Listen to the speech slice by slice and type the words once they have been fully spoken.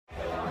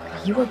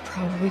you are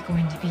probably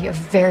going to be a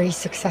very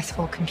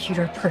successful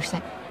computer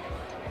person.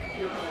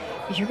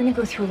 But you're going to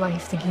go through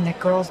life thinking that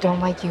girls don't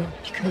like you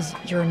because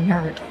you're a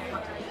nerd.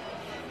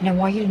 And I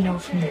want you to know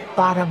from the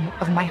bottom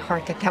of my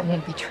heart that that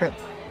won't be true.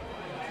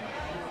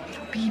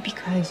 It'll be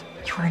because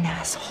you're an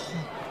asshole.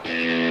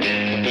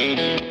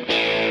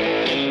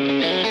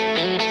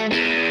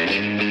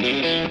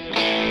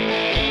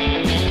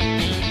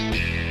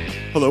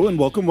 Hello and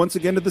welcome once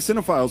again to the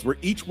Cinephiles, where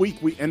each week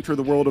we enter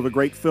the world of a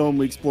great film.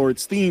 We explore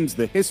its themes,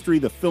 the history,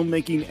 the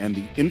filmmaking, and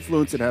the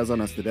influence it has on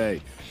us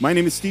today. My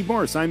name is Steve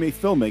Morris. I'm a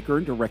filmmaker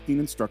and directing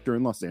instructor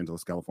in Los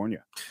Angeles,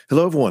 California.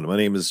 Hello, everyone. My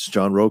name is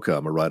John Roca.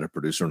 I'm a writer,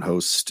 producer, and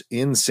host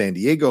in San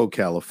Diego,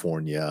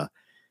 California,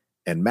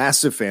 and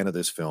massive fan of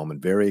this film and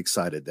very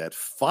excited that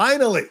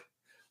finally,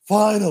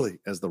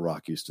 as The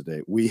Rock used to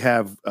say, we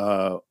have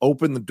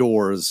opened the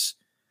doors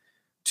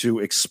to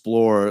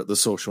explore The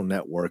Social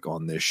Network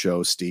on this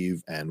show,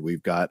 Steve, and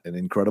we've got an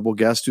incredible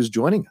guest who's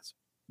joining us.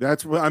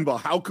 That's what I'm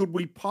about. How could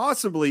we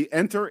possibly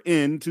enter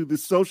into The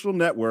Social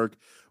Network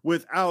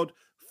without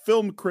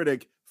film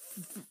critic,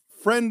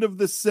 friend of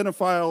the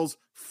Cinephiles,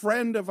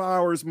 friend of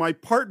ours, my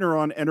partner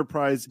on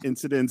Enterprise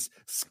Incidents,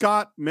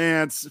 Scott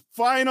Mantz.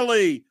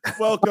 Finally,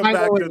 welcome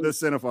back to the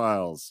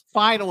Cinephiles.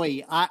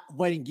 Finally,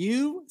 when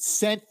you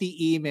sent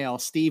the email,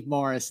 Steve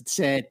Morris, it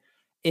said,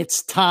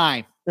 "It's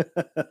time."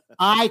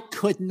 I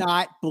could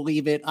not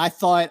believe it. I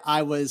thought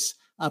I was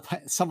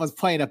someone's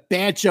playing a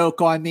bad joke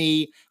on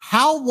me.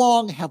 How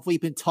long have we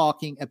been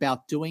talking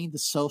about doing The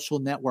Social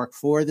Network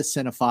for the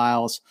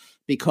Cinephiles?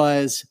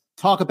 Because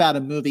talk about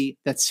a movie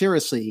that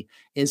seriously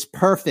is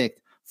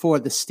perfect for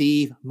the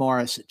Steve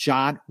Morris,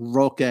 John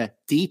Roca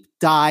deep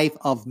dive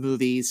of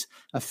movies.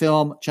 A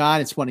film, John,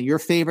 it's one of your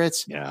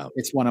favorites. Yeah,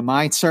 it's one of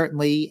mine,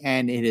 certainly,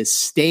 and it has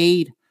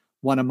stayed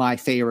one of my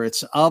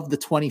favorites of the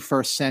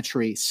 21st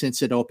century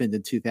since it opened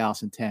in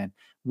 2010.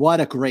 What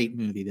a great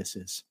movie this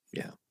is.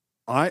 Yeah.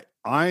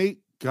 I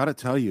got to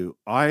tell you,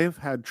 I've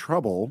had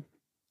trouble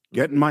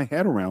getting my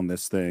head around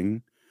this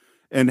thing.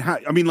 And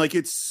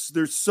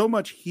there's so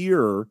much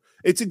here.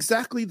 It's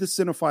exactly the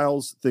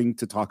Cinephiles thing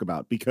to talk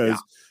about because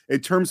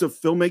in terms of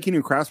filmmaking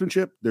and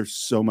craftsmanship, there's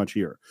so much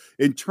here.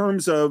 In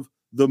terms of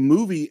the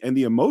movie and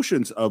the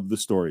emotions of the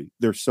story,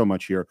 there's so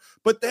much here.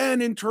 But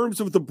then in terms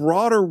of the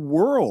broader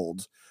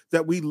world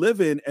that we live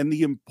in and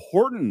the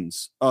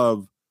importance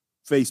of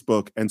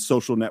Facebook and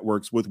social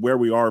networks with where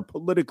we are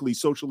politically,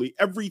 socially,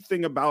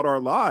 everything about our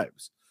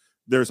lives,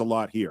 there's a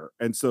lot here.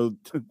 And so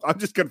I'm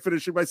just going to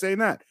finish it by saying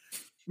that.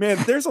 Man,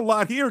 there's a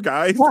lot here,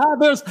 guys.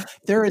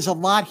 There is a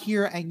lot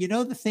here. And you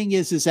know, the thing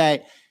is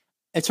that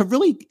it's a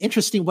really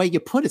interesting way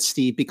you put it,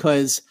 Steve,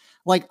 because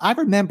like I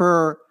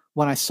remember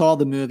when I saw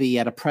the movie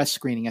at a press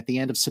screening at the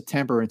end of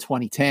September in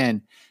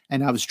 2010,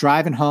 and I was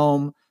driving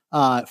home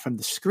from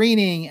the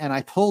screening, and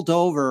I pulled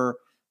over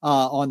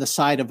on the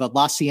side of a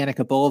La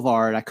Cienega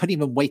Boulevard. I couldn't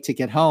even wait to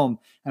get home,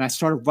 and I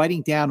started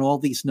writing down all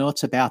these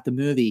notes about the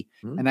movie.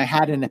 And I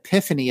had an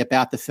epiphany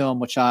about the film,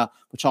 which I'll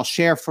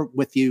share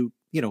with you,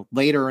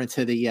 later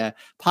into the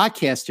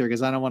podcast here,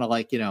 because I don't want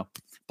to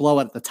blow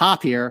it at the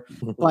top here.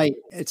 But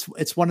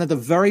it's one of the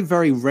very,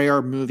 very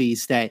rare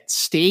movies that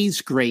stays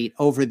great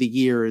over the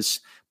years,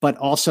 but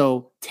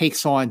also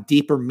takes on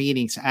deeper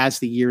meanings as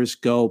the years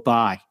go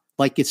by.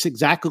 Like it's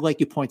exactly like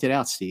you pointed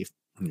out, Steve.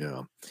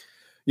 Yeah.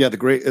 Yeah. The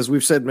great, as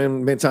we've said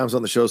many times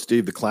on the show,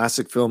 Steve, the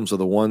classic films are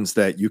the ones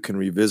that you can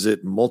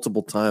revisit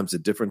multiple times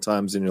at different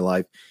times in your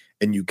life,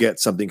 and you get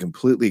something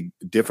completely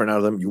different out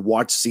of them. You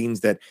watch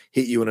scenes that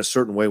hit you in a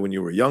certain way when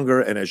you were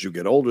younger, and as you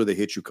get older, they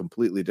hit you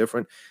completely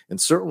different.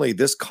 And certainly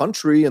this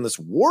country and this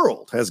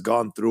world has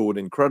gone through an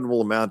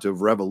incredible amount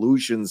of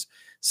revolutions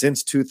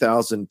since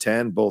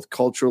 2010, both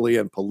culturally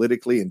and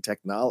politically and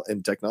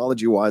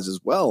technology-wise as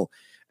well.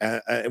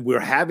 And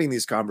we're having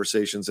these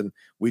conversations, and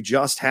we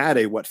just had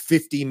a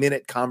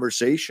 50-minute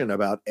conversation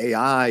about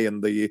AI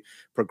and the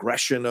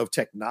progression of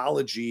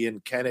technology.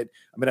 And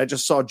I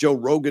just saw Joe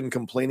Rogan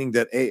complaining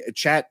that a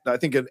chat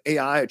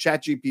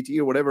GPT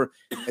or whatever,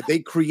 they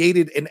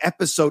created an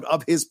episode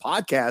of his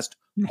podcast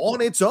on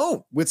its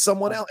own with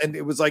someone else. And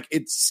it was like,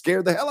 it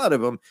scared the hell out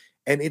of him.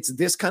 And it's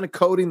this kind of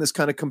coding, this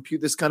kind of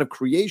compute, this kind of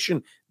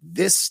creation,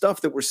 this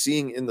stuff that we're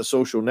seeing in The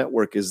Social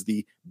Network is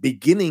the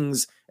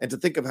beginnings. And to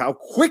think of how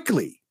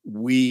quickly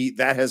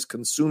that has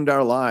consumed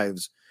our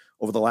lives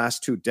over the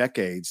last 2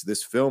 decades.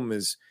 This film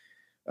is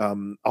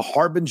a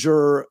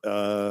harbinger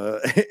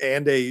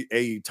and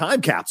a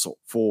time capsule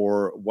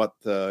for what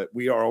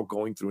we are all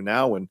going through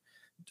now. And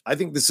I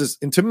think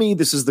to me,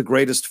 this is the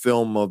greatest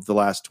film of the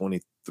last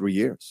 23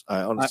 years.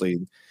 I honestly,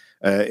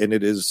 and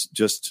it is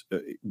just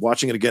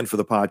watching it again for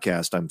the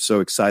podcast. I'm so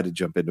excited to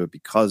jump into it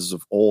because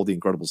of all the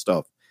incredible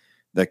stuff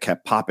that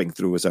kept popping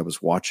through as I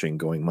was watching,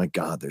 going, my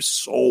God, there's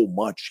so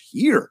much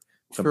here.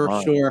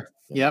 For sure.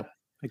 Yep.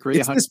 Agree.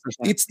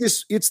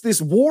 It's this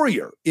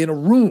warrior in a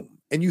room,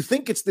 and you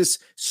think it's this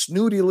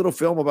snooty little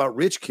film about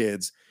rich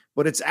kids,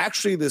 but it's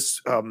actually this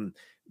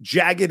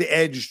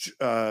jagged-edged,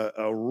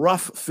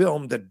 rough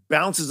film that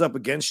bounces up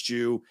against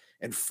you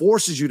and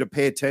forces you to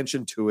pay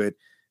attention to it.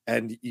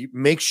 and it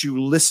makes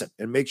you listen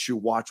and makes you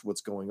watch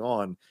what's going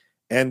on.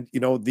 And,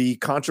 the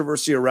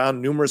controversy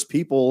around numerous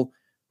people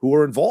who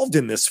are involved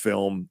in this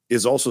film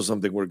is also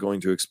something we're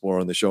going to explore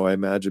on the show, I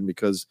imagine,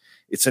 because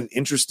it's an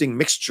interesting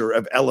mixture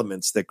of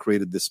elements that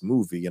created this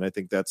movie. And I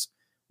think that's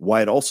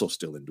why it also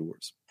still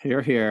endures.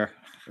 Hear, hear.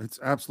 It's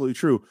absolutely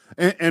true.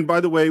 And by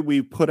the way,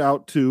 we put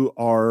out to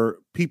our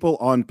people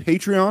on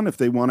Patreon if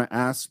they want to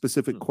ask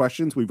specific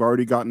questions. We've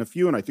already gotten a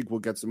few, and I think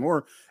we'll get some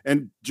more.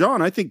 And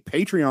John, I think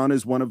Patreon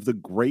is one of the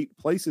great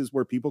places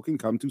where people can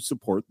come to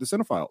support the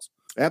Cinephiles.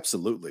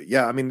 Absolutely.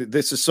 Yeah. I mean,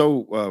 this is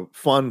so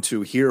fun to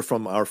hear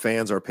from our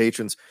fans, our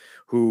patrons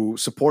who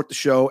support the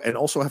show and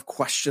also have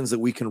questions that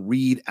we can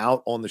read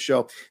out on the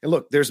show. And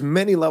look, there's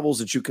many levels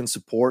that you can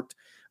support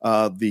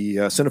the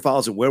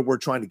Cinephiles and where we're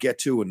trying to get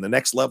to and the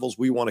next levels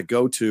we want to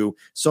go to.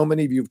 So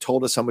many of you have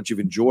told us how much you've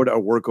enjoyed our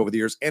work over the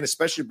years, and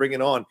especially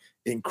bringing on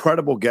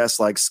incredible guests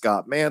like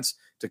Scott Mantz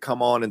to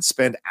come on and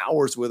spend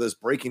hours with us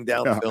breaking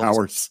down films.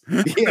 Hours.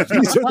 Yeah,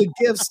 these are the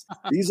gifts.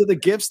 These are the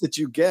gifts that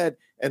you get,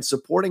 and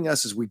supporting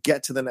us as we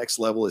get to the next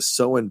level is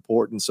so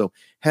important. So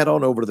head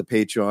on over to the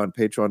Patreon,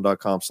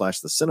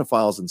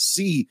 patreon.com/thecinephiles, and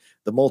see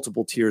the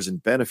multiple tiers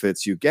and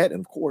benefits you get.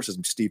 And of course, as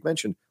Steve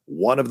mentioned,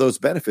 one of those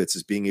benefits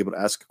is being able to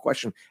ask a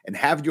question and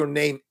have your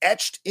name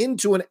etched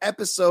into an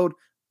episode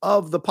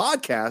of the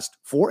podcast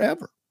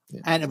forever.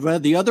 Yeah.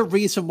 And the other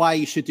reason why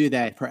you should do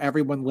that for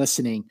everyone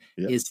listening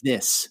is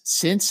this.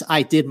 Since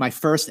I did my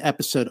first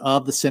episode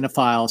of the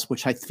Cinephiles,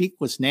 which I think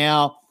was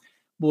now,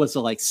 what was it,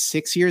 like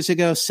 7 years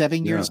ago,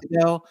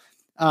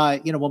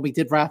 when we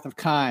did Wrath of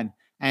Khan,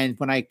 and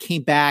when I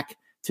came back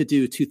to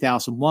do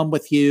 2001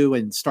 with you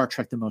and Star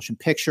Trek: The Motion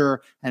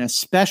Picture, and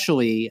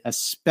especially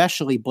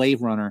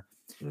Blade Runner,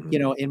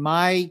 in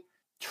my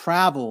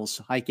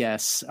travels, I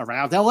guess,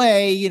 around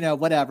LA,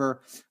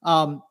 whatever.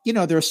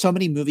 There are so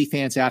many movie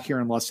fans out here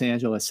in Los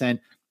Angeles. And,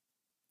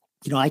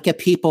 I get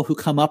people who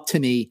come up to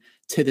me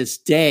to this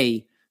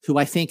day who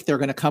I think they're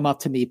going to come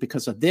up to me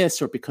because of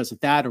this or because of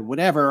that or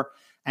whatever.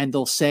 And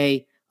they'll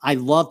say, I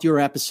loved your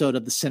episode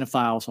of the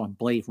Cinephiles on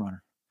Blade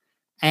Runner.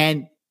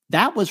 And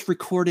that was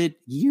recorded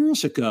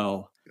years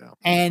ago. Yeah.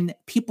 And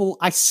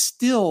I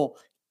still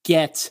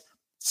get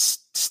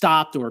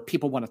stopped or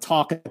people want to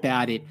talk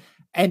about it.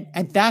 And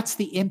that's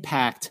the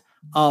impact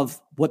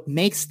of what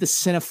makes the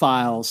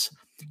Cinephiles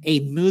a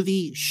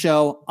movie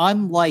show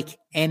unlike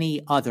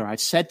any other.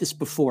 I've said this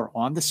before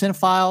on the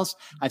Cinephiles.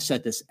 I've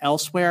said this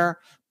elsewhere,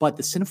 but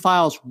the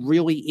Cinephiles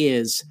really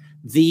is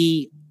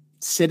the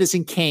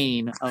Citizen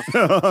Kane of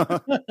Thank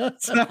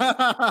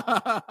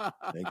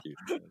you.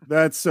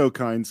 That's so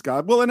kind,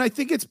 Scott. Well, and I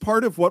think it's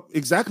part of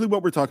exactly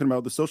what we're talking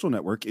about, the Social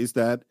Network, is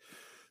that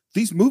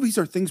these movies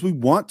are things we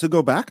want to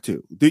go back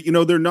to.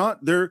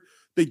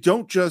 They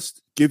don't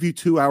just give you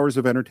 2 hours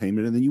of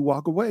entertainment and then you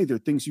walk away. They're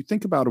things you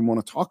think about and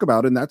want to talk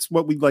about. And that's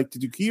what we'd like to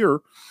do here.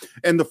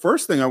 And the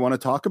first thing I want to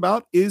talk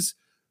about is,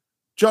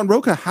 John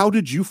Rocha, how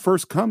did you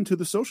first come to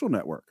the Social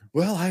Network?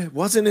 Well, I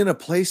wasn't in a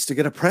place to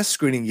get a press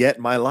screening yet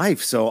in my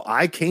life. So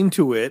I came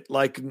to it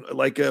like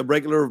a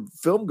regular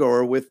film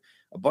goer with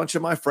a bunch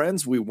of my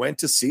friends. We went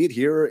to see it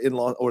here in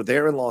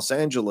Los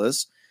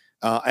Angeles.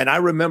 And I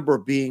remember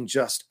being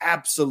just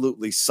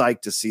absolutely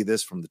psyched to see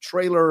this from the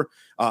trailer.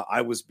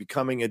 I was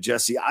becoming a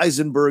Jesse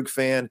Eisenberg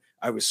fan.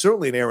 I was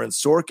certainly an Aaron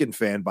Sorkin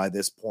fan by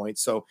this point.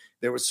 So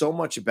there was so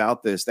much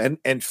about this.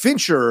 And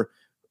Fincher,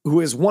 who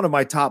is one of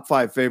my top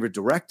 5 favorite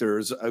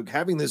directors,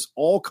 having this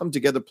all come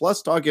together,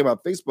 plus talking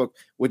about Facebook,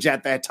 which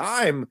at that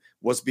time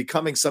was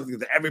becoming something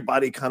that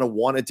everybody kind of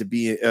wanted to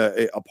be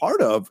a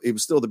part of. It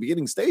was still the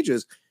beginning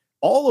stages.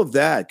 All of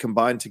that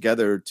combined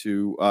together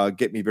to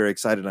get me very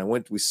excited.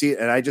 We see it,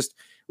 and I just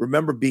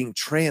remember being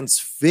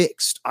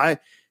transfixed.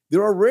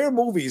 There are rare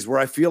movies where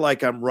I feel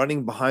like I'm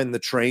running behind the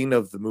train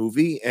of the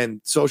movie, and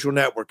Social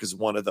Network is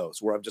one of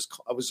those where I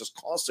was just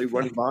constantly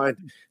running behind,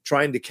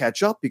 trying to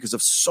catch up because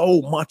of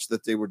so much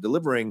that they were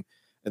delivering.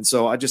 And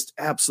so I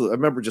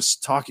remember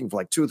just talking for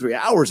like 2 or 3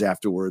 hours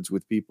afterwards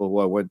with people who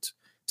I went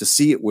to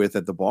see it with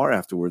at the bar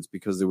afterwards,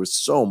 because there was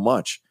so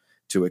much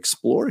to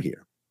explore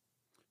here.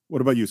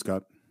 What about you,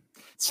 Scott?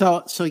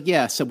 So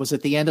yes, it was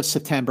at the end of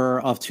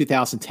September of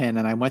 2010,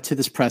 and I went to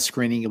this press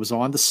screening. It was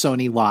on the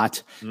Sony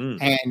lot,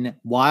 and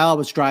while I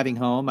was driving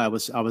home, I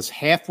was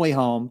halfway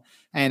home,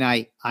 and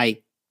I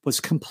was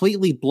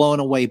completely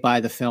blown away by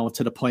the film,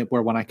 to the point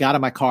where when I got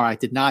in my car, I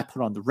did not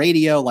put on the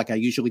radio like I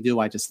usually do.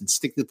 I just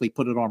instinctively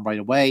put it on right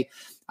away.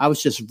 I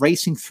was just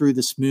racing through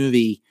this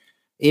movie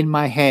in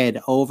my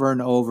head over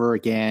and over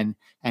again.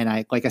 And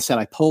I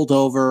pulled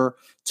over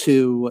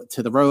to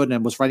the road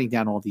and was writing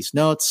down all these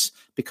notes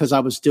because I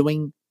was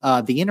doing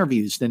the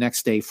interviews the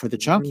next day for the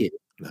junket.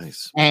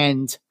 Nice.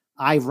 And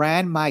I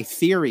ran my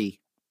theory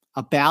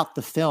about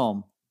the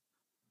film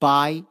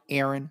by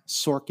Aaron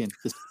Sorkin,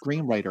 the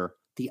screenwriter,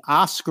 the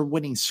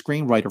Oscar-winning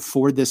screenwriter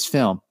for this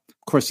film.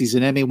 Of course, he's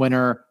an Emmy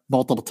winner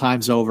multiple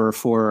times over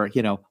for,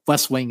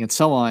 West Wing and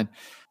so on.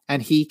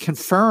 And he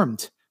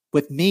confirmed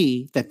with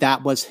me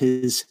that was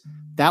his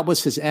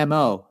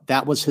MO.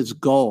 That was his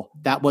goal.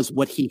 That was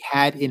what he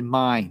had in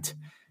mind.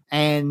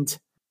 And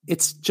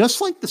it's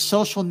just like the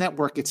social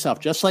network itself,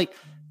 just like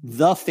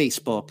the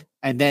Facebook,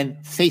 and then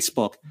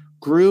Facebook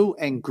grew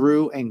and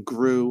grew and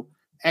grew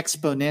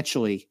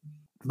exponentially.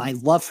 My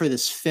love for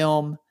this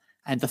film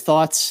and the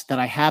thoughts that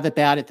I have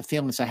about it, the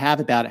feelings I have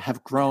about it,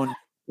 have grown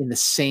in the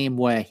same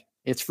way.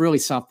 It's really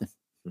something.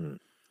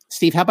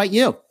 Steve, how about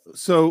you?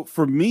 So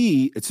for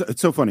me, it's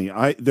so funny.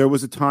 There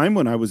was a time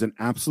when I was an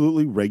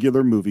absolutely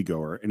regular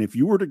moviegoer, and if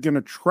you were going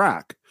to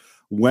track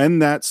when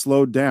that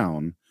slowed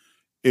down,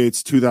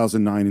 it's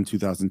 2009 and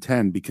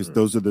 2010, because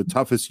those are the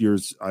toughest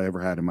years I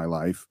ever had in my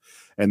life,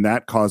 and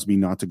that caused me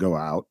not to go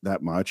out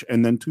that much.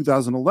 And then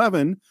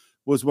 2011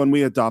 was when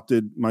we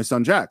adopted my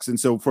son Jax, and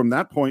so from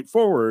that point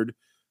forward,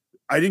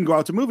 I didn't go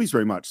out to movies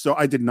very much. So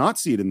I did not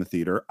see it in the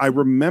theater. I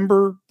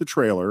remember the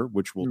trailer,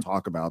 which we'll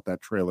talk about.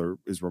 That trailer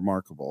is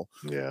remarkable.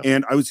 Yeah.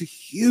 And I was a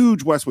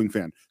huge West Wing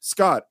fan.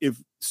 Scott,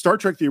 if Star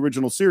Trek, the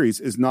original series,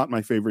 is not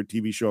my favorite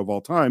TV show of all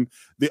time,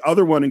 the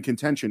other one in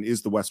contention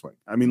is The West Wing.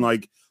 I mean,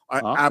 like, I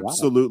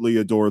absolutely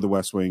adore The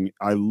West Wing.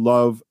 I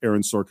love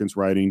Aaron Sorkin's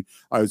writing.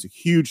 I was a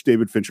huge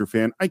David Fincher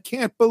fan. I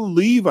can't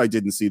believe I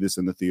didn't see this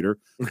in the theater,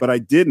 but I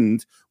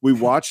didn't. We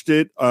watched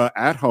it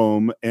at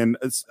home, and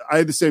I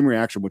had the same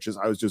reaction, which is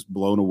I was just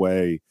blown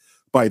away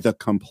by the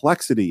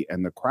complexity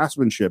and the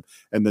craftsmanship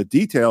and the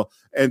detail.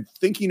 And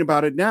thinking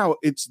about it now,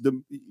 it's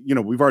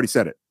we've already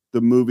said it.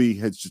 The movie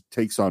just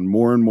takes on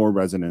more and more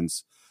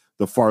resonance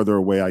the farther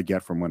away I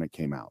get from when it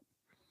came out.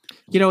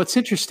 What's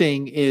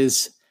interesting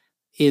is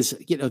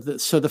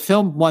so the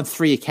film won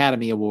 3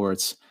 Academy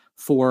Awards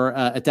for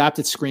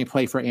adapted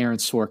screenplay for Aaron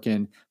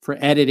Sorkin, for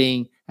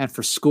editing, and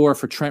for score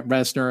for Trent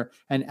Reznor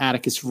and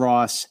Atticus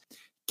Ross.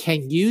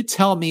 Can you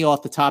tell me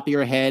off the top of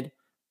your head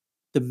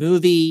the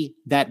movie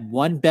that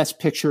won Best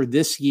Picture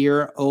this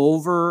year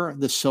over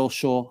The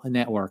Social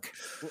Network?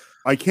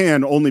 I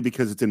can, only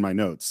because it's in my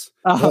notes.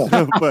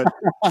 But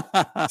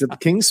is it The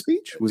King's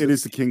Speech? It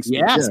is The King's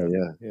Speech. Yes.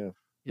 Yeah.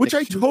 Which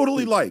I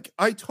totally like.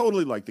 I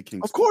totally like The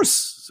King's Speech. Of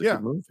course. Yeah.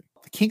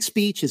 The King's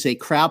Speech is a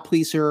crowd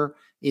pleaser.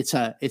 It's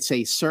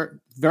a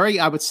certain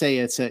I would say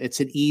it's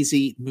an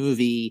easy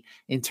movie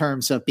in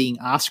terms of being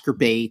Oscar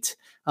bait,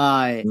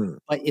 but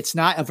it's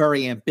not a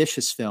very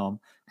ambitious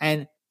film.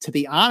 And to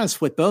be honest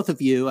with both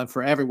of you and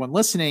for everyone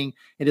listening,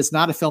 it is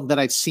not a film that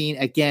I've seen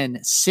again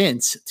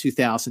since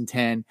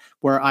 2010,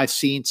 where I've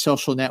seen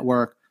Social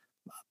Network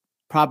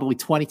probably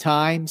 20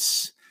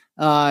 times.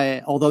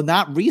 Although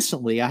not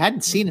recently. I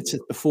hadn't seen it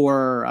since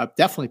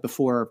definitely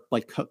before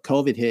like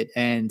COVID hit,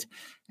 and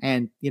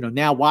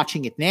now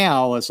watching it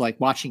now is like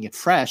watching it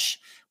fresh.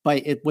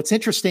 But what's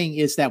interesting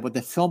is that with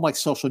a film like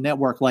Social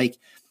Network, like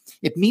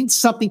it means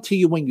something to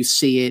you when you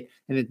see it,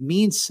 and it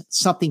means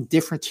something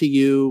different to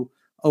you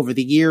over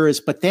the years.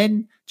 But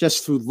then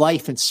just through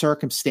life and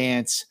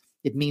circumstance,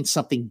 it means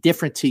something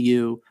different to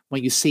you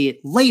when you see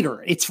it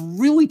later. It's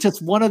really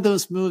just one of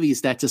those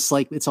movies that just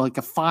like, it's like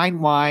a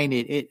fine wine.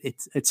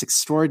 It's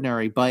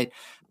extraordinary, but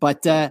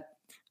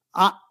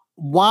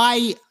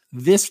why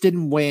this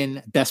didn't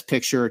win Best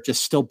Picture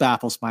just still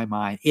baffles my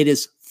mind. It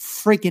is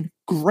freaking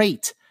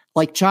great.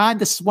 Like, John,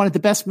 this is one of the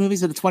best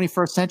movies of the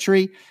 21st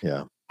century.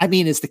 Yeah. I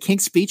mean, is The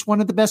King's Speech one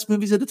of the best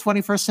movies of the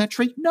 21st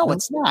century? No,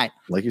 it's not.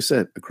 Like you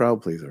said, a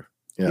crowd pleaser.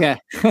 Yeah.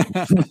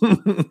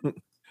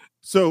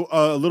 So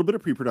a little bit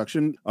of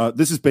pre-production.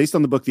 This is based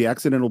on the book The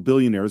Accidental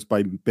Billionaires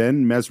by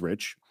Ben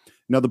Mesrich.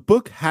 Now, the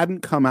book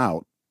hadn't come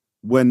out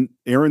when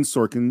Aaron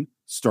Sorkin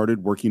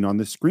started working on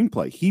this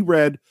screenplay. He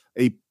read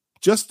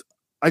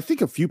I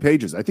think a few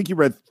pages. I think he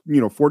read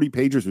 40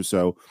 pages or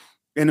so,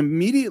 and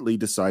immediately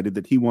decided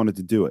that he wanted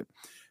to do it.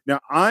 Now,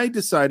 I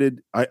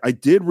decided I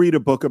did read a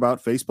book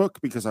about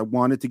Facebook because I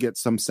wanted to get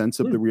some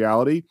sense of the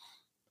reality.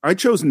 I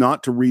chose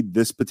not to read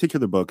this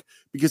particular book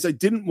because I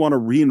didn't want to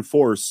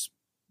reinforce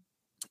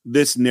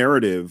this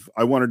narrative.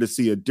 I wanted to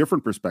see a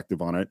different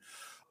perspective on it.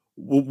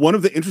 One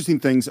of the interesting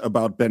things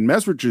about Ben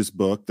Mesrich's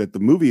book that the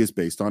movie is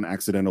based on,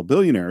 Accidental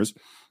Billionaires,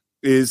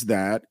 is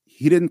that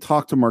he didn't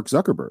talk to Mark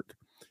Zuckerberg.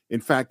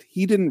 In fact,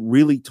 he didn't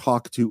really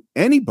talk to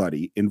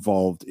anybody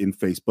involved in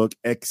Facebook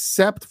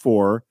except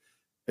for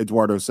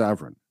Eduardo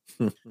Saverin.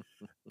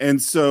 And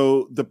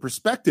so the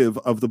perspective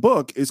of the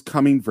book is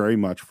coming very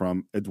much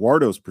from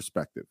Eduardo's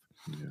perspective.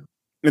 Yeah.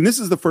 And this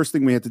is the first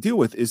thing we had to deal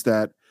with, is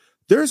that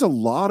there's a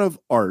lot of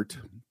art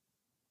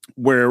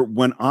where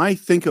when I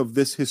think of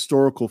this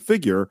historical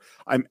figure,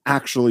 I'm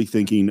actually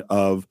thinking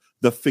of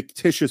the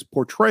fictitious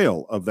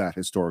portrayal of that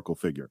historical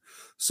figure.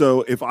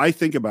 So if I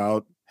think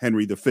about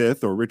Henry V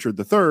or Richard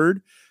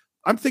III,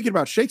 I'm thinking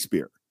about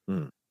Shakespeare.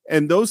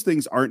 And those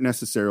things aren't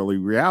necessarily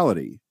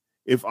reality.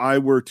 If I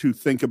were to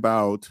think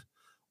about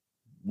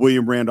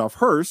William Randolph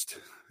Hearst,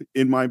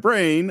 in my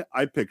brain,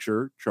 I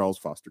picture Charles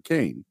Foster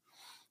Kane.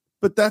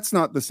 But that's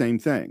not the same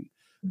thing.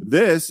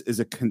 This is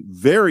a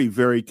very,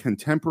 very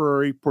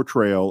contemporary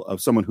portrayal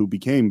of someone who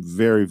became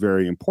very,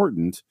 very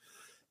important.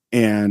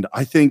 And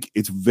I think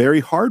it's very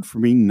hard for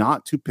me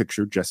not to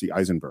picture Jesse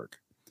Eisenberg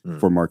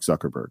for Mark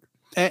Zuckerberg.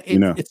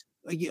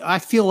 I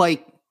feel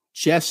like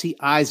Jesse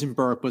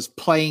Eisenberg was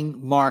playing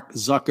Mark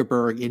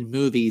Zuckerberg in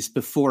movies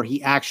before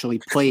he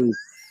actually played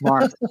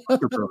Mark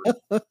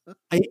Zuckerberg.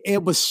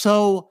 It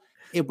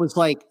was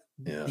like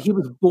he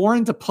was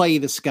born to play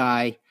this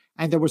guy,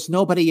 and there was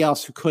nobody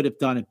else who could have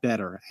done it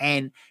better.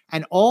 And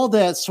all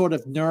the sort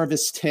of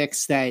nervous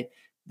tics that,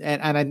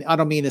 and I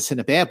don't mean this in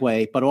a bad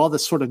way, but all the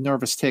sort of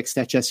nervous tics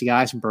that Jesse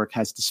Eisenberg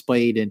has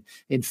displayed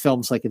in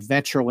films like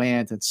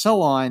Adventureland and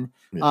so on,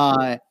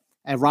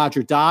 and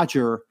Roger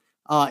Dodger,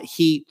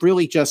 he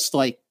really just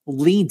like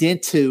leaned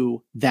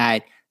into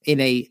that in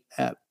a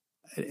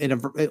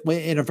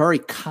very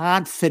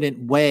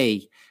confident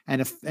way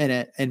and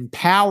an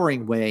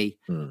empowering way,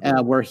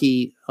 where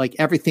he, like,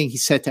 everything he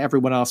said to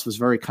everyone else was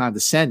very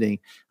condescending.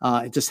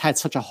 It just had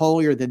such a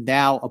holier than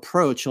thou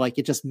approach. Like,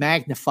 it just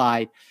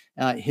magnified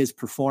his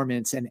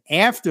performance. And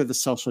after The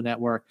Social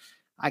Network,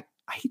 I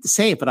hate to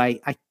say it, but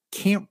I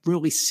can't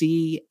really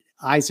see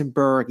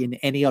Eisenberg in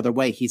any other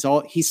way. He's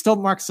still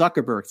Mark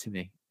Zuckerberg to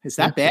me. Is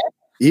that bad?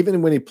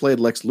 Even when he played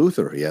Lex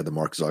Luthor, he had the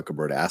Mark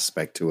Zuckerberg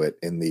aspect to it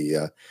in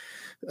the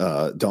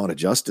Dawn of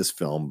Justice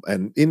film.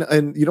 And you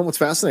know what's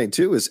fascinating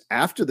too is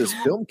after this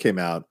film came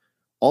out,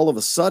 all of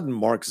a sudden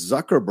Mark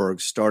Zuckerberg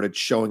started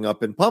showing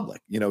up in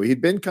public. You know, he'd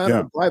been kind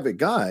of a private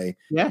guy.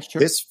 Yeah, sure.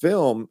 This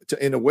film,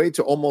 in a way,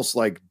 to almost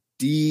like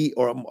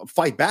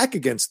fight back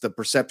against the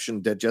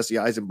perception that Jesse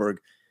Eisenberg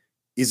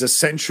is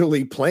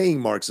essentially playing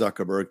Mark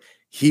Zuckerberg.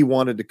 He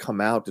wanted to come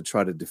out to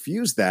try to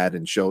diffuse that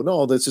and show,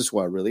 no, this is who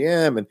I really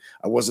am. And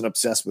I wasn't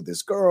obsessed with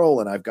this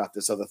girl, and I've got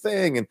this other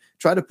thing, and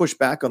try to push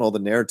back on all the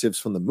narratives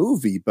from the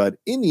movie. But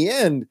in the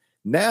end,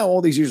 now, all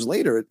these years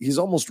later, he's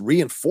almost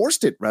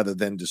reinforced it rather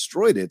than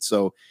destroyed it.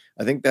 So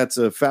I think that's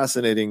a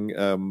fascinating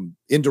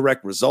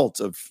indirect result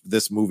of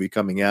this movie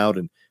coming out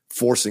and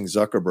forcing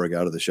Zuckerberg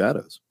out of the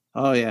shadows.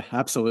 Oh, yeah,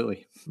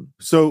 absolutely.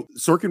 So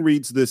Sorkin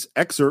reads this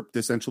excerpt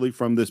essentially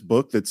from this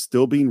book that's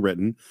still being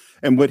written.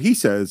 And what he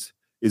says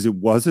is it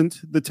wasn't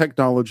the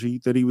technology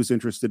that he was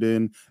interested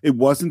in. It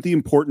wasn't the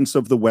importance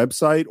of the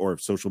website or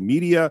of social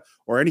media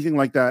or anything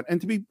like that. And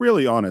to be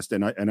really honest,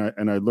 and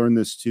I learned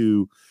this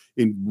too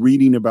in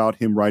reading about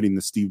him writing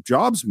the Steve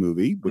Jobs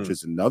movie, which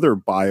is another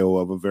bio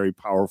of a very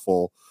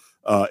powerful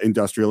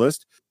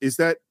industrialist, is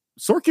that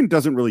Sorkin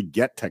doesn't really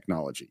get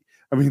technology.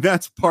 I mean,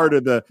 that's part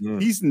of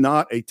he's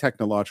not a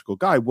technological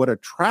guy. What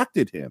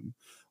attracted him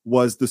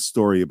was the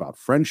story about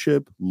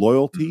friendship,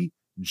 loyalty,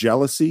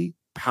 jealousy,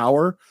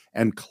 power,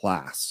 and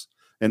class.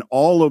 And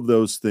all of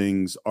those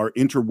things are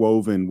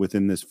interwoven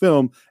within this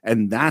film.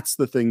 And that's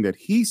the thing that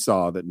he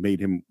saw that made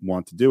him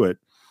want to do it.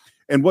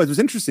 And what was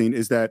interesting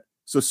is that,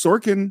 so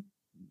Sorkin,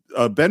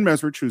 Ben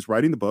Mesrich, who's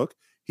writing the book,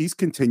 he's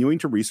continuing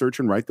to research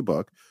and write the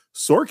book.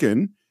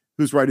 Sorkin,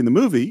 who's writing the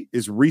movie,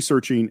 is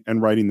researching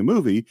and writing the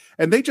movie.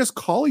 And they just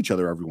call each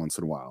other every once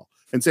in a while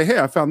and say, hey,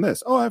 I found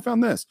this. Oh, I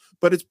found this.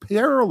 But it's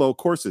parallel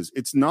courses.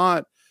 It's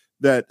not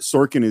that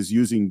Sorkin is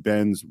using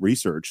Ben's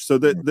research. So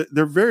that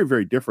they're very,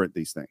 very different,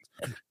 these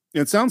things.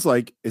 It sounds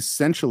like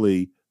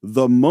essentially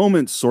the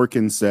moment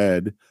Sorkin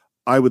said,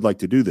 I would like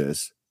to do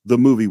this, the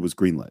movie was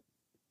greenlit.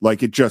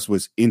 Like, it just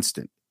was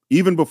instant,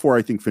 even before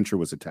I think Fincher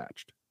was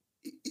attached.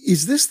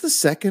 Is this the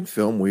second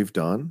film we've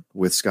done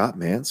with Scott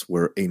Mantz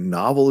where a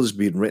novel is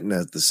being written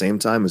at the same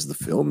time as the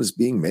film is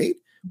being made?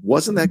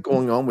 Wasn't that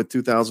going on with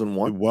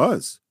 2001? It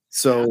was.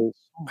 So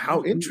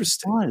how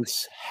interesting.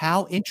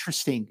 How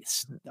interesting.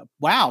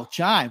 Wow,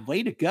 John,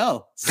 way to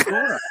go.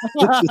 Score.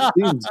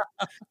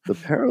 The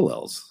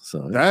parallels.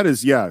 So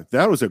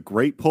that was a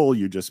great pull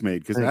you just made,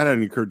 because that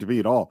hadn't occurred to me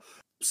at all.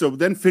 So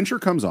then Fincher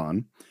comes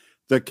on.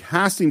 The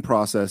casting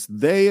process,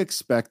 they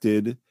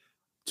expected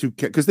to,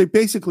 because they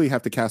basically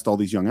have to cast all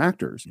these young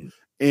actors,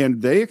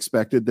 and they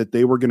expected that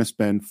they were going to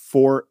spend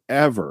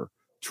forever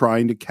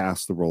trying to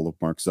cast the role of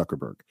Mark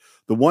Zuckerberg.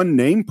 The one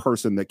named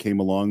person that came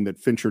along that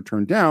Fincher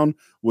turned down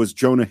was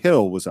Jonah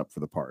Hill was up for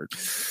the part.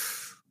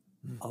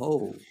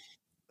 Oh,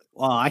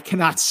 well, I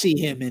cannot see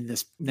him in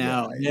this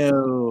now.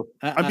 No.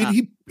 I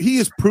mean, he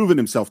has proven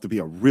himself to be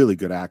a really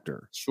good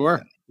actor.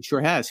 Sure. He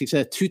sure has. He's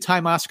a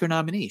 2-time Oscar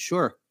nominee.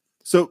 Sure.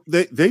 So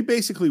they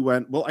basically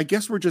went, well, I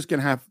guess we're just going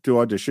to have to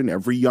audition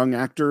every young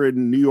actor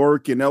in New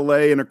York, in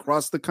LA, and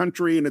across the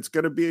country, and it's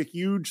going to be a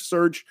huge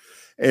search.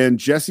 And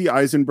Jesse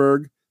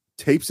Eisenberg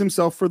tapes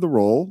himself for the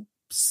role,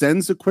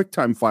 sends a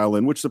QuickTime file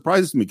in, which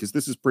surprises me because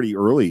this is pretty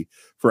early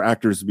for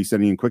actors to be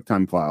sending in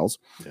QuickTime files.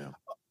 Yeah.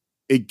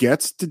 It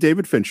gets to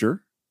David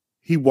Fincher.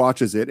 He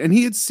watches it, and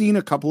he had seen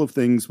a couple of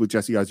things with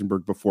Jesse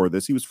Eisenberg before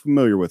this. He was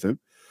familiar with him.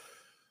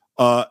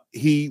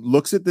 He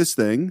looks at this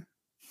thing,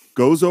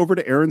 goes over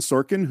to Aaron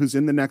Sorkin, who's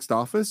in the next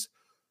office,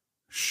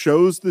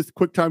 shows the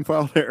QuickTime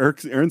file to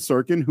Aaron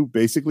Sorkin, who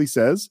basically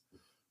says,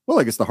 well,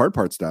 I guess the hard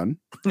part's done.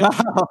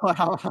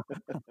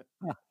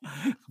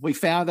 we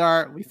found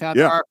our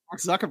Mark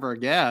Zuckerberg.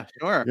 Yeah,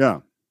 sure. Yeah.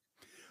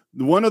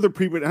 The one other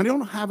I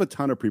don't have a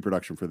ton of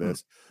pre-production for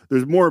this.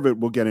 There's more of it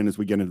we'll get in as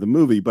we get into the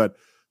movie. But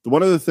the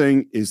one other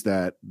thing is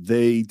that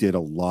they did a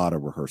lot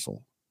of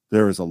rehearsal.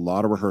 There is a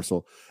lot of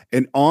rehearsal.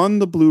 And on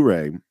the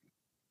Blu-ray,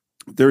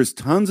 there's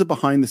tons of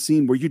behind the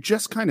scene where you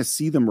just kind of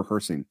see them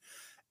rehearsing.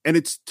 And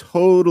it's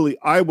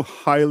I would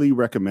highly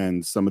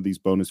recommend some of these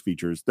bonus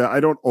features that I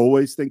don't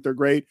always think they're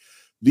great.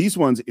 these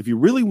ones, if you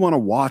really want to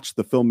watch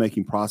the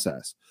filmmaking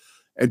process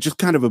and just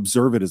kind of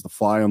observe it as the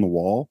fly on the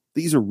wall,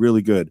 these are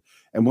really good.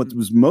 And what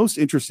was most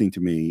interesting to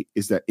me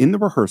is that in the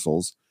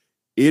rehearsals,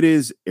 it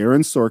is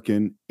Aaron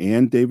Sorkin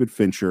and David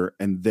Fincher,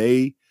 and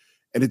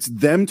it's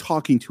them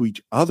talking to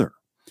each other.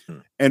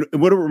 And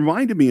what it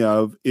reminded me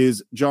of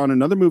is, John,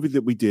 another movie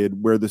that we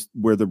did where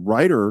the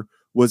writer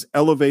was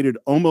elevated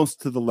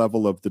almost to the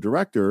level of the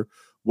director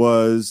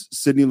was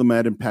Sidney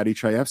Lumet and Patty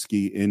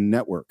Chayefsky in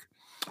Network.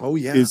 Oh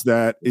yeah. Is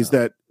that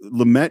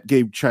Lumet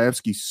gave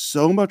Chayefsky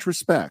so much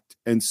respect.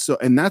 And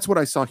that's what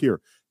I saw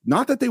here.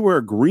 Not that they were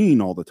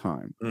agreeing all the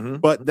time,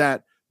 but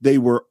that they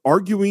were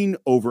arguing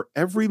over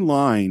every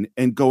line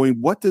and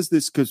going, what does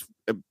this, because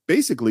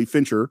basically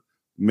Fincher,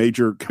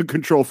 major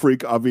control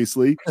freak,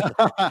 obviously,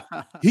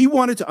 he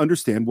wanted to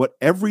understand what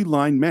every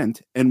line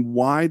meant and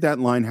why that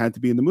line had to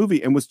be in the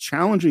movie, and was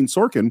challenging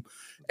Sorkin.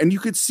 And you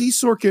could see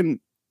Sorkin,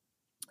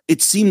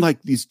 it seemed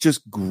like these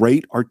just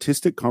great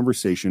artistic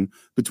conversation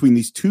between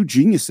these two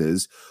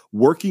geniuses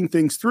working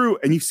things through.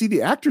 And you see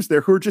the actors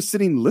there who are just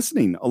sitting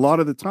listening a lot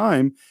of the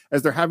time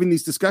as they're having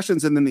these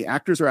discussions, and then the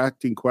actors are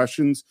asking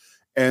questions,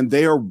 and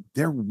they're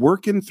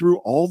working through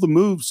all the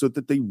moves so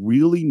that they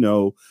really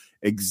know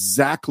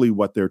exactly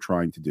what they're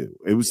trying to do.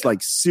 It was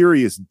like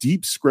serious,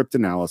 deep script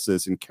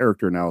analysis and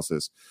character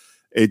analysis.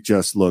 It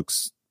just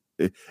looks,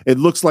 it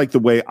looks like the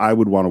way I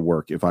would want to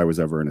work if I was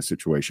ever in a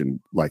situation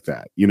like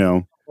that, you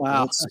know?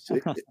 Wow.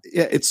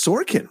 It's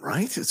Sorkin,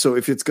 right? So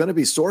if it's going to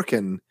be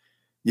Sorkin,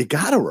 you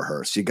got to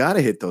rehearse. You got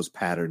to hit those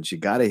patterns. You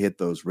got to hit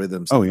those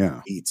rhythms. Oh, yeah.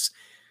 Beats.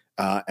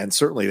 And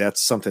certainly that's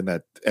something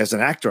that, as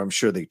an actor, I'm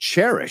sure they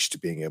cherished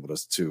being able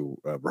to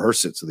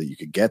rehearse it so that you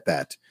could get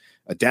that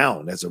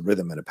down as a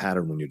rhythm and a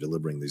pattern when you're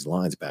delivering these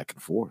lines back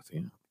and forth.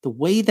 Yeah. The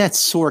way that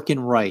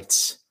Sorkin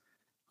writes,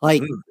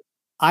 like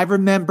I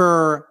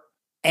remember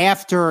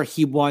after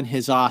he won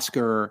his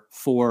Oscar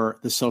for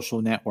The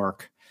Social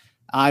Network,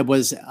 I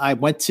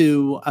went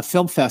to a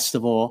film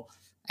festival,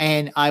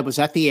 and I was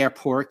at the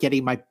airport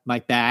getting my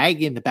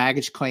bag in the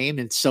baggage claim,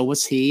 and so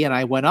was he. And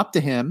I went up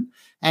to him,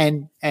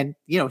 and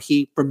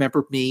he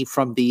remembered me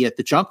from the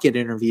junket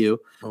interview.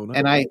 Oh, no.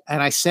 And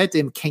I said to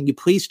him, "Can you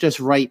please just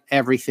write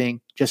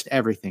everything,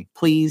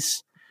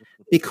 please?"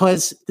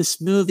 Because this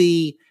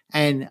movie,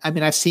 and I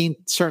mean, I've seen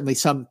certainly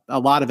a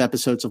lot of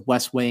episodes of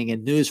West Wing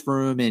and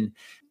Newsroom and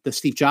the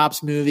Steve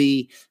Jobs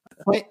movie,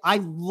 but I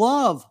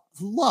love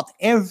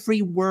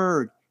every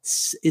word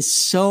is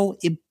so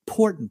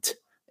important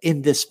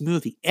in this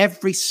movie.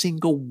 Every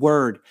single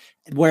word,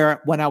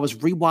 where when I was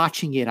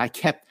rewatching it, I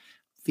kept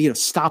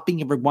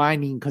stopping and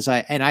rewinding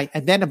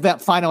and then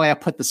finally I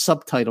put the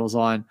subtitles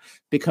on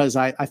because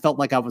I felt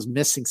like I was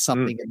missing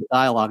something in the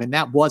dialogue. And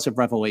that was a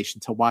revelation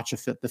to watch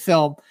the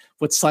film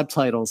with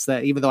subtitles,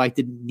 that even though I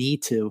didn't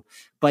need to,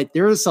 but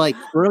there's like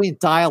brilliant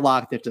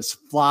dialogue that just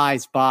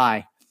flies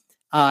by.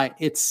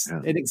 It's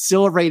an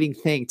exhilarating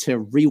thing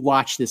to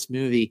rewatch this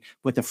movie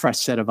with a fresh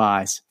set of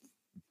eyes.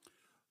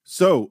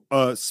 So,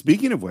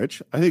 speaking of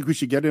which, I think we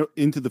should get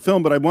into the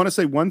film, but I want to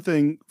say one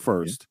thing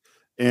first,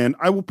 and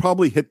I will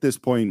probably hit this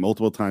point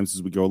multiple times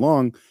as we go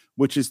along,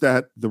 which is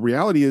that the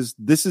reality is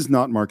this is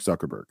not Mark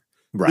Zuckerberg.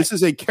 Right. This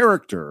is a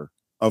character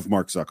of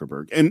Mark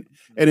Zuckerberg. And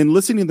in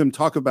listening to them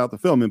talk about the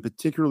film, and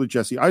particularly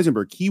Jesse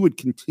Eisenberg, he would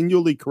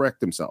continually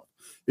correct himself.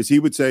 Is he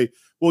would say,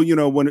 well,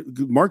 when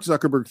Mark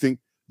Zuckerberg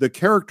the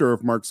character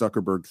of Mark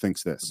Zuckerberg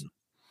thinks this,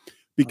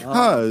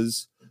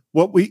 because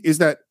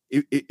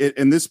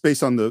and this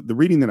based on the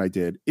reading that I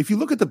did, if you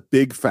look at the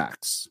big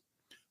facts,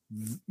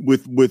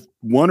 with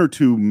one or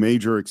two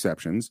major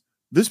exceptions,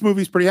 this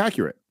movie's pretty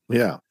accurate.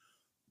 Yeah.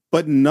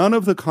 But none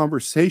of the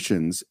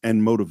conversations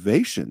and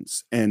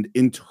motivations and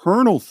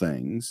internal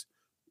things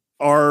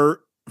are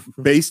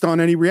based on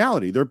any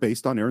reality. They're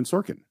based on Aaron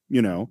Sorkin,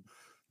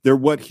 They're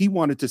what he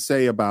wanted to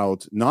say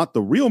about not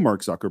the real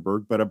Mark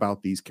Zuckerberg, but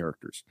about these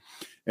characters.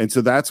 And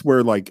so that's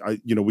where,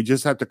 we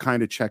just have to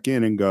kind of check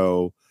in and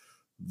go,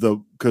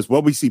 because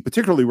what we see,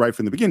 particularly right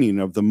from the beginning,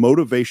 of the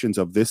motivations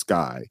of this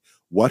guy,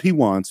 what he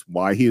wants,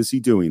 why is he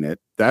doing it,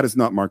 that is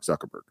not Mark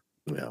Zuckerberg.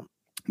 Yeah.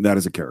 That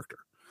is a character.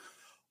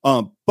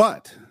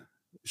 But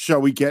shall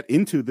we get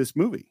into this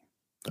movie?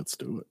 Let's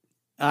do it.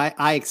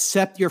 I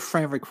accept your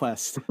friend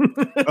request.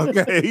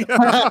 Okay.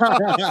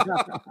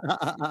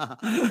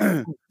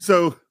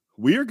 So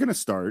we are going to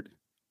start.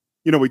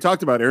 We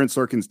talked about Aaron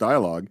Sorkin's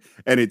dialogue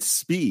and its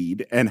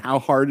speed and how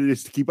hard it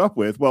is to keep up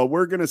with. Well,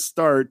 we're going to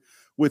start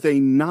with a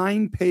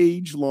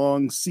 9-page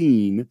long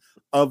scene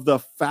of the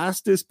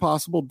fastest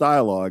possible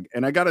dialogue.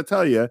 And I got to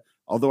tell you,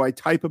 although I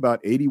type about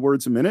 80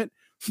 words a minute,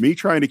 me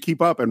trying to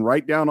keep up and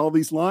write down all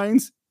these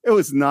lines, it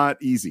was not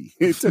easy.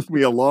 It took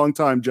me a long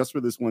time just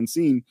for this one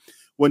scene.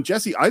 When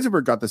Jesse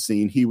Eisenberg got the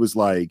scene, he was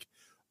like,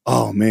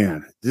 oh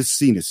man, this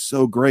scene is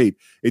so great.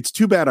 It's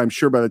too bad. I'm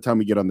sure by the time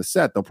we get on the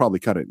set, they'll probably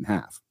cut it in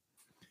half.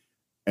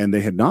 And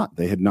they had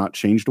not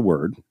changed a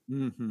word.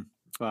 Mm-hmm.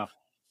 Wow.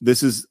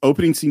 This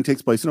opening scene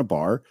takes place in a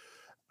bar.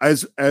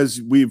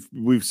 As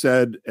we've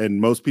said, and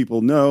most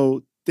people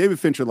know, David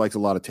Fincher likes a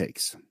lot of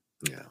takes.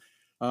 Yeah.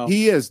 Oh.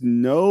 He has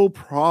no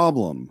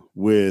problem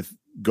with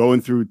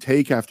going through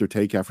take after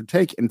take after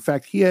take. In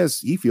fact,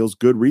 he feels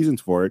good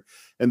reasons for it.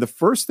 And the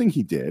first thing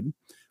he did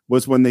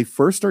was when they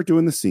first start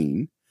doing the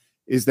scene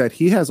is that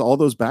he has all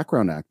those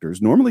background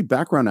actors. Normally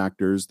background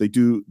actors,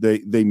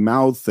 they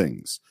mouth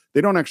things.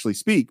 They don't actually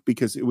speak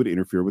because it would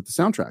interfere with the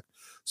soundtrack.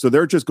 So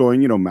they're just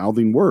going,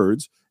 mouthing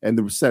words, and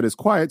the set is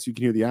quiet so you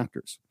can hear the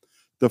actors.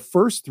 The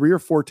first 3 or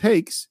 4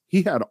 takes,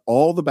 he had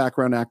all the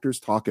background actors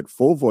talk at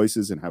full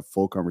voices and have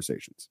full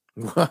conversations.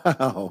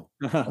 Wow.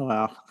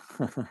 Wow.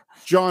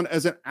 John,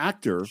 as an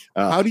actor,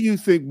 how do you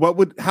think,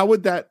 how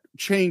would that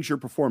change your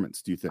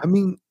performance, do you think? I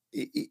mean,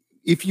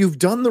 if you've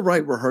done the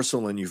right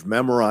rehearsal and you've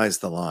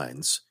memorized the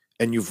lines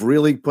and you've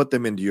really put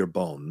them into your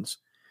bones,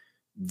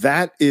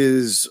 that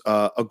is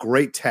a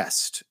great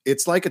test.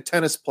 It's like a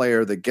tennis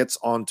player that gets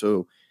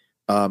onto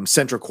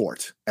center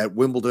court at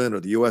Wimbledon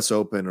or the US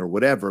Open or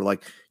whatever.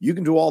 Like, you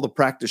can do all the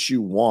practice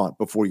you want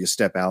before you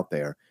step out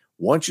there.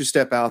 Once you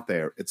step out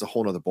there, it's a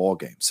whole nother ball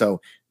game.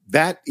 So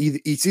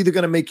it's either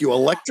going to make you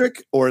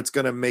electric or it's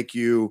going to make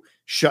you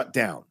shut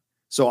down.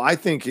 So I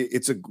think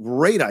it's a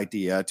great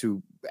idea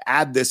to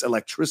add this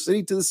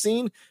electricity to the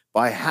scene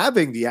by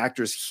having the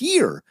actors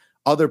hear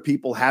other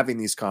people having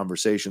these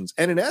conversations.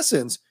 And in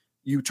essence,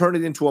 you turn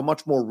it into a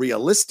much more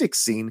realistic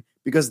scene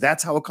because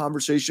that's how a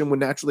conversation would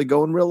naturally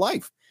go in real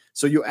life.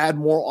 So you add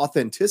more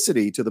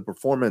authenticity to the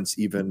performance,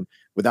 even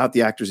without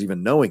the actors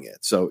even knowing it.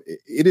 So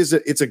it's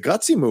a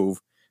gutsy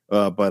move,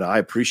 but I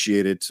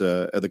appreciate it,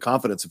 the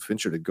confidence of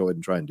Fincher to go ahead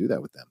and try and do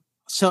that with them.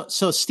 So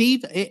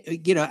Steve,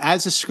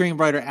 as a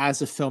screenwriter,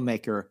 as a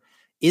filmmaker,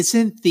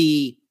 isn't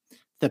the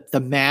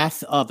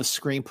math of a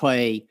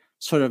screenplay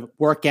sort of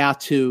work out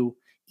to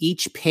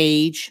each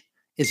page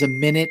is a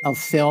minute of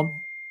film?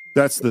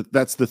 That's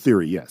the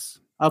theory. Yes.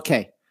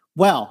 Okay.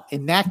 Well,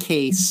 in that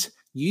case,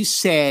 you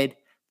said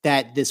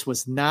that this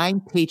was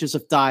 9 pages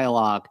of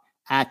dialogue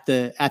at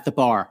the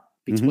bar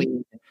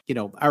between,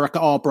 Erica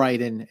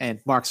Albright and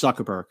Mark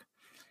Zuckerberg.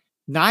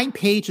 9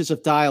 pages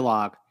of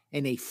dialogue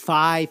in a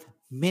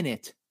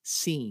 5-minute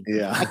scene.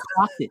 Yeah.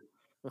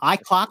 I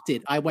clocked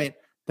it. I went,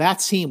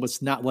 that scene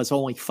was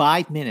only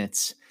 5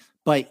 minutes,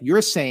 but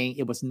you're saying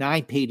it was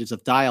 9 pages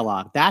of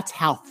dialogue. That's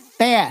how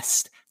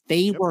fast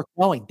they were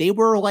going. They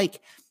were like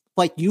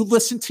you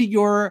listen to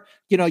your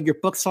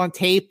books on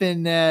tape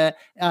and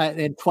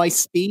twice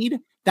speed.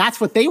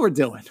 That's what they were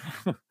doing.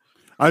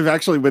 I've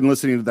actually been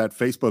listening to that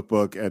Facebook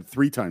book at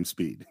 3 times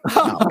speed.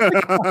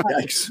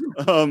 Yikes.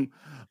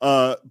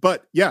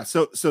 But yeah,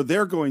 so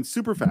they're going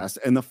super fast.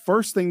 And the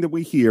first thing that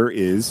we hear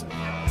is,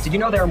 did you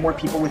know there are more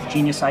people with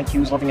genius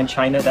IQs living in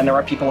China than there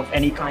are people of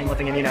any kind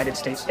living in the United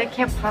States? That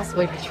can't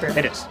possibly be true.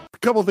 It is. A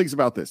couple of things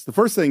about this. The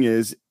first thing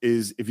is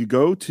if you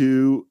go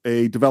to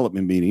a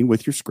development meeting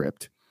with your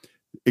script,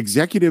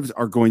 executives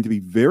are going to be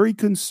very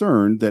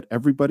concerned that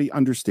everybody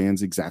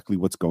understands exactly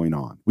what's going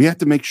on. We have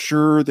to make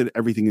sure that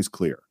everything is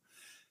clear.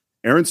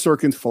 Aaron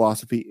Sorkin's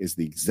philosophy is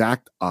the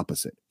exact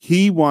opposite.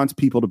 He wants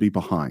people to be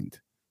behind.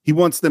 He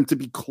wants them to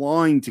be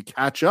clawing to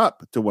catch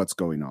up to what's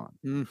going on.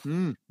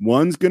 Mm-hmm.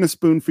 One's going to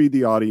spoon feed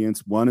the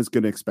audience. One is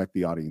going to expect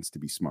the audience to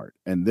be smart.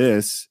 And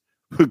this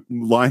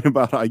line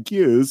about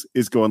IQs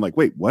is going like,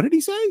 wait, what did he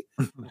say?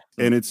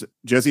 And it's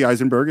Jesse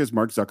Eisenberg as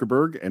Mark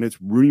Zuckerberg, and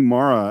it's Rooney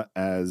Mara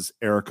as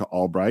Erica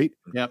Albright.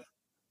 Yep.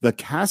 The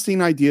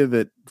casting idea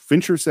that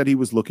Fincher said he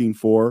was looking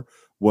for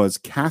was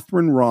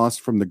Catherine Ross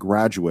from The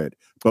Graduate,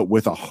 but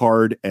with a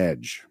hard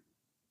edge.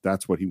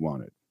 That's what he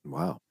wanted.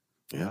 Wow.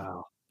 Yeah.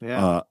 Wow.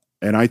 Yeah.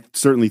 And I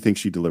certainly think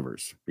she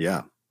delivers.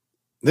 Yeah.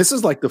 This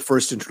is like the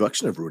first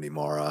introduction of Rooney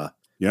Mara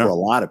for a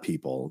lot of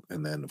people.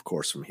 And then, of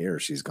course, from here,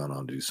 she's gone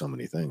on to do so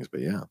many things.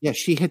 But yeah. Yeah,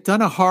 she had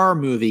done a horror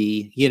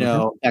movie,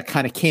 that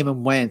kind of came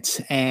and went.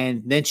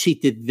 And then she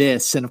did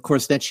this. And, of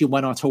course, then she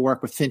went on to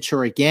work with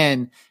Fincher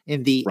again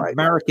in the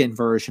American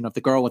version of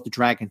The Girl with the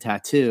Dragon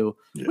Tattoo,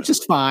 which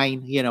is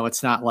fine.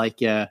 It's not like,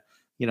 the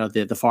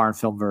foreign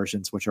film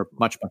versions, which are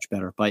much, much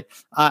better. But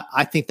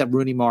I think that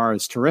Rooney Mara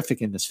is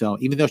terrific in this film,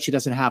 even though she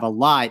doesn't have a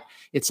lot.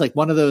 It's like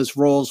one of those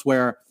roles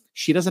where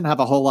she doesn't have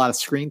a whole lot of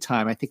screen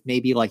time. I think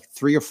maybe like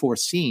 3 or 4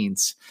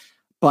 scenes,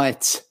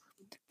 but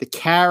the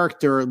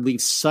character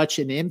leaves such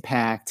an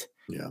impact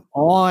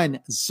on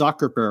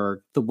Zuckerberg,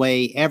 the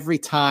way every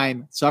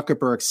time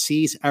Zuckerberg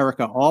sees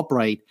Erica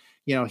Albright,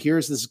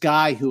 here's this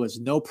guy who has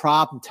no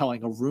problem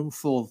telling a room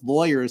full of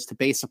lawyers to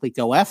basically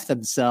go F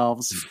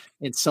themselves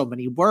in so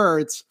many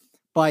words.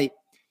 But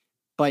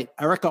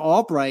Erica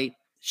Albright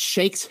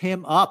shakes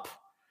him up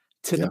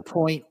to the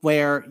point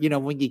where,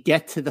 when you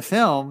get to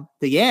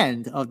the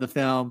end of the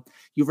film,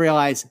 you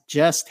realize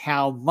just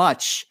how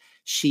much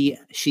she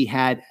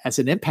had as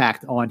an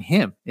impact on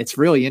him. It's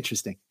really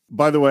interesting.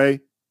 By the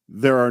way,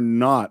 there are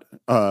not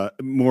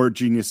more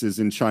geniuses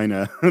in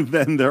China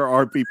than there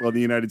are people in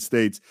the United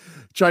States.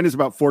 China's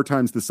about 4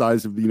 times the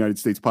size of the United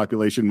States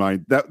population.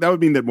 That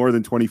would mean that more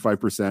than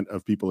 25%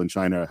 of people in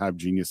China have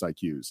genius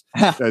IQs.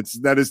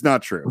 That is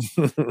not true.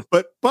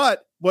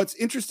 But what's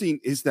interesting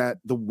is that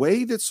the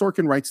way that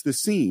Sorkin writes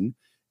this scene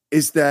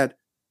is that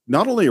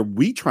not only are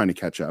we trying to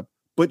catch up,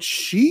 but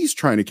she's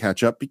trying to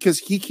catch up because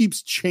he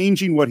keeps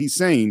changing what he's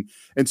saying.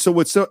 And so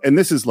and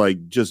this is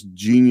like just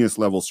genius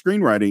level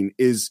screenwriting,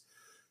 is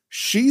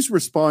she's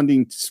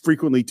responding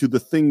frequently to the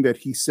thing that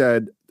he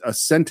said a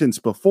sentence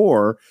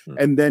before,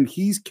 and then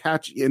he's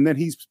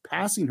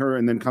passing her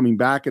and then coming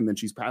back, and then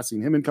she's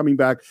passing him and coming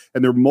back,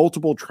 and there are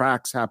multiple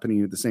tracks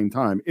happening at the same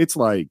time. It's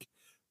like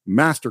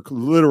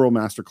literal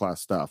masterclass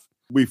stuff.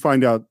 We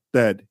find out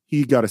that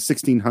he got a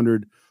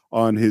 1600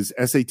 on his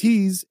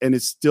SATs and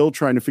is still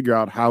trying to figure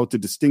out how to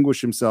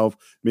distinguish himself,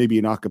 maybe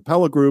an a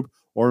cappella group,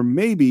 or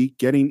maybe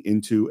getting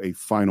into a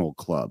final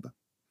club.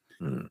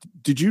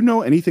 Did you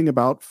know anything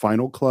about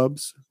final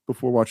clubs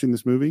before watching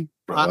this movie?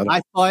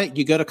 I thought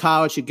you go to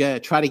college, you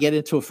try to get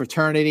into a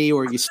fraternity,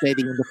 or you stay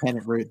the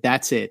independent route.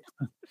 That's it.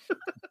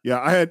 Yeah,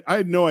 I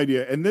had no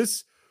idea. And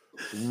this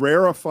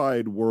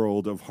rarefied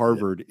world of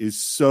Harvard is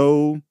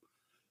so...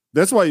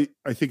 That's why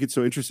I think it's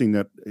so interesting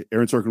that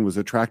Aaron Sorkin was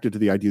attracted to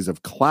the ideas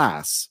of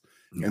class.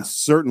 Yeah. And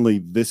certainly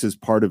this is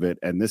part of it.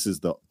 And this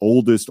is the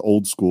oldest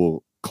old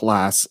school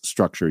class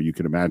structure you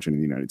can imagine in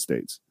the United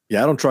States.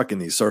 Yeah, I don't truck in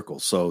these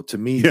circles. So to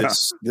me,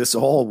 this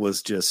all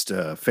was just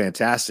a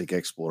fantastic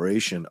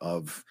exploration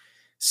of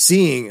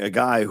seeing a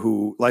guy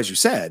who, as you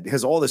said,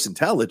 has all this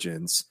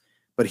intelligence,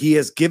 but he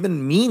has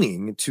given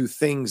meaning to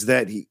things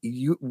that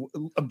you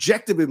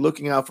objectively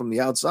looking out from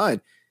the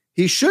outside,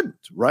 he shouldn't,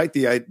 right?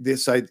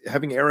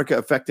 Having Erica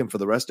affect him for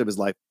the rest of his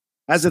life,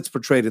 as it's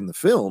portrayed in the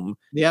film.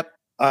 Yep.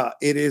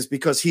 It is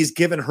because he's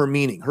given her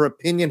meaning. Her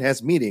opinion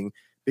has meaning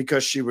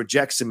because she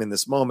rejects him in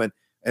this moment.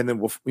 And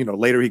then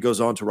later he goes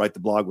on to write the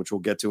blog, which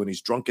we'll get to, and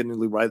he's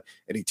drunkenly right,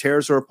 and he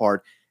tears her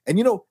apart.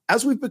 And,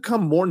 as we've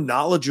become more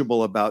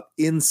knowledgeable about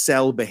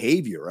incel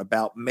behavior,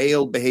 about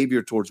male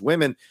behavior towards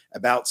women,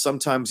 about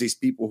sometimes these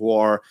people who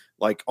are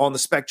like on the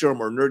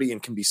spectrum or nerdy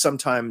and can be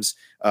sometimes,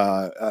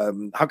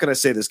 how can I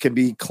say this, can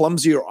be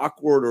clumsy or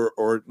awkward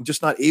or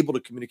just not able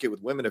to communicate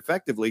with women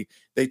effectively,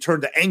 they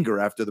turn to anger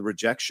after the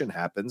rejection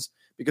happens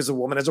because a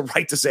woman has a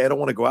right to say, I don't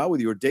want to go out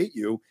with you or date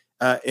you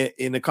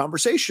in a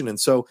conversation. And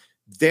so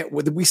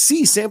we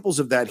see samples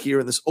of that here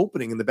in this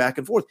opening in the back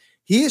and forth.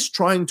 He is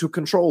trying to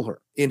control her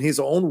in his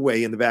own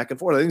way in the back and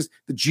forth. I think it's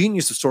the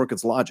genius of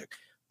Sorkin's logic.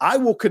 I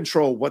will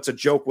control what's a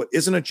joke, what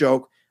isn't a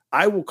joke.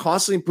 I will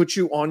constantly put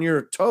you on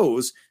your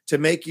toes to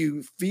make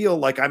you feel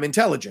like I'm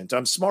intelligent.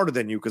 I'm smarter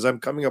than you because I'm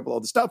coming up with all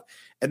this stuff.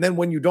 And then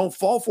when you don't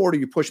fall for it or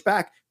you push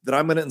back, then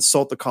I'm going to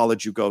insult the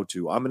college you go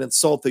to. I'm going to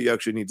insult that you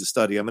actually need to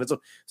study.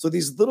 So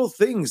these little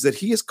things that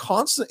he is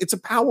constant. It's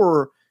a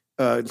power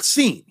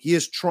scene. He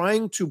is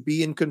trying to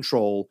be in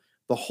control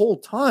the whole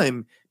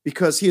time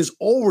because he has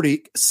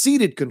already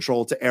ceded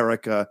control to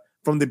Erica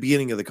from the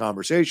beginning of the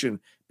conversation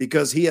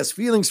because he has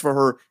feelings for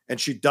her and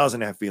she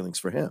doesn't have feelings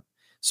for him.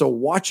 So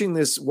watching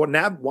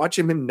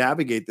him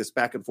navigate this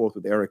back and forth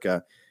with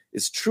Erica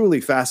is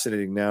truly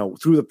fascinating now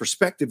through the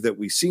perspective that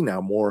we see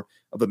now more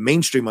of a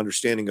mainstream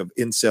understanding of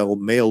incel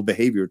male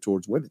behavior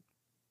towards women.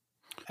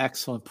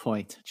 Excellent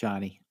point,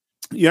 Johnny.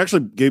 You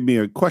actually gave me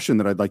a question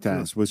that I'd like to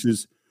ask, which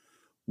is,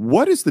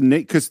 what is the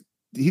name? Because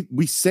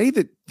we say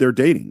that they're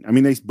dating. I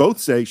mean, they both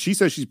say, she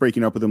says she's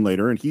breaking up with him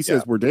later, and he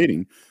says we're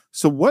dating.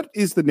 So what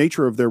is the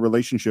nature of their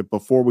relationship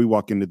before we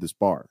walk into this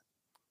bar?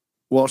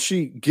 Well,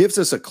 she gives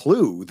us a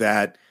clue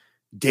that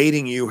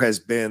dating you has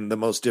been the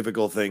most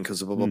difficult thing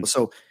because of blah, blah, blah.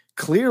 So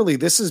clearly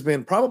this has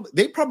been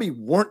they probably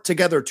weren't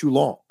together too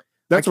long.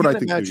 That's what I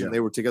think. They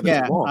were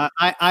together too long.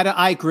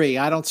 I agree.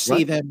 I don't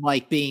see them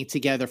like being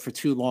together for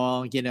too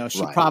long.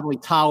 She probably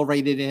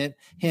tolerated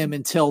him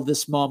until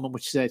this moment,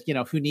 which said,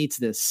 who needs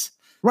this?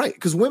 Right.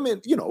 Because women,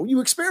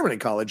 you experiment in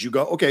college. You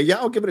go, okay, yeah,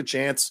 I'll give it a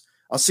chance.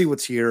 I'll see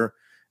what's here.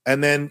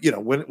 And then,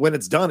 when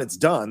it's done, it's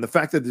done. The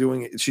fact that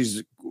doing it,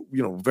 she's,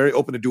 very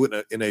open to do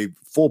it in a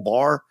full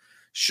bar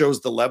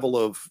shows the level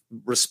of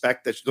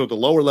respect the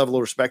lower level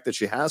of respect that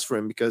she has for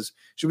him because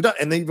she would.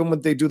 And even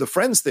when they do the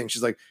friends thing,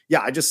 she's like, yeah,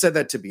 I just said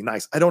that to be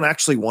nice. I don't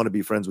actually want to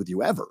be friends with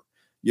you ever.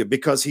 Yeah,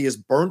 because he has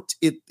burnt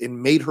it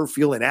and made her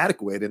feel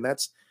inadequate. And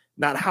that's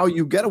not how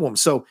you get a woman.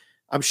 So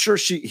I'm sure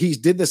he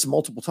did this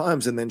multiple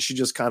times. And then she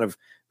just kind of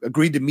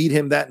agreed to meet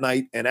him that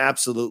night. And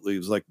absolutely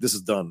was like, this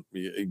is done.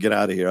 Get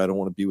out of here. I don't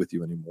want to be with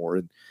you anymore.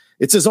 And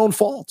it's his own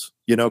fault,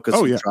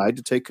 because he tried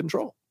to take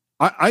control.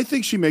 I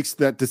think she makes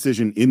that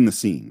decision in the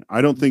scene.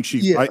 I don't think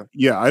she.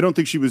 I don't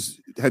think she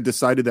had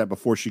decided that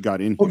before she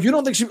got in here. Oh, you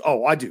don't think she?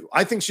 Oh, I do.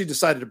 I think she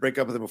decided to break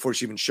up with him before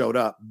she even showed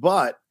up.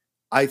 But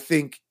I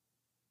think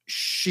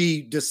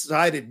she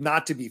decided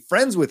not to be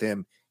friends with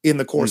him in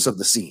the course of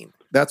the scene.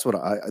 That's what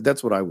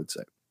I would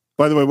say.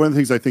 By the way, one of the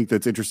things I think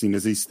that's interesting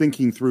is he's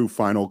thinking through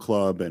Final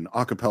Club and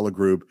a cappella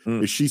group.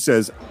 Is she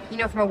says,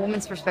 from a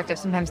woman's perspective,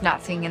 sometimes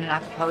not singing in an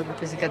a cappella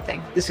group is a good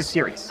thing. This is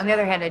serious. On the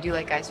other hand, I do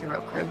like guys who row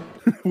crew.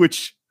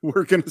 Which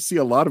we're going to see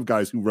a lot of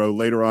guys who row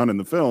later on in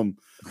the film.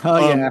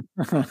 Oh,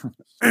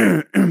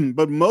 yeah.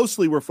 But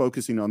mostly we're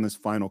focusing on this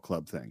Final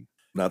Club thing.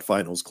 Not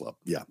Finals Club.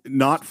 Yeah.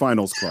 Not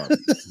Finals Club.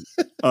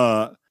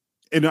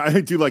 And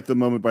I do like the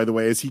moment, by the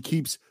way, as he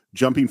keeps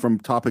jumping from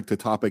topic to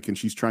topic and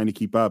she's trying to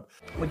keep up.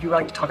 Would you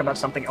like to talk about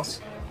something else?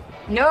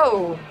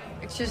 No.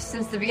 It's just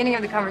since the beginning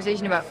of the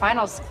conversation about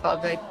Finals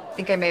Club, I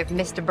think I may have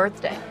missed a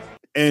birthday.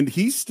 And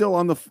he's still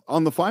on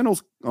the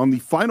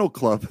final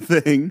club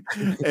thing,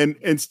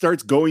 and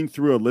starts going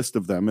through a list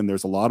of them, and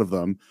there's a lot of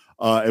them.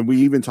 And we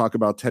even talk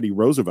about Teddy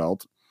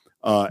Roosevelt,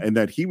 and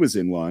that he was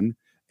in one.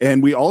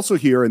 And we also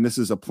hear, and this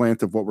is a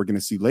plant of what we're going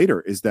to see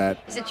later, is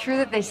it true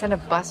that they send a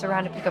bus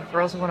around to pick up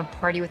girls who want to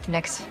party with the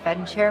next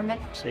Fed chairman?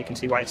 So you can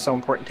see why it's so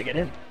important to get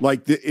in.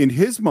 Like in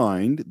his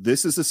mind,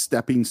 this is a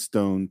stepping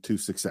stone to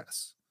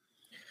success.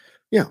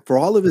 Yeah, for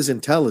all of his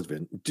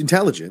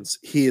intelligence,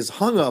 he is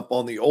hung up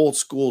on the old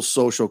school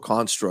social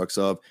constructs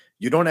of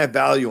you don't have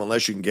value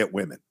unless you can get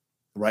women,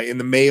 right? In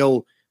the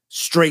male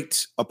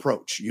straight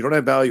approach, you don't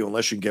have value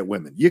unless you can get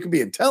women. You can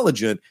be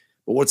intelligent,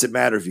 but what's it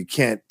matter if you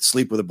can't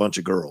sleep with a bunch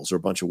of girls or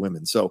a bunch of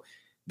women? So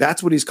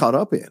that's what he's caught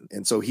up in.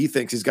 And so he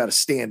thinks he's got to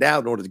stand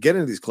out in order to get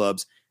into these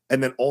clubs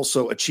and then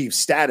also achieve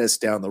status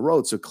down the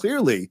road. So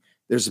clearly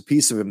there's a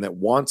piece of him that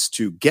wants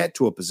to get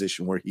to a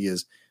position where he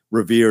is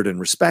revered and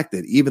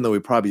respected, even though he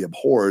probably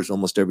abhors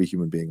almost every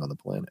human being on the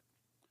planet.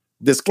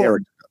 This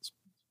character does.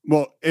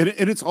 Well, and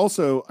it's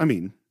also, I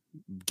mean,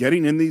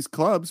 getting in these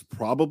clubs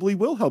probably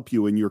will help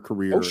you in your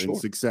career and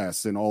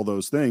success and all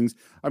those things.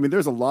 I mean,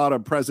 there's a lot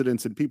of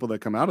presidents and people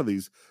that come out of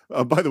these.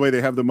 By the way,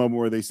 they have the moment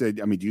where they said,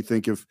 I mean, do you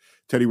think if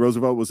Teddy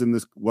Roosevelt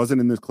wasn't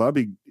in this club,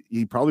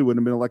 he probably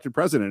wouldn't have been elected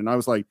president? And I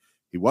was like,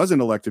 he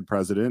wasn't elected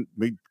president.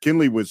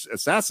 McKinley was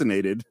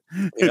assassinated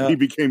and he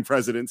became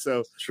president.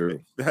 So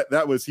true.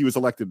 He was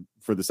elected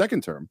for the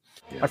second term.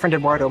 My friend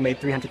Eduardo made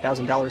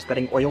 $300,000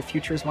 betting oil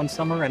futures one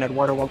summer, and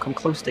Eduardo won't come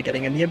close to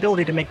getting in. The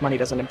ability to make money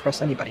doesn't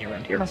impress anybody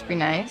around here. Must be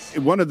nice.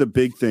 One of the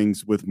big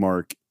things with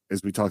Mark,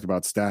 as we talked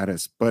about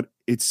status, but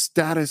it's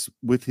status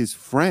with his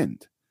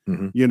friend,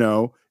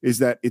 is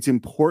that it's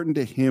important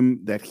to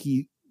him that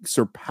he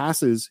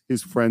surpasses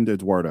his friend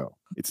Eduardo.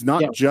 It's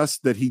not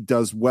just that he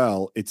does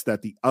well, it's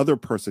that the other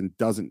person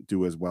doesn't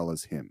do as well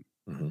as him.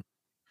 Mm-hmm.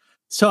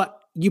 So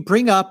you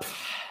bring up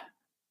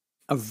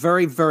a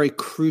very, very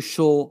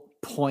crucial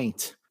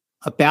point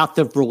about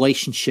the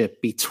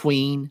relationship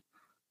between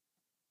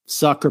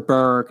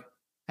Zuckerberg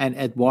and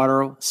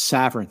Eduardo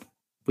Saverin.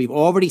 We've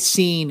already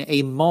seen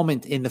a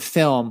moment in the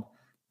film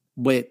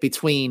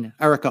between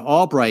Erica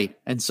Albright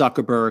and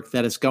Zuckerberg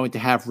that is going to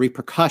have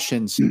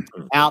repercussions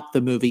out the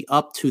movie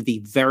up to the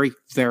very,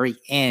 very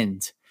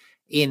end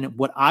in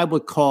what I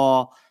would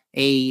call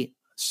a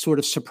sort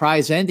of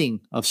surprise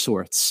ending of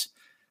sorts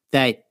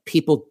that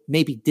people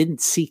maybe didn't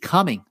see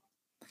coming.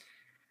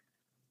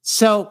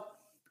 So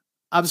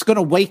I was going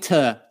to wait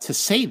to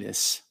say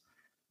this,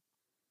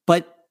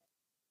 but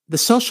The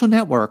Social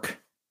Network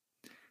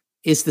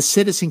is the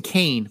Citizen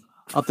Kane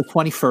of the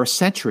 21st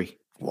century.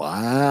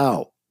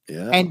 Wow.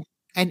 Yeah.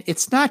 And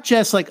it's not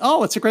just like,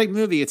 oh, it's a great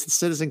movie. It's the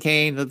Citizen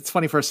Kane of the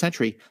 21st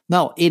century.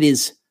 No, it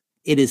is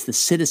the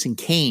Citizen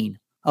Kane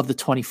of the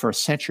 21st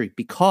century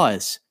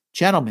because,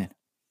 gentlemen,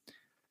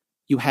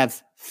 you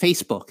have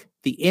Facebook,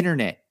 the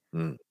internet.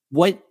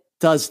 What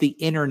does the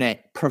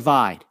internet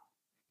provide?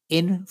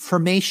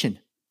 Information.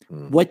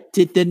 What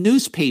did the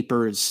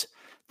newspapers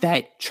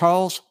that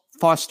Charles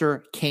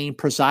Foster Kane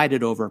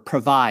presided over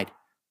provide?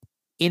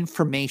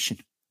 Information.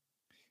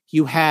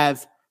 You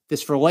have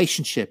this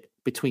relationship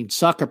between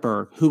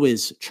Zuckerberg, who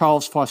is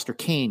Charles Foster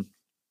Kane,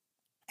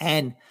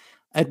 and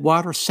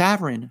Eduardo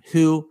Saverin,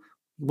 who,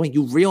 when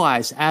you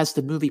realize as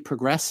the movie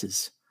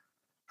progresses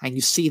and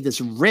you see this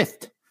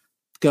rift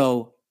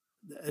go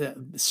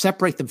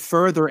separate them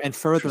further and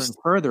further and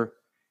further,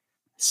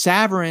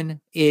 Saverin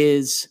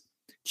is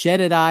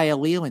Jedediah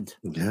Leland.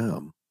 Yeah.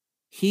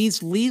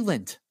 He's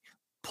Leland,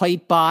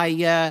 played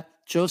by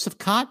Joseph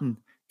Cotton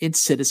in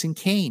Citizen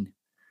Kane.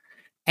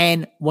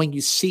 And when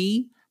you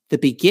see the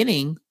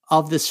beginning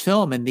of this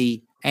film and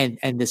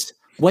this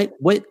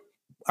what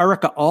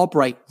Erica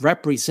Albright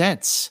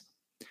represents,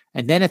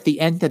 and then at the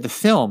end of the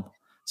film,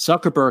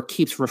 Zuckerberg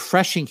keeps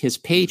refreshing his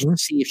page to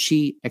see if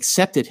she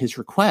accepted his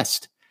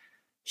request.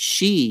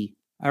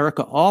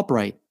 Erica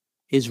Albright,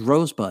 is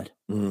Rosebud.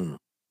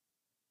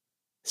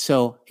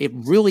 So it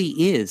really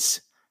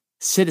is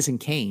Citizen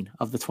Kane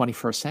of the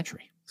 21st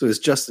century. So is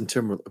Justin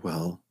Timberlake?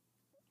 Well,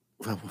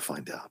 we'll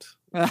find out.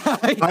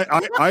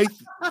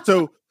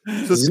 So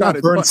Scott,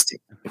 Bernstein,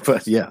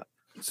 but yeah.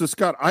 So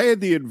Scott, I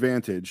had the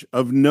advantage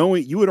of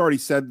knowing you had already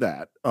said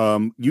that.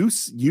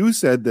 You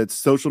said that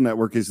Social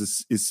Network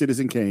is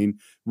Citizen Kane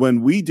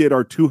when we did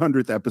our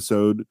 200th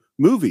episode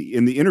movie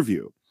in the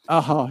interview.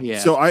 Oh yeah.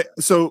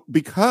 So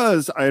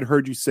because I had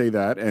heard you say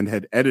that and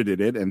had edited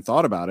it and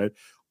thought about it,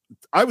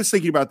 I was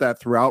thinking about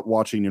that throughout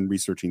watching and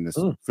researching this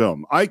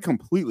film. I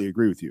completely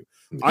agree with you.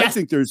 Yeah. I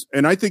think there's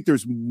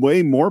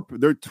way more.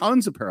 There are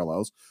tons of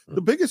parallels.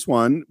 The biggest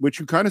one, which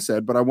you kind of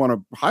said, but I want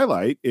to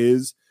highlight,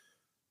 is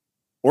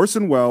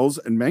Orson Welles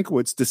and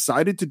Mankiewicz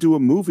decided to do a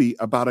movie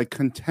about a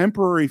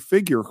contemporary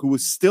figure who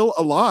was still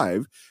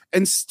alive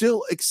and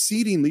still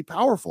exceedingly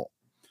powerful.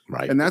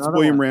 Right. And that's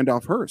William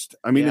Randolph Hearst.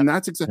 I mean, and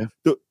that's exactly.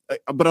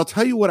 But I'll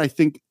tell you what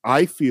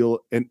I feel,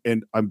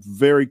 and I'm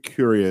very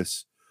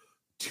curious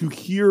to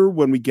hear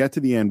when we get to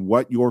the end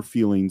what your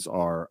feelings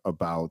are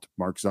about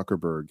Mark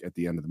Zuckerberg at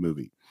the end of the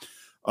movie.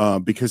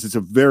 Because it's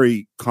a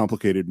very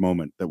complicated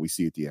moment that we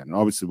see at the end. And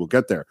obviously we'll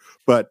get there.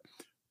 But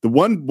the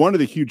one of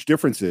the huge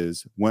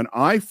differences when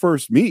I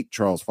first meet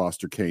Charles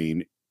Foster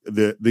Kane,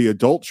 the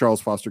adult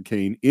Charles Foster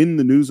Kane in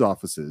the news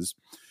offices,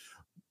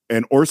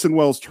 and Orson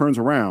Welles turns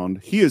around,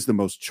 he is the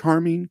most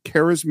charming,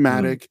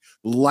 charismatic,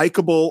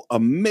 likable,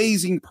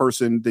 amazing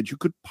person that you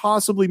could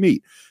possibly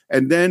meet.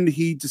 And then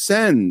he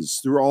descends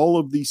through all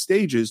of these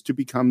stages to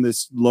become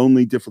this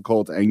lonely,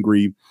 difficult,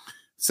 angry,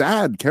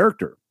 sad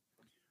character.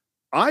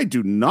 I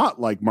do not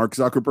like Mark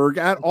Zuckerberg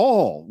at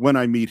all when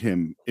I meet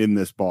him in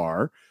this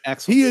bar.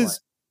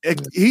 Excellent.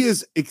 He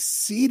is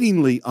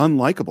exceedingly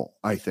unlikable,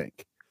 I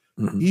think.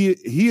 Mm-hmm.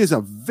 He is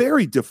a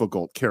very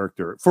difficult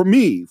character for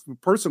me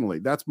personally.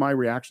 That's my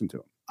reaction to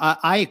him.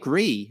 I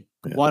agree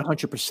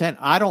 100%.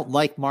 I don't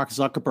like Mark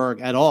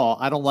Zuckerberg at all.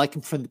 I don't like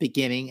him from the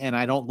beginning, and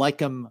I don't like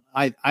him.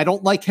 I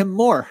don't like him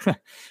more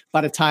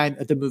by the time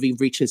the movie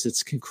reaches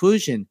its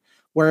conclusion.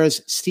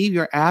 Whereas, Steve,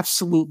 you're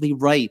absolutely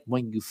right.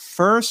 When you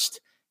first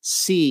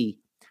see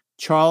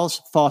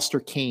Charles Foster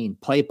Kane,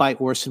 played by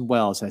Orson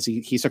Welles, as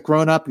he's a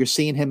grown-up, you're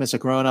seeing him as a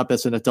grown-up,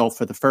 as an adult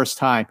for the first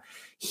time.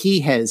 He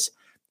has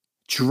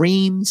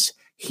dreams.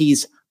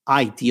 He's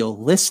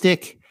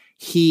idealistic.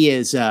 He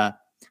is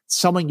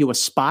someone you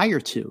aspire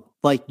to.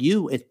 Like,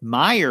 you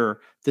admire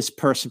this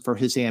person for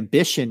his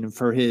ambition,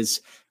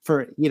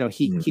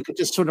 he could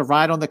just sort of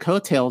ride on the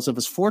coattails of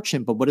his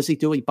fortune. But what does he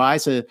do? He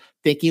buys a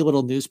dinky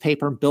little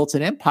newspaper and builds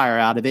an empire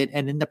out of it.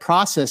 And in the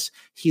process,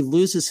 he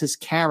loses his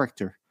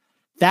character.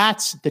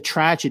 That's the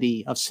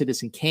tragedy of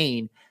Citizen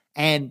Kane.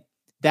 And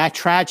that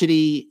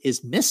tragedy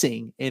is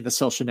missing in The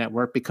Social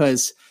Network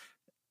because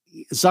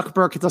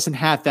Zuckerberg doesn't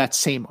have that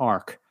same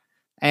arc.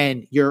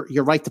 And you're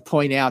right to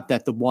point out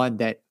that the one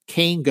that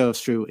Kane goes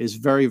through is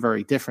very,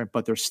 very different,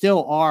 but there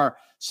still are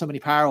so many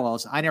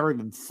parallels. I never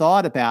even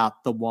thought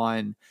about the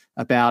one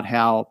about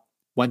how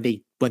when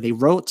they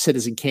wrote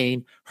Citizen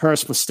Kane,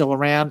 Hearst was still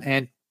around,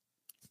 and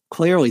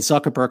clearly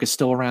Zuckerberg is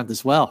still around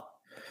as well.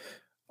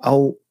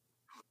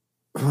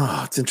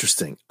 It's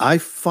interesting. I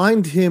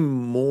find him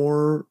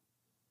more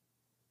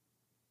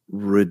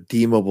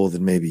redeemable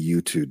than maybe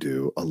you two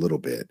do a little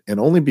bit, and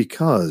only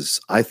because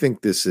I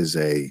think this is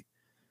a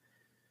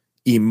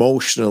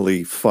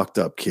emotionally fucked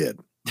up kid.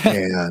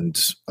 And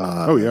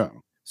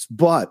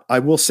but I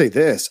will say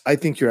this, I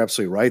think you're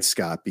absolutely right,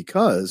 Scott,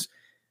 because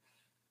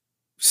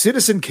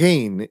Citizen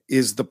Kane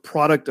is the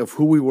product of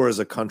who we were as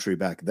a country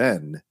back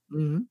then.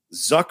 Mm-hmm.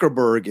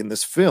 Zuckerberg in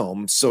this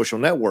film, Social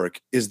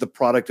Network, is the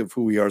product of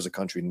who we are as a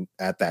country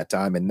at that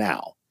time and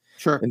now.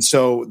 Sure. And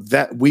so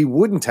that we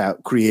wouldn't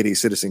have create a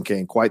Citizen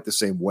Kane quite the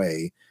same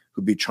way,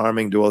 who'd be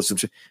charming to us.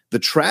 The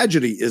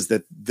tragedy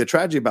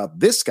about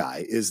this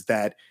guy is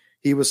that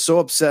he was so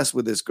obsessed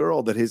with this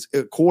girl that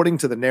according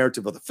to the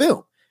narrative of the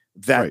film,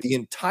 that the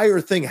entire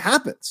thing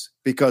happens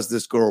because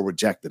this girl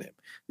rejected him.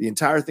 The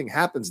entire thing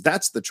happens.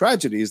 That's the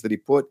tragedy, is that he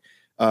put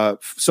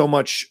so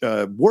much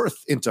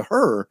worth into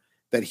her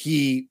that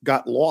he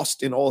got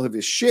lost in all of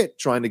his shit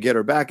trying to get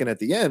her back. And at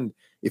the end,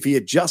 if he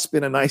had just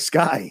been a nice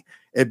guy,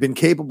 had been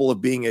capable of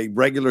being a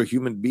regular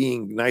human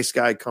being, nice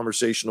guy,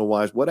 conversational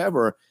wise,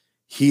 whatever,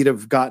 he'd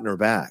have gotten her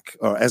back,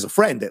 or as a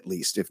friend at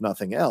least, if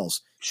nothing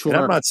else. Sure.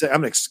 And I'm not saying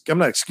I'm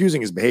not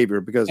excusing his behavior,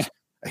 because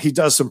he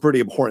does some pretty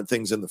abhorrent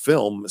things in the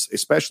film,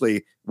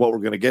 especially what we're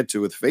going to get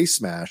to with Face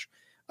Smash.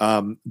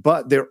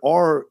 But there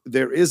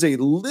is a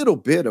little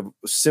bit of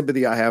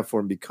sympathy I have for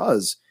him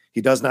because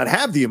he does not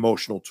have the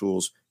emotional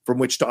tools from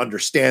which to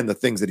understand the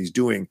things that he's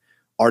doing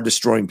are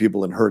destroying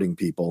people and hurting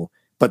people.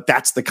 But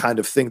that's the kind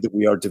of thing that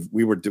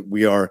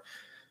we are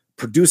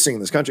producing in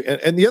this country.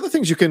 And the other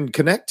things you can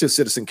connect to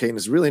Citizen Kane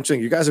is really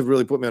interesting. You guys have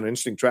really put me on an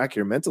interesting track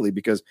here mentally,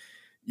 because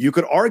you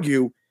could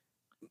argue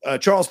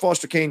Charles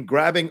Foster Kane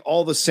grabbing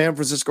all the San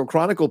Francisco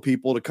Chronicle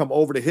people to come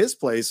over to his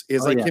place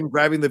is him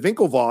grabbing the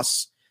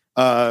Winklevoss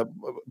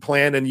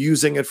plan and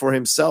using it for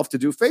himself to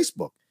do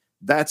Facebook.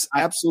 That's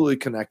absolutely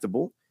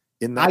connectable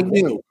in that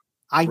way.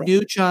 I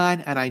knew, John,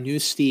 and I knew,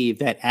 Steve,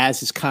 that as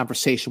this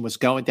conversation was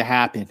going to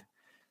happen,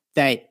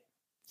 that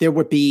there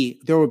would be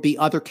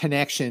other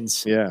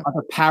connections,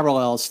 other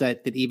parallels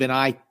that even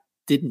I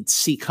didn't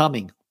see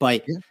coming.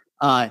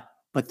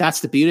 But that's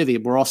the beauty of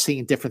it. We're all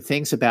seeing different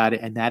things about it,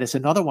 and that is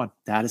another one.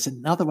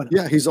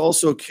 Yeah, he's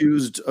also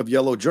accused of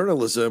yellow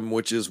journalism,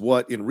 which is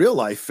what in real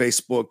life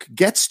Facebook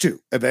gets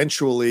to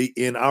eventually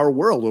in our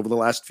world over the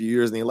last few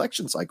years in the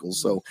election cycle.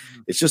 So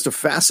it's just a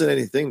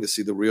fascinating thing to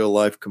see the real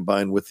life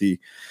combined with the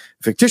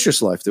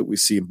fictitious life that we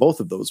see in both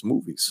of those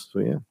movies. So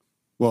yeah.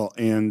 Well,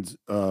 and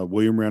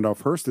William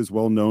Randolph Hearst is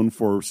well known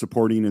for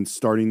supporting and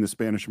starting the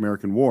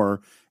Spanish-American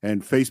War,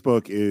 and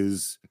Facebook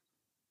is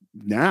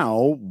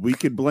now we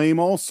could blame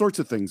all sorts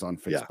of things on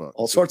Facebook.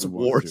 All sorts of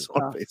wars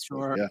on Facebook.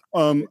 Sure. Yeah.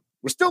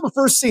 We're still the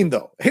first scene,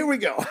 though. Here we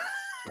go.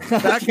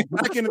 back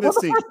into the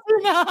scene.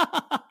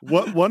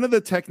 One of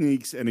the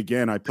techniques, and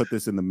again, I put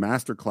this in the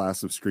master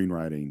class of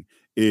screenwriting,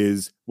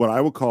 is what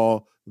I will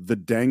call the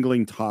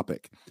dangling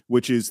topic,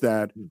 which is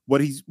that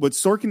what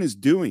Sorkin is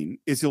doing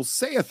is he'll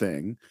say a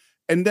thing,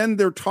 and then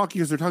they're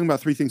talking about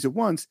three things at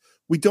once.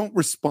 We don't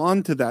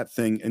respond to that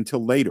thing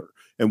until later.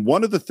 And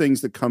one of the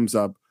things that comes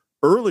up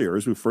earlier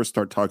as we first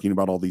start talking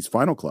about all these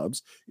final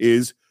clubs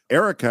is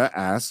Erica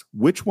asks,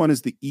 which one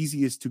is the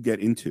easiest to get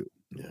into?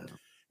 Yeah.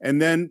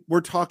 And then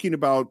we're talking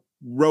about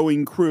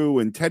Rowing Crew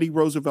and Teddy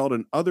Roosevelt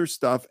and other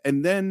stuff.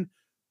 And then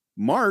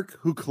Mark,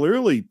 who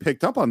clearly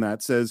picked up on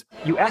that, says,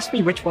 You asked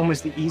me which one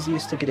was the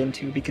easiest to get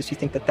into because you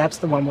think that that's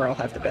the one where I'll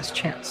have the best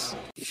chance.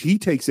 he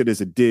takes it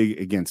as a dig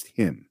against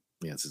him.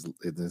 Yeah,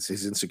 it's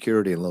his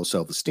insecurity and low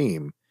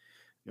self-esteem.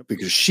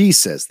 Because she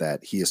says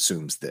that, he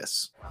assumes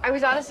this. I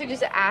was honestly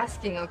just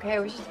asking, okay? I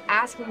was just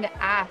asking to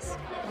ask.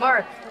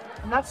 Mark,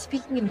 I'm not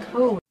speaking in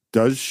code.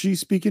 Does she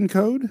speak in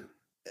code?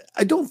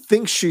 I don't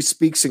think she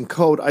speaks in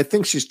code. I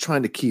think she's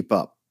trying to keep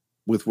up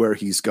with where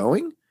he's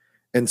going.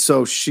 And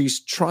so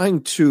she's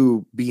trying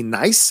to be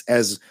nice,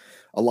 as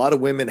a lot of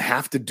women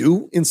have to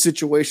do in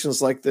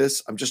situations like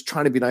this. I'm just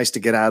trying to be nice to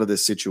get out of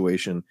this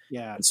situation.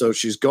 Yeah. And so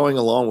she's going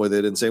along with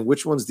it and saying,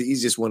 which one's the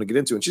easiest one to get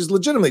into? And she's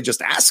legitimately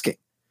just asking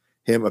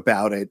him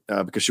about it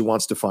because she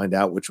wants to find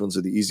out which ones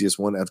are the easiest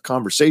one at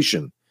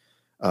conversation,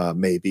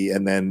 maybe,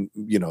 and then,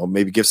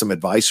 maybe give some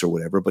advice or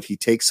whatever. But he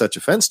takes such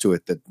offense to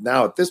it that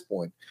now at this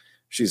point,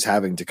 she's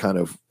having to kind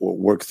of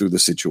work through the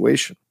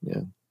situation.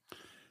 Yeah.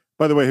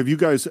 By the way, have you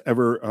guys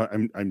ever,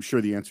 I'm sure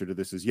the answer to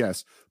this is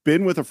yes,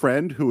 been with a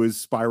friend who is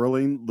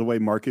spiraling the way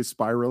Mark is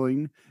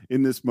spiraling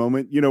in this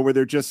moment, where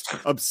they're just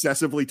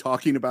obsessively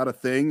talking about a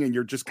thing and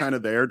you're just kind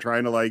of there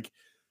trying to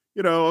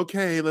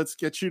okay, let's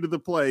get you to the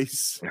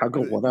place. I'll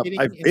go one up.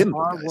 I've In been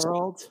our guys.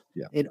 world,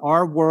 Yeah. in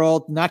our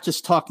world, not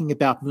just talking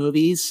about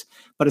movies,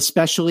 but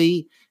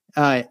especially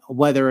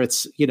whether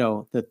it's,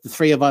 the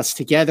three of us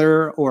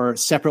together or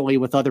separately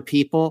with other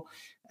people.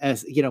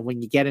 As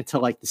when you get into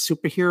like the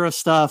superhero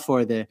stuff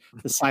or the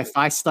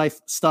sci-fi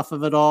stuff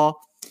of it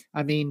all,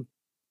 I mean,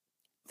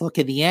 look,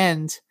 in the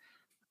end,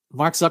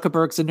 Mark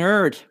Zuckerberg's a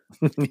nerd,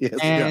 Yes,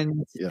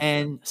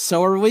 and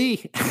so are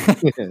we.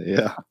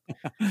 Yeah.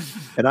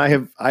 And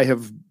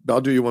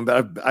I'll do you one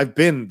better. I've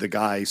been the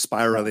guy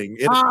spiraling.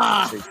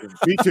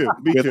 Me too.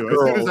 Me With too. As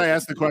soon as girls. I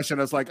asked the question,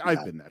 I was like,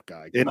 I've been that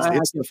guy. It's the I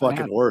have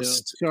fucking to.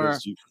 worst. Sure.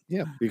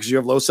 Because you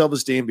have low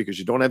self-esteem, because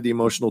you don't have the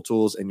emotional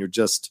tools, and you're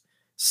just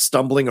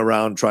stumbling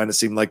around trying to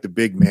seem like the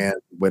big man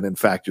when in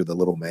fact you're the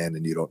little man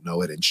and you don't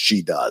know it, and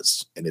she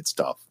does, and it's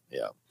tough.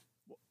 Yeah.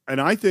 And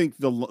I think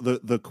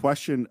the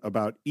question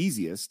about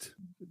easiest,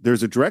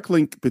 there's a direct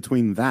link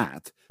between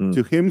that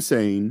to him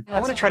saying, I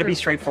want to try to be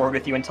straightforward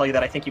with you and tell you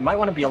that I think you might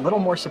want to be a little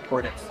more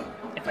supportive.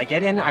 If I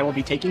get in, I will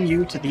be taking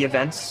you to the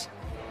events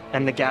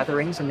and the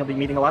gatherings, and you'll be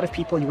meeting a lot of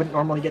people you wouldn't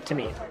normally get to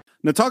meet.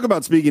 now talk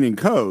about speaking in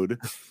code.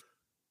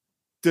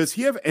 Does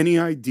he have any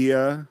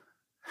idea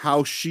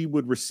how she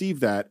would receive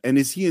that? And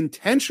is he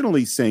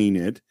intentionally saying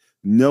it,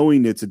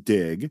 knowing it's a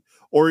dig,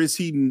 or is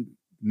he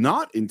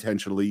not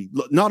intentionally,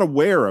 not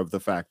aware of the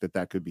fact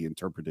that could be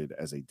interpreted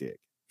as a dig?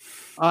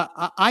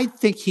 I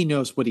think he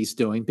knows what he's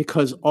doing,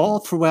 because all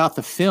throughout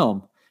the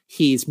film,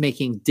 he's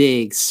making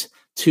digs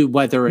to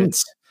whether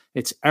it's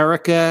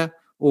Erica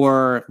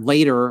or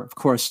later, of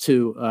course,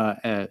 to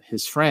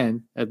his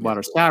friend,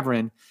 Eduardo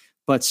Saverin.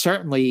 But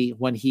certainly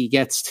when he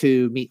gets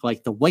to meet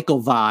like the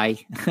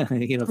Winklevi,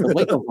 the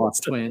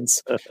Winklevoss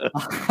twins.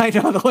 I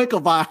know the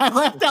Winklevi. I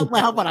laughed out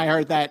loud when I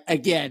heard that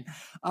again.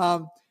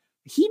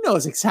 He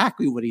knows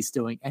exactly what he's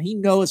doing, and he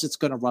knows it's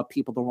going to rub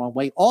people the wrong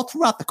way. All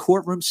throughout the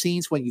courtroom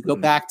scenes, when you go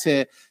back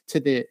to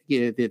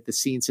the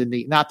scenes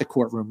in not the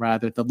courtroom,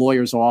 rather the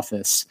lawyer's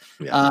office,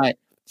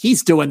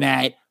 he's doing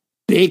that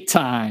big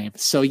time.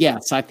 So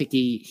yes, I think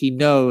he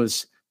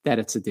knows that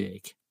it's a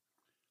dig.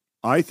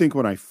 I think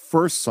when I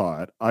first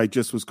saw it, I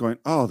just was going,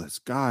 "Oh, this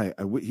guy,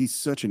 he's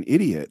such an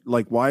idiot.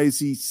 Like, why is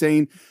he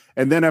saying?"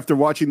 And then after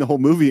watching the whole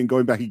movie and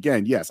going back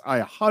again, yes,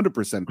 I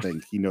 100%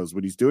 think he knows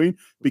what he's doing,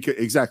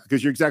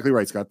 because you're exactly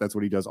right, Scott. That's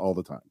what he does all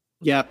the time.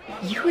 Yep.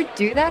 You would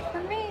do that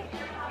for me?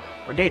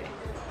 We're dating.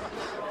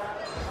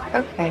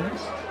 Okay.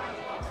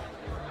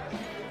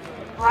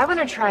 Well, I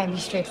want to try and be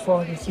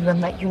straightforward with you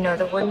and let you know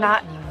that we're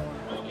not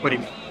anymore. What do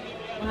you mean?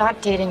 We're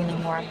not dating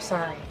anymore. I'm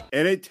sorry.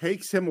 And it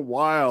takes him a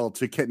while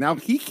to now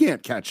he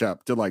can't catch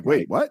up to like,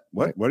 wait, what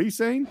are you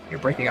saying? You're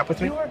breaking up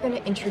with me? You are going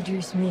to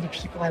introduce me to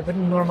people I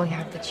wouldn't normally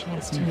have the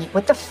chance to meet.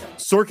 What the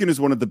Sorkin is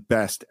one of the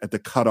best at the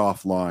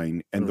cutoff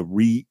line and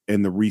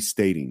the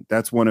restating.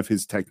 That's one of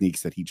his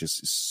techniques that he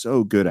just is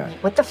so good at.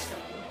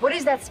 What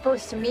is that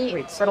supposed to mean?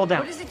 Wait, settle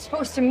down. What is it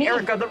supposed to mean?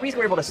 Erica, the reason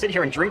we're able to sit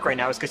here and drink right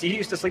now is because you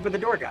used to sleep with the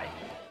door guy.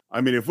 I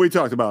mean, if we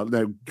talked about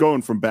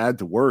going from bad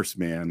to worse,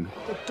 man.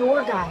 The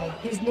door guy.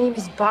 His name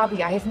is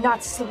Bobby. I have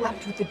not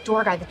slept with the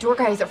door guy. The door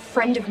guy is a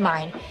friend of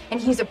mine, and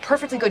he's a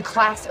perfectly good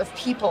class of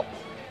people.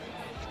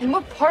 And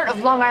what part of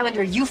Long Island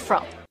are you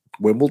from?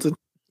 Wimbledon.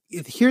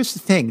 Here's the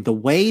thing: the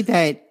way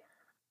that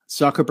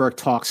Zuckerberg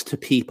talks to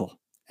people,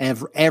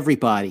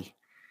 everybody,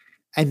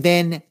 and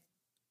then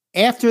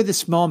after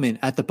this moment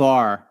at the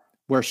bar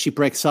where she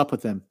breaks up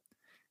with him,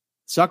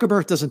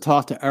 Zuckerberg doesn't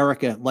talk to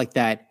Erica like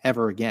that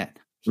ever again.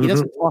 He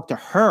doesn't talk to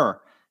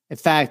her. In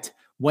fact,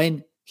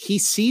 when he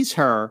sees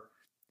her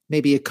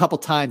maybe a couple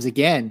times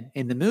again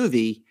in the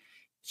movie,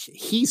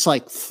 he's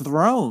like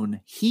thrown.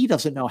 He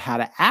doesn't know how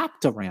to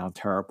act around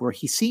her, where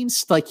he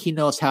seems like he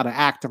knows how to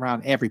act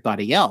around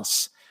everybody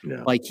else.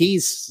 Yeah. Like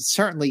he's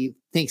certainly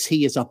thinks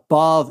he is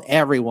above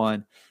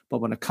everyone. But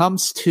when it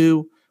comes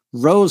to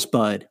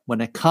Rosebud,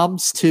 when it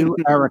comes to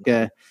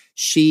Erica,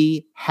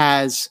 she's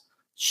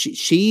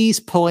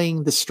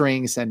pulling the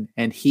strings,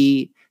 and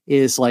he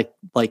is like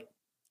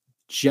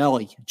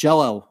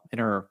jello in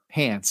her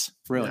hands.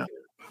 Really. Yeah.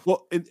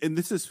 Well, and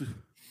this is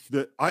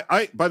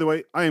I by the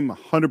way, I am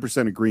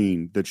 100%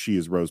 agreeing that she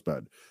is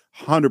Rosebud,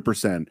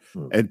 100%,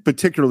 and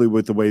particularly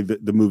with the way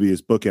that the movie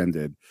is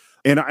bookended,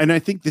 and I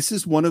think this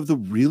is one of the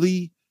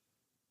really,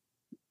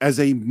 as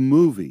a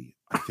movie,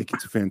 I think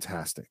it's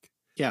fantastic.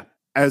 Yeah,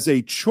 as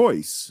a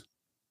choice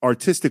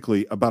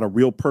artistically about a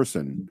real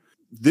person,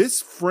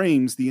 this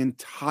frames the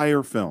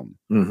entire film.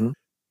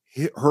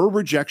 Her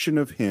rejection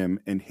of him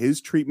and his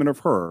treatment of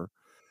her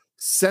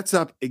sets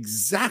up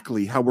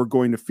exactly how we're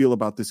going to feel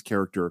about this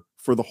character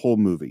for the whole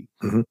movie.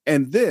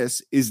 And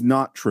this is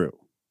not true.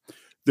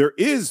 There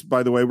is,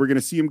 by the way, we're going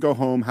to see him go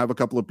home, have a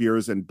couple of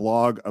beers, and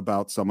blog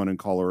about someone and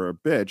call her a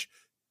bitch.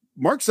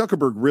 Mark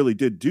Zuckerberg really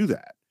did do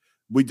that.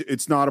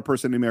 It's not a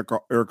person named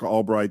Erica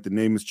Albright. The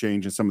name has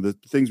changed and some of the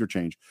things were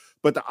changed.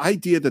 But the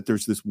idea that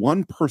there's this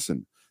one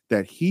person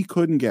that he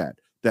couldn't get,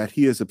 that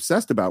he is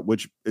obsessed about,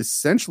 which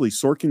essentially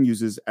Sorkin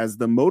uses as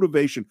the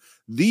motivation,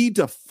 the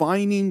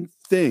defining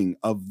thing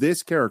of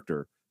this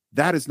character,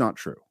 that is not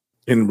true.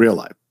 In real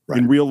life. Right.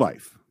 In real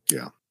life.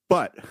 Yeah.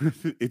 But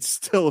it's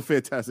still a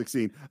fantastic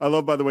scene. I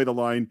love, by the way, the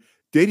line,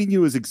 dating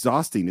you is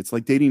exhausting. It's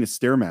like dating a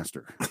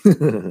Stairmaster.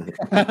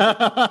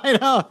 I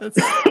know.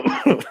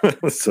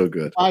 That's so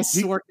good.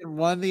 Sorkin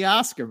won the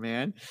Oscar,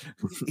 man.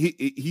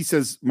 He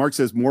says, Mark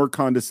says more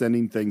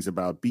condescending things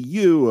about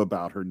BU,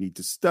 about her need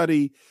to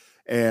study.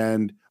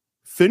 And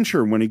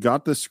Fincher, when he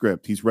got the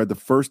script, he's read the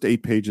first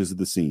 8 pages of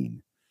the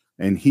scene.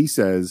 And he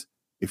says,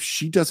 if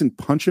she doesn't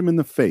punch him in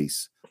the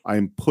face,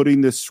 I'm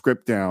putting this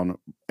script down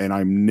and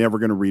I'm never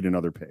going to read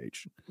another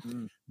page.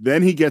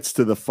 Then he gets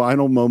to the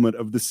final moment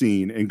of the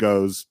scene and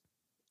goes,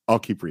 I'll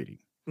keep reading.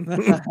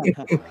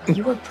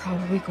 You are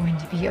probably going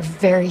to be a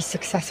very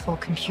successful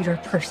computer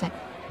person.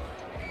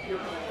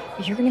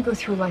 You're going to go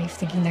through life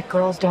thinking that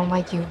girls don't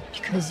like you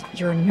because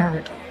you're a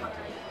nerd.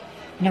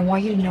 And I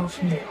want you to know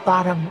from the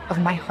bottom of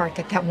my heart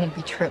that that won't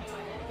be true.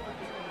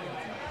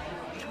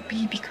 It'll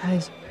be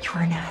because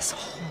you're an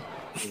asshole.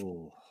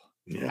 Ooh.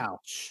 Yeah.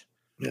 Ouch.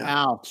 Yeah.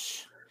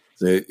 Ouch.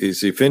 So, you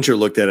see, Fincher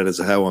looked at it as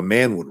how a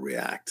man would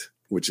react,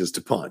 which is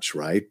to punch,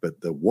 right? But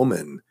the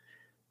woman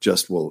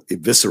just will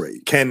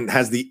eviscerate,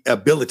 has the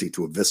ability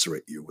to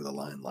eviscerate you with a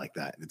line like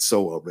that. And it's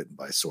so well written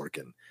by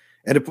Sorkin.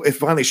 And it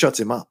finally shuts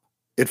him up.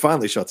 It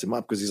finally shuts him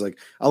up because he's like,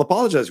 I'll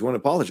apologize. You want to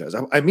apologize?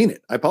 I mean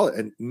it. I apologize.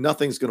 And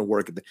nothing's going to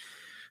work.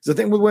 The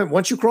thing with women,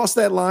 once you cross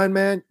that line,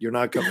 man, you're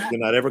not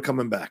ever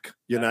coming back.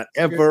 You're not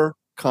ever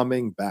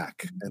coming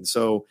back. And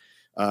so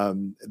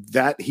when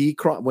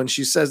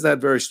she says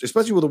that,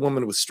 especially with a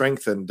woman with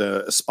strength and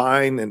a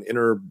spine and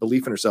inner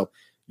belief in herself,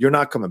 you're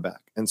not coming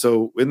back. And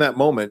so in that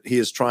moment, he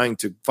is trying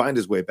to find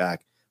his way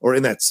back, or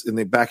in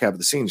the back half of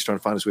the scene, he's trying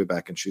to find his way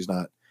back, and she's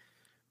not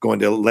going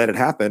to let it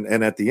happen.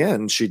 And at the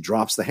end, she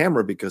drops the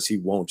hammer because he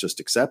won't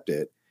just accept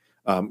it.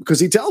 Because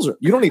he tells her,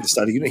 you don't need to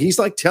study. He's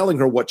like telling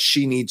her what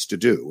she needs to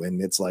do.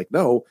 And it's like,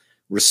 no,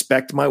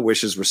 respect my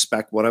wishes,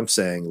 respect what I'm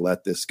saying,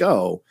 let this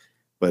go.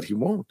 But he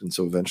won't. And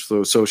so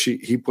eventually,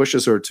 he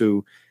pushes her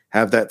to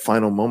have that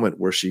final moment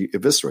where she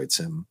eviscerates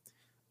him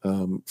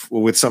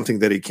with something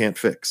that he can't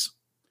fix.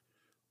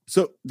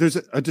 So there's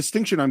a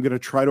distinction I'm going to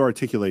try to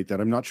articulate that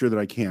I'm not sure that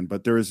I can,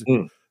 but there is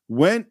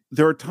when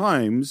there are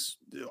times,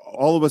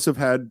 all of us have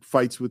had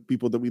fights with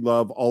people that we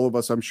love. All of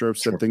us, I'm sure, have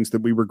said things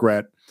that we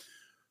regret.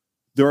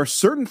 There are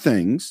certain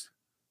things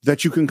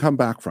that you can come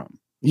back from.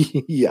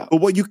 Yeah.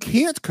 But what you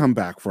can't come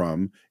back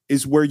from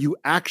is where you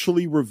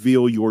actually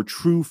reveal your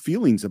true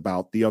feelings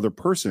about the other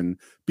person,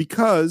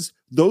 because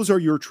those are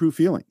your true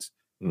feelings.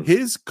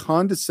 His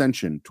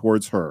condescension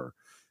towards her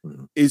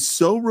is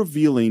so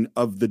revealing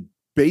of the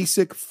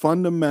basic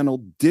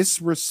fundamental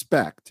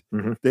disrespect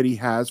that he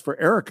has for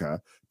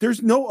Erica.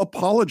 There's no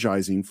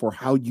apologizing for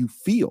how you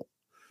feel.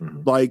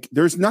 Like,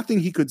 there's nothing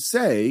he could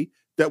say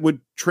that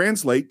would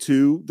translate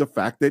to the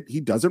fact that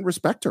he doesn't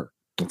respect her.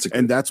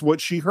 And that's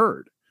what she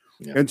heard.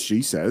 Yeah. And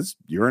she says,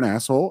 you're an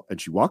asshole. And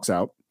she walks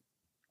out.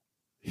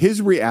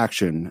 His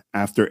reaction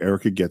after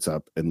Erica gets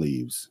up and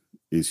leaves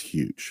is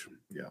huge.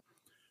 Yeah.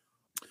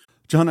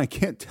 John, I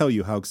can't tell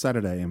you how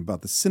excited I am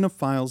about the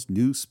Cinephiles'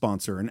 new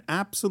sponsor, an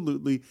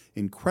absolutely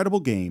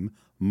incredible game,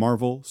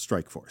 Marvel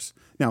Strike Force.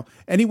 Now,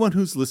 anyone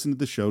who's listened to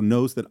the show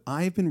knows that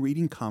I've been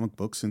reading comic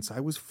books since I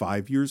was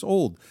 5 years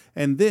old,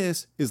 and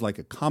this is like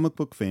a comic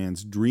book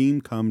fan's dream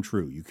come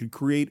true. You could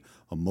create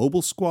a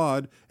mobile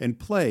squad and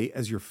play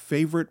as your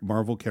favorite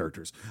Marvel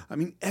characters. I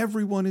mean,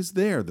 everyone is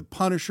there. The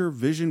Punisher,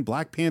 Vision,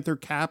 Black Panther,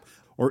 Cap,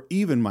 or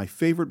even my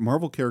favorite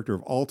Marvel character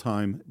of all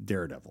time,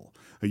 Daredevil.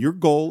 Your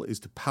goal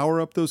is to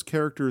power up those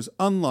characters,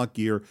 unlock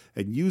gear,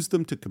 and use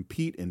them to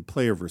compete in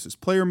player versus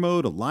player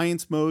mode,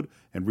 alliance mode,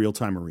 and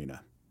real-time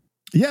arena.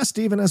 Yes,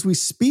 Stephen, as we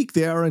speak,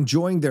 they are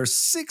enjoying their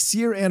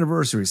 6-year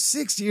anniversary.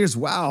 6 years,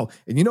 wow.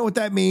 And you know what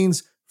that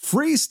means?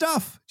 Free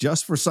stuff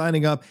just for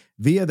signing up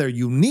via their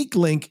unique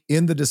link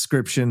in the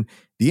description.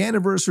 The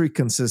anniversary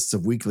consists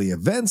of weekly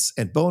events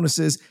and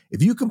bonuses.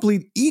 If you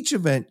complete each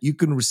event, you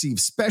can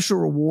receive special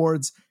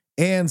rewards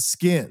and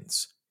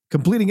skins.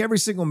 Completing every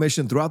single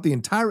mission throughout the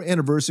entire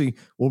anniversary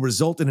will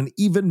result in an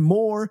even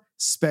more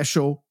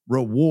special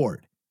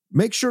reward.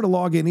 Make sure to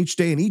log in each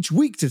day and each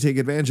week to take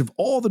advantage of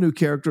all the new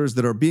characters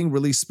that are being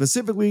released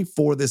specifically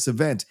for this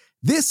event.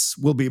 This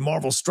will be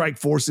Marvel Strike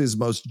Force's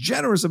most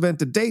generous event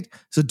to date,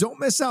 so don't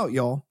miss out,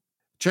 y'all.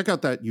 Check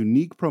out that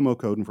unique promo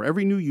code, and for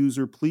every new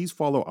user, please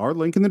follow our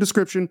link in the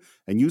description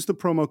and use the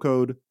promo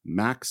code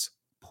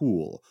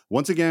MAXPOOL.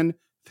 Once again,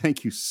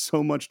 thank you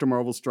so much to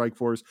Marvel Strike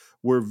Force.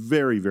 We're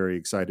very, very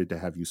excited to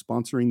have you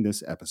sponsoring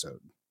this episode.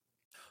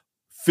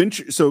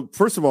 Fincher. So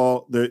first of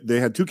all, they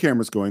had 2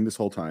 cameras going this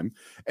whole time,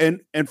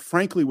 and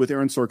frankly, with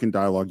Aaron Sorkin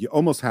dialogue, you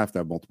almost have to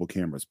have multiple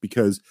cameras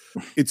because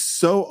it's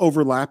so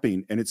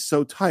overlapping and it's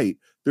so tight.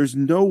 There's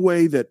no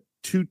way that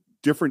 2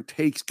 different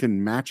takes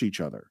can match each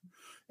other,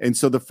 and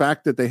so the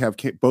fact that they have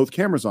both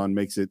cameras on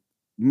makes it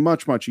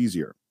much, much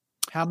easier.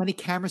 How many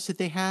cameras did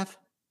they have?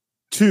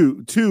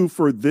 Two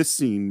for this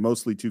scene,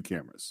 mostly 2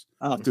 cameras.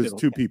 Oh, There's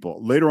 2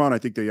 people. Later on, I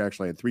think they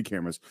actually had 3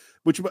 cameras,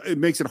 which it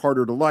makes it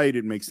harder to light.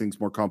 It makes things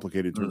more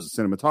complicated in terms of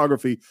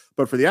cinematography.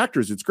 But for the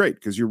actors, it's great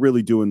because you're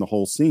really doing the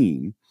whole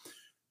scene.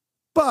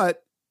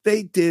 But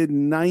they did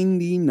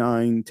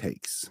 99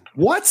 takes.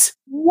 What?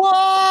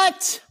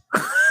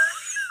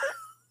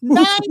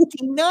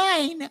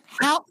 99?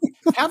 How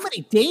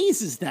many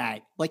days is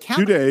that? Like how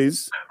 2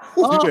 days.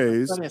 2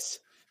 days goodness.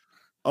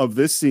 of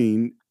this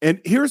scene. And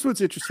here's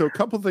what's interesting. So a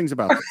couple of things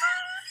about this.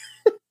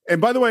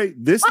 And by the way,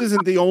 this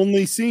isn't the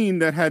only scene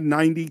that had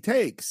 90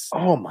 takes.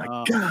 Oh my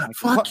God.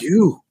 Fuck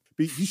you.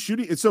 He's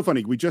shooting. It's so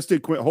funny. We just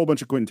did a whole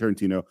bunch of Quentin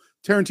Tarantino.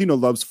 Tarantino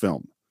loves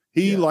film.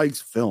 He likes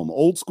film,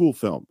 old school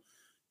film.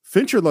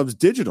 Fincher loves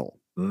digital.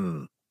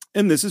 And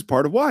this is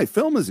part of why.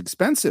 Film is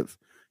expensive.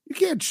 You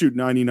can't shoot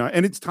 99.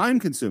 And it's time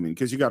consuming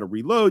because you got to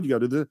reload. You got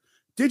to do the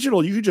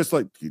digital. You could just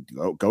like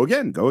go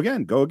again.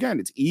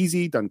 It's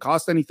easy. Doesn't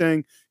cost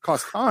anything.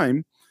 Costs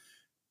time.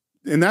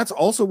 And that's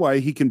also why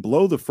he can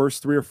blow the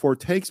first 3 or 4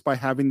 takes by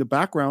having the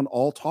background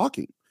all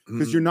talking.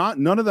 Because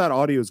none of that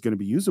audio is going to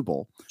be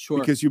usable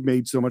because you've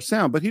made so much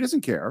sound, but he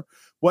doesn't care.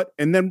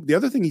 And then the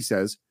other thing he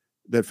says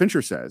that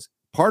Fincher says,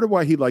 part of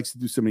why he likes to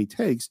do so many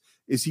takes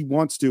is he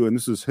wants to, and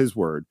this is his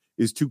word,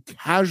 is to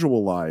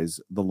casualize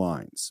the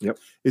lines. Yep.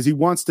 Is he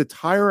wants to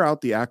tire out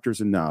the actors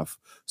enough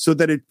so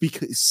that it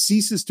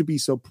ceases to be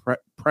so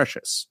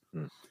precious,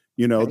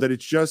 that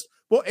it's just,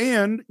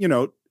 and,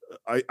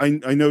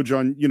 I know,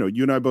 John,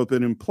 you and I both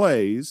been in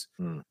plays.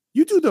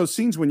 You do those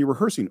scenes when you're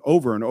rehearsing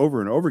over and over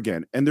and over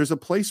again. And there's a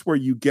place where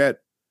you get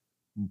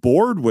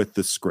bored with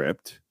the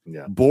script,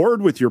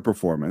 bored with your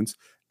performance.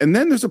 And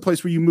then there's a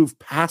place where you move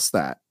past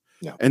that.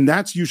 Yeah. And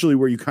that's usually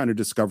where you kind of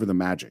discover the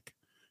magic,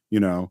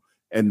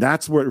 and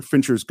that's where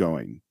Fincher's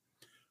going.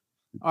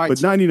 All right,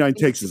 but 99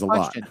 takes is a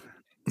lot.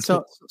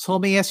 So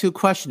let me ask you a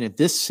question. If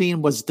this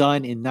scene was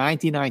done in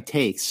 99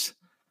 takes,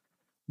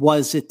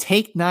 was it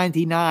take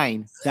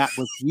 99 that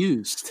was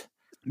used?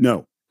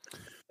 No.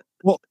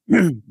 Well,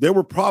 there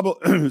were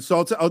probably, so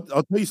I'll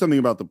tell you something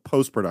about the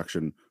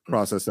post-production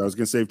process that I was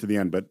going to save to the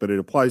end, but it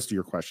applies to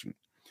your question.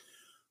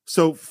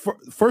 So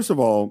first of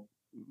all,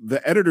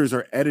 the editors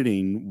are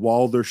editing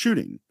while they're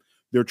shooting.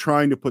 They're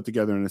trying to put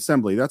together an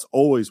assembly. That's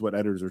always what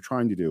editors are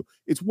trying to do.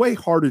 It's way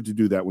harder to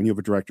do that when you have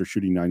a director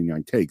shooting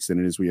 99 takes than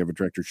it is when you have a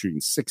director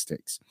shooting 6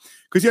 takes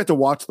because you have to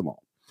watch them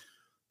all.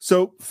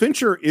 So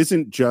Fincher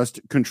isn't just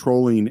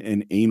controlling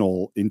an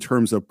anal in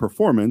terms of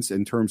performance,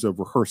 in terms of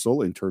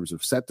rehearsal, in terms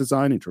of set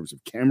design, in terms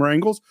of camera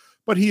angles,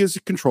 but he is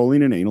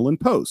controlling an anal in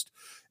post.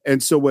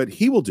 And so what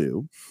he will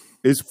do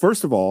is,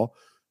 first of all,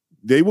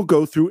 they will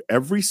go through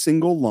every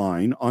single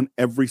line on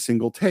every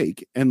single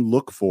take and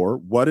look for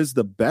what is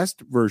the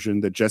best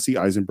version that Jesse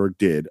Eisenberg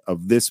did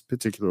of this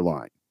particular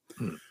line.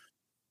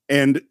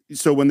 And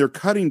so when they're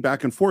cutting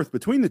back and forth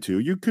between the two,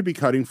 you could be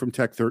cutting from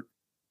take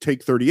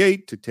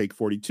 38 to take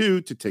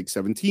 42 to take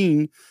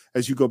 17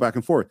 as you go back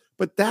and forth.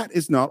 But that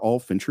is not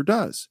all Fincher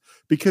does,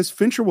 because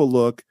Fincher will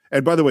look,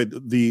 and by the way,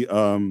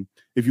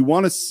 if you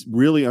want to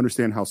really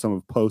understand how some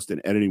of post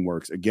and editing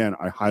works, again,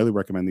 I highly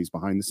recommend these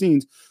behind the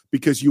scenes,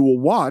 because you will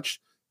watch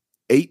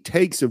 8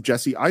 takes of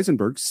Jesse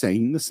Eisenberg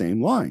saying the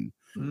same line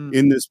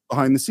in this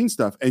behind the scenes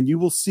stuff, and you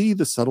will see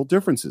the subtle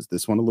differences.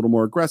 This one a little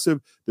more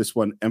aggressive, this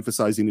one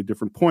emphasizing a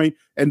different point,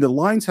 and the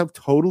lines have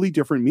totally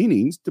different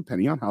meanings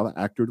depending on how the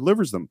actor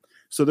delivers them.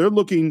 So they're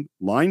looking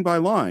line by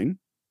line,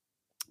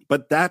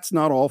 but that's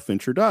not all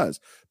Fincher does,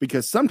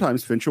 because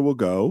sometimes Fincher will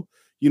go,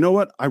 you know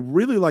what, I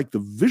really like the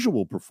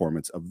visual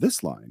performance of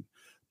this line,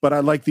 but I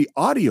like the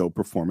audio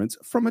performance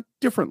from a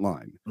different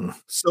line.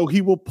 So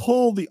he will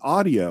pull the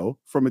audio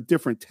from a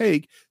different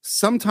take,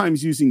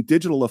 sometimes using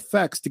digital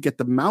effects to get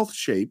the mouth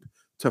shape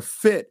to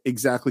fit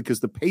exactly, because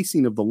the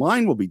pacing of the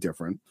line will be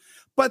different.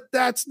 But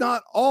that's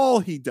not all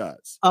he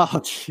does.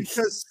 Oh, geez.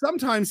 Because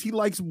sometimes he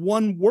likes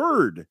one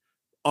word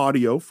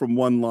audio from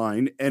one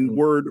line and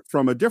word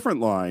from a different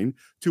line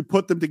to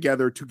put them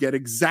together to get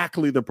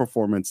exactly the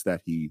performance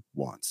that he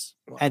wants.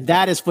 And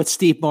that is what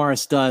Steve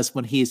Morris does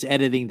when he's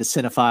editing the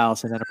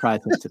Cinephiles and Enterprise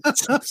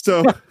Incidents.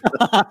 So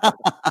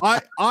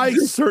I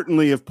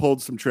certainly have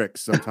pulled some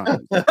tricks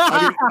sometimes.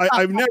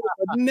 I mean,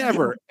 I've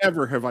never,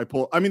 ever have I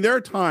pulled. I mean, there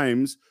are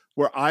times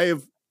where I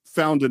have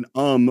found an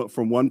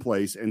from one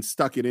place and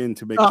stuck it in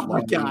to make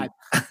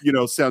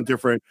it sound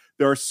different.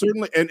 There are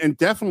certainly and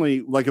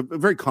definitely like a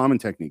very common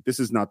technique. This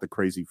is not the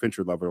crazy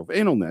Fincher level of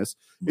analness,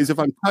 is if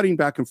I'm cutting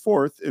back and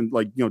forth and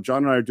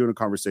John and I are doing a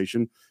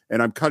conversation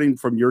and I'm cutting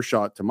from your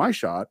shot to my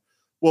shot.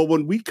 Well,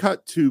 when we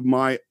cut to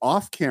my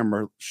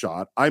off-camera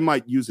shot, I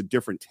might use a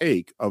different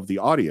take of the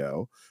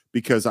audio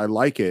because I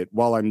like it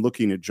while I'm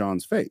looking at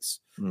John's face.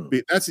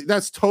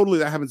 That's totally,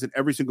 that happens in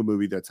every single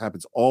movie. That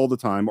happens all the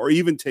time. Or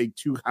even take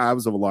two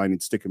halves of a line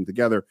and stick them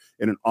together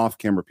in an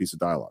off-camera piece of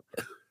dialogue.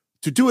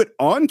 To do it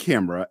on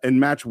camera and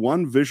match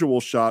one visual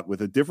shot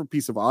with a different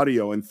piece of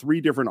audio and 3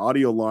 different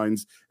audio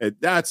lines,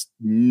 that's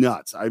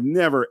nuts. I've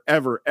never,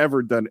 ever,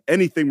 ever done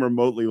anything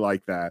remotely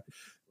like that.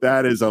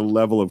 That is a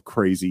level of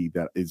crazy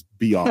that is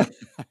beyond.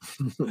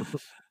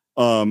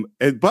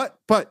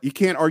 But you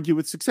can't argue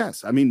with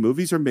success. I mean,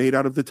 movies are made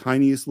out of the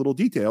tiniest little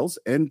details,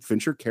 and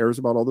Fincher cares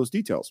about all those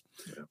details.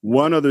 Yeah.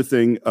 One other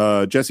thing,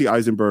 Jesse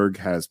Eisenberg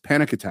has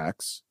panic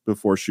attacks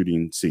before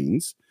shooting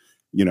scenes.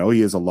 He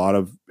has a lot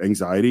of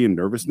anxiety and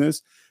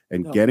nervousness,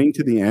 and getting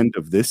to the end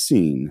of this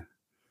scene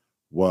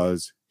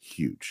was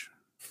huge.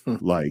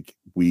 Like,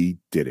 we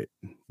did it.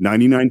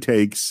 99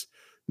 takes,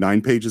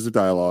 9 pages of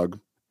dialogue.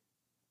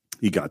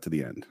 He got to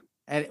the end.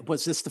 And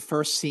was this the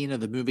first scene of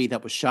the movie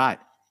that was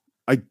shot?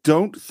 I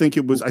don't think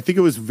it was. I think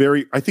it was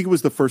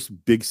the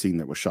first big scene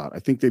that was shot. I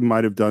think they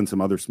might have done some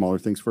other smaller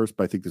things first,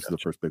 but I think this is the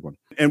first big one.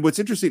 And what's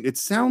interesting, it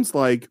sounds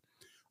like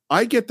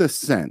I get the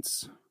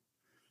sense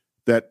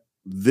that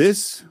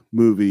this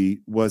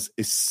movie was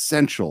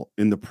essential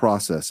in the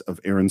process of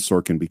Aaron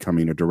Sorkin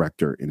becoming a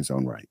director in his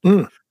own right.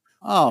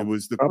 Oh, it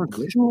was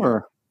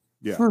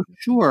for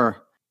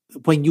sure.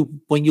 When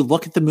you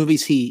look at the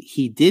movies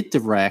he did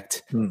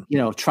direct,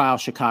 Trial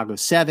Chicago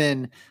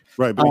 7.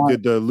 Right, but he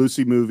did the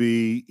Lucy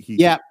movie.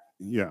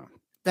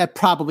 That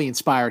probably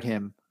inspired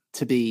him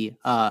to be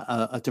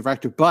a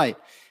director. But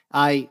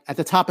at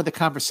the top of the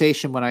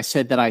conversation, when I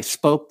said that I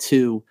spoke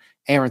to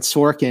Aaron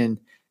Sorkin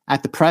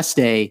at the press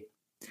day,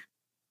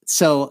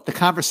 so the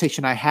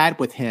conversation I had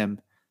with him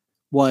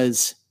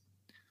was,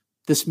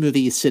 this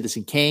movie is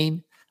Citizen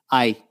Kane.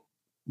 I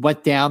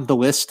went down the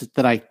list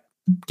that I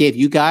gave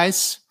you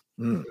guys.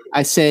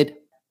 I said,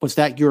 was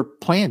that your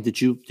plan? Did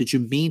you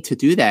mean to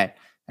do that?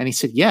 And he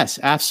said, yes,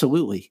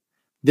 absolutely.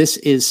 This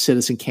is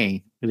Citizen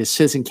Kane. It is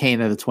Citizen Kane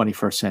of the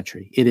 21st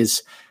century. It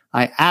is.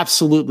 I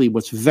absolutely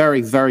was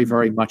very, very,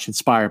 very much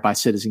inspired by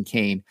Citizen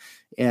Kane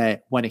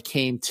when it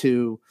came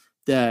to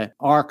the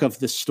arc of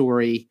the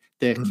story,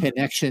 the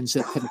connections to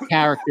the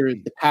character,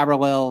 the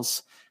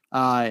parallels.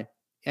 And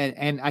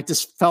I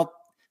just felt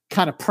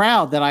kind of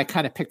proud that I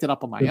kind of picked it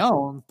up on my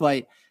own,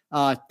 but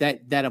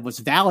that it was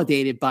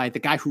validated by the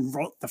guy who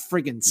wrote the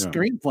friggin'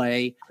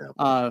 screenplay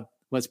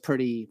was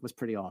pretty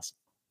awesome.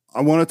 I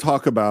want to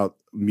talk about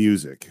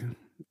music.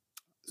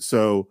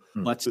 So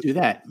let's do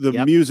that.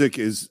 The music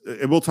is,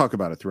 and we'll talk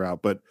about it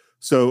throughout, but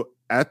so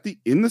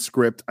in the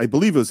script, I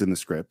believe it was in the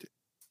script,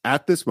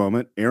 at this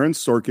moment, Aaron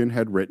Sorkin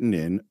had written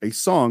in a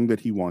song that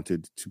he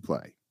wanted to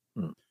play.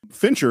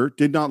 Fincher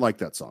did not like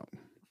that song.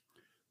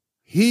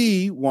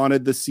 He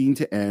wanted the scene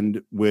to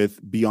end with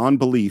Beyond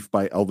Belief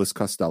by Elvis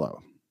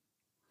Costello.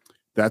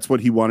 That's what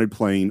he wanted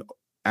playing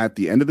at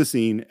the end of the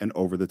scene and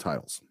over the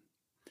titles.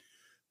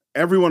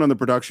 Everyone on the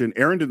production,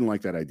 Aaron didn't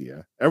like that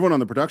idea. Everyone on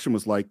the production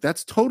was like,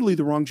 that's totally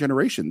the wrong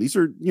generation. These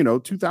are,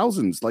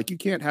 2000s. Like, you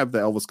can't have the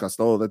Elvis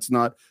Costello.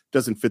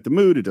 Doesn't fit the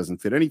mood. It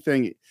doesn't fit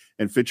anything.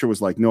 And Fincher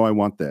was like, no, I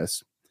want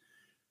this.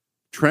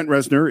 Trent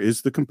Reznor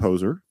is the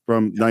composer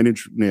from Nine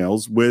Inch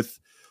Nails with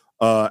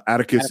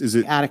Atticus. Is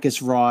it Atticus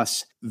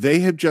Ross? They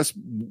have just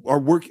are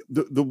working.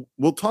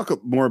 We'll talk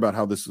more about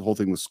how this whole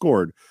thing was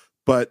scored,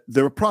 but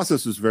their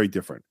process was very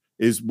different.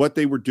 Is what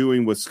they were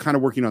doing was kind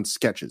of working on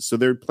sketches. So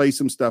they'd play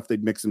some stuff,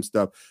 they'd mix some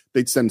stuff,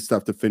 they'd send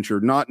stuff to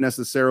Fincher, not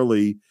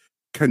necessarily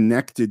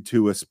connected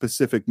to a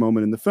specific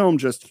moment in the film,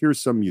 just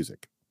here's some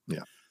music.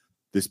 Yeah.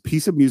 This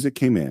piece of music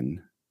came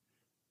in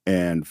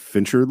and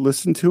Fincher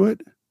listened to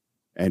it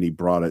and he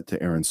brought it to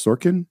Aaron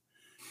Sorkin.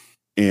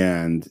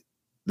 And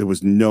there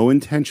was no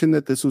intention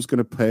that this was going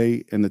to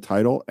play in the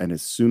title. And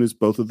as soon as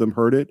both of them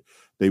heard it,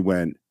 they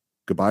went,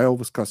 goodbye,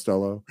 Elvis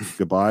Costello.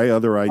 Goodbye,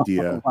 other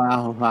idea.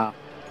 Wow.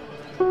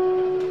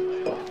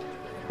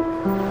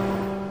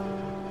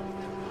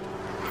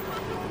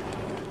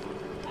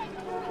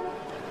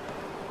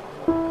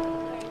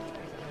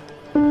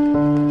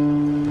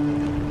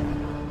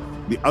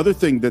 The other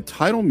thing, the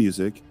title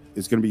music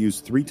is going to be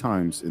used 3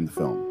 times in the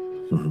film.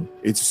 Mm-hmm.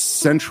 It's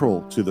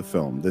central to the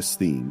film, this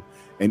theme.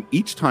 And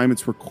each time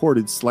it's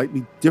recorded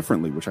slightly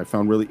differently, which I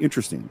found really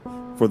interesting.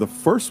 For the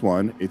first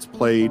one, it's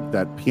played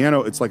that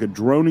piano. It's like a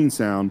droning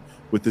sound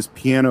with this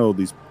piano,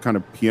 these kind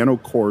of piano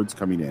chords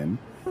coming in.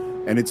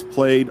 And it's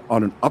played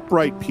on an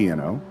upright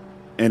piano,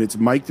 and it's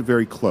mic'd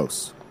very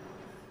close.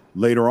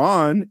 Later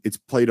on, it's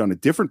played on a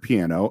different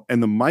piano,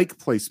 and the mic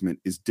placement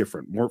is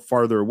different, more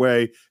farther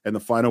away. And the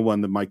final one,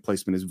 the mic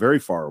placement is very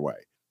far away.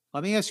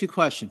 Let me ask you a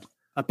question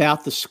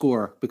about the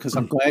score, because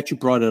I'm glad you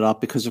brought it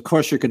up, because of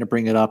course you're going to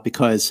bring it up,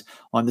 because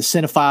on the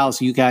Cinephiles,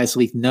 you guys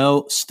leave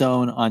no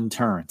stone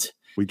unturned.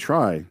 We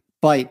try.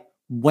 But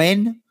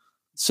when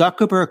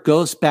Zuckerberg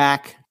goes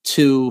back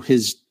to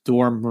his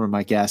dorm room,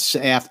 I guess,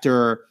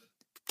 after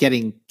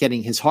getting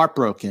his heart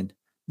broken,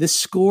 this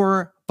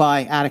score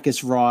by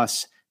Atticus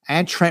Ross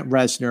and Trent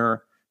Reznor,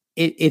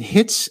 it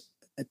hits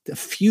a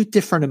few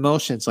different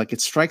emotions. Like,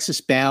 it strikes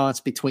this balance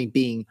between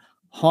being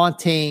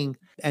haunting,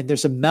 and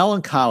there's a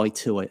melancholy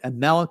to it, a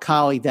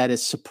melancholy that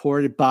is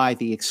supported by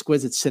the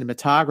exquisite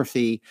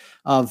cinematography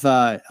of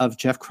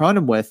Jeff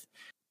Cronenweth.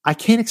 I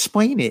can't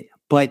explain it,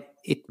 but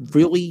it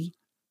really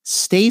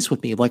stays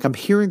with me. Like, I'm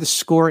hearing the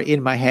score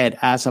in my head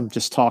as I'm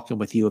just talking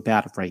with you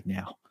about it right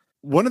now.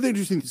 One of the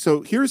interesting,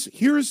 so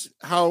here's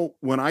how,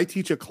 when I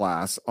teach a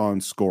class on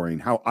scoring,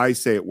 how I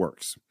say it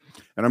works.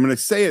 And I'm going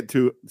to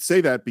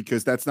say that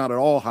because that's not at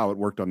all how it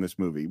worked on this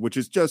movie, which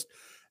is just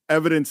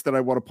evidence that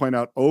I want to point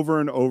out over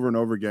and over and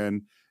over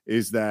again,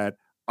 is that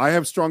I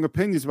have strong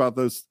opinions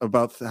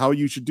about how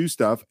you should do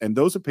stuff. And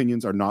those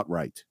opinions are not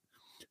right.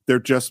 They're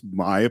just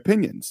my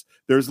opinions.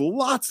 There's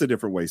lots of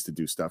different ways to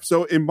do stuff.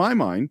 So in my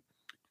mind,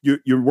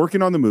 you're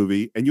working on the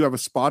movie and you have a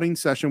spotting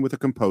session with a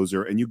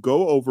composer, and you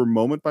go over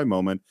moment by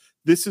moment.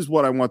 This is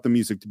what I want the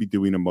music to be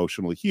doing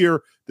emotionally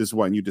here. This is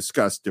when you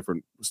discuss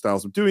different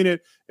styles of doing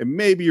it. And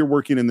maybe you're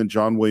working in the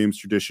John Williams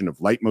tradition of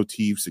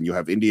leitmotifs, and you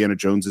have Indiana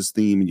Jones's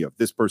theme and you have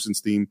this person's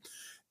theme.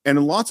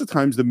 And lots of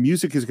times the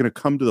music is going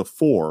to come to the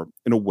fore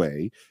in a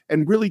way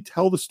and really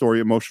tell the story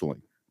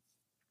emotionally.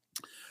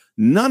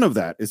 None of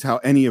that is how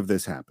any of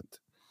this happened.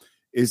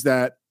 Is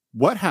that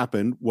what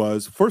happened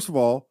was, first of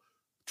all,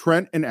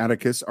 Trent and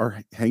Atticus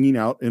are hanging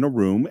out in a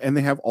room, and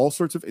they have all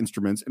sorts of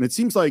instruments. And it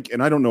seems like,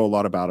 and I don't know a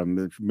lot about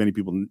him, many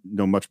people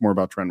know much more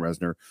about Trent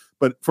Reznor,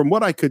 but from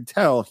what I could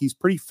tell, he's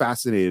pretty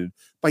fascinated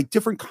by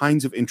different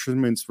kinds of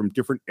instruments from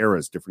different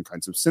eras, different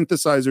kinds of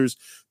synthesizers,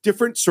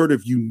 different sort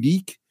of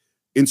unique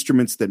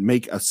instruments that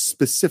make a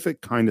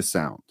specific kind of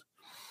sound.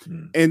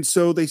 And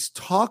so they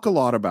talk a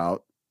lot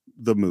about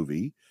the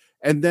movie.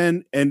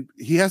 And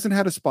he hasn't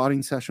had a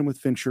spotting session with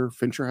Fincher.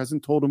 Fincher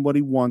hasn't told him what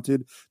he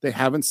wanted. They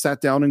haven't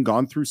sat down and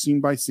gone through scene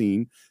by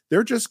scene.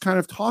 They're just kind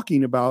of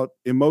talking about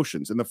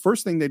emotions. And the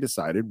first thing they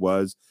decided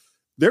was,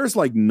 there's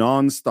like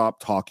nonstop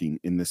talking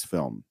in this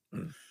film.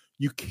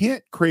 You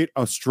can't create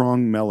a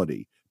strong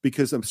melody,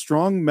 because a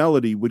strong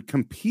melody would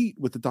compete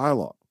with the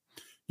dialogue.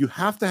 You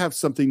have to have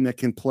something that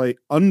can play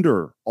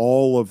under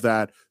all of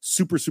that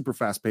super, super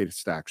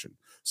fast-paced action.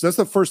 So that's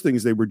the first thing,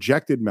 is they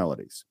rejected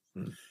melodies.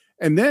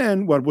 And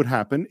then what would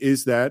happen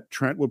is that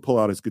Trent would pull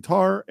out his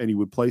guitar and he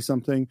would play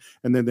something.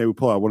 And then they would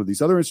pull out one of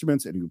these other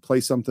instruments and he would play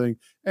something.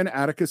 And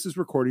Atticus is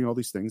recording all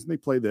these things, and they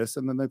play this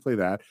and then they play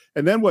that.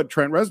 And then what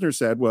Trent Reznor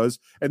said was,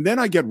 and then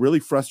I get really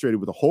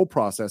frustrated with the whole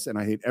process and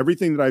I hate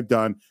everything that I've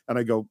done. And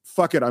I go,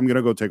 fuck it, I'm going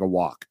to go take a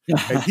walk.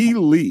 And he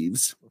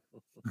leaves.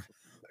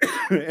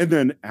 And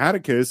then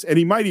Atticus, and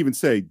he might even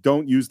say,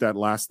 don't use that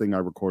last thing I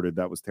recorded.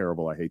 That was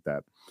terrible. I hate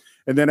that.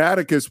 And then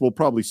Atticus will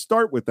probably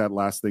start with that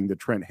last thing that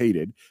Trent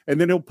hated.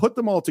 And then he'll put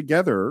them all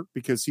together,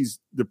 because he's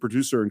the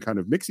producer and kind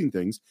of mixing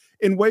things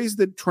in ways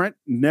that Trent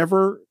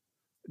never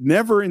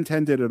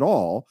intended at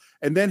all.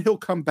 And then he'll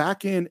come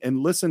back in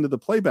and listen to the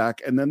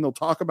playback, and then they'll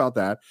talk about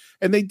that.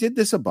 And they did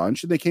this a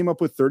bunch, and they came up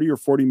with 30 or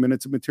 40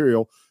 minutes of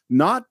material,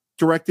 not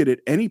directed at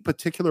any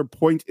particular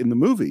point in the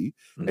movie,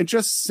 and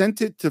just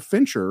sent it to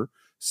Fincher,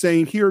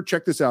 saying, here,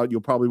 check this out. You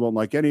probably won't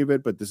like any of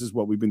it, but this is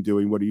what we've been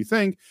doing. What do you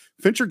think?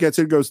 Fincher gets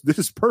it and goes, this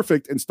is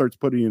perfect, and starts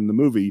putting it in the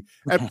movie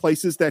at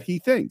places that he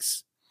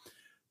thinks.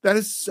 That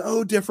is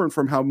so different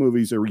from how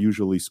movies are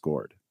usually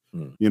scored,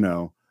 you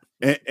know?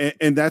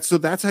 And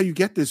that's how you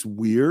get this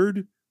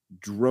weird,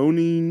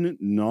 droning,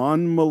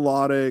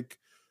 non-melodic,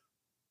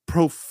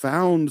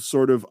 profound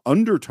sort of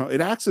undertone.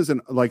 It acts as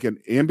an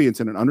ambience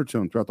and an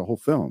undertone throughout the whole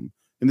film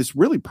in this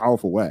really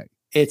powerful way.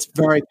 It's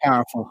very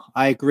powerful.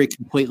 I agree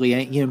completely.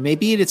 And,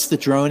 maybe it's the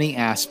droning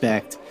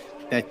aspect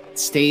that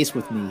stays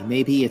with me.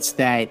 Maybe it's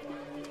that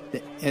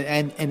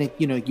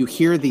you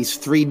hear these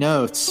 3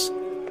 notes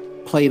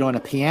played on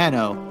a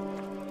piano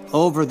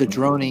over the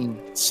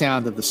droning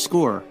sound of the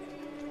score.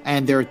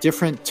 And there are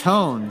different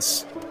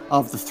tones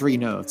of the 3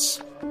 notes.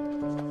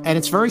 And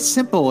it's very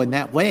simple in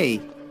that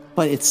way,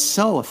 but it's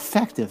so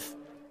effective.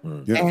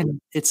 Yeah. And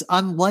it's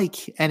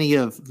unlike any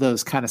of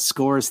those kind of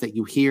scores that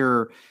you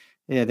hear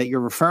that you're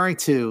referring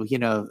to,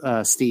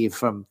 Steve,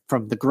 from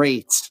the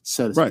greats,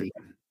 so to speak.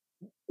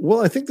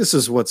 Well, I think this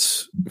is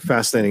what's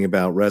fascinating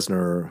about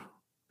Reznor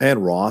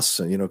and Ross,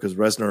 you know, because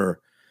Reznor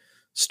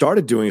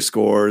started doing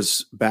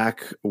scores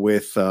back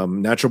with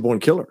Natural Born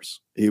Killers.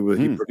 He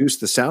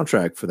produced the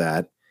soundtrack for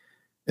that,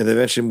 and then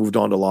eventually moved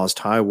on to Lost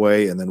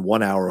Highway, and then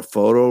 1 Hour of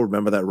Photo.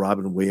 Remember that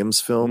Robin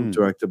Williams film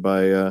directed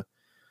by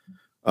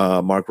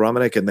Mark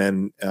Romanek, and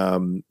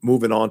then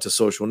moving on to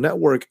Social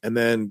Network, and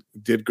then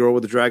did Girl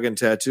with the Dragon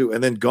Tattoo,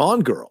 and then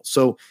Gone Girl.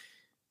 So,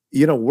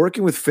 you know,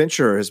 working with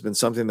Fincher has been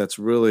something that's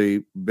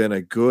really been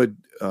a good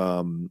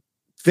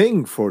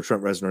thing for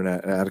Trent Reznor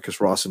and Atticus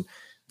Ross, and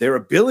their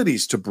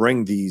abilities to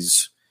bring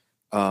these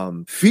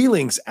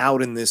feelings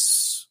out in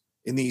these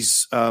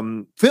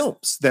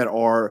films that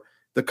are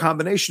the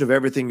combination of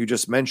everything you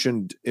just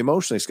mentioned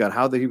emotionally, Scott.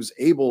 How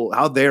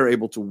they're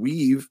able to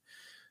weave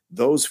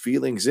those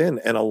feelings in,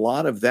 and a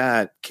lot of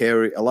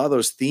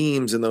those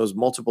themes and those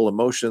multiple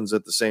emotions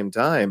at the same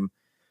time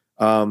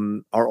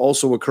are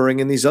also occurring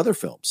in these other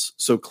films.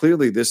 So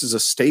clearly, this is a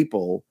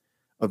staple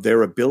of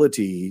their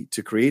ability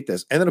to create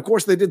this. And then, of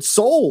course, they did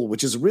Soul,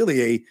 which is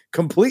really a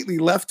completely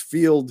left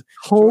field.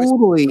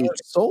 Totally.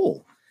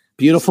 Soul.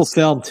 Beautiful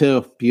film,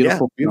 too.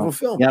 Beautiful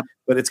film. Yep.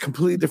 But it's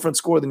completely different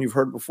score than you've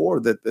heard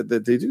before that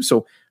they do.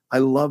 So I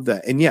love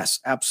that. And yes,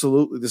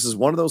 absolutely. This is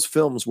one of those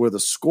films where the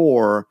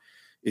score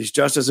is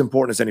just as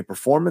important as any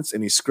performance,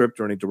 any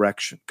script, or any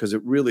direction, because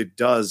it really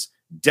does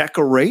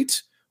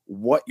decorate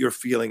what you're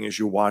feeling as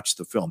you watch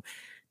the film.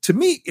 To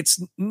me,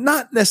 it's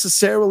not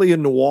necessarily a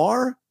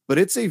noir, but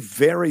it's a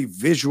very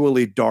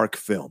visually dark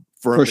film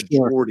for a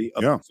majority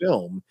of the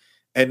film.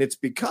 And it's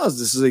because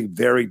this is a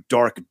very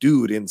dark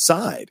dude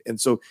inside. And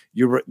so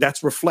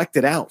that's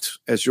reflected out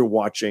as you're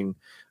watching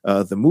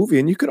the movie.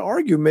 And you could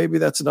argue maybe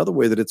that's another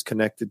way that it's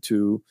connected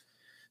to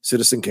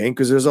Citizen Kane,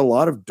 because there's a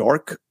lot of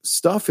dark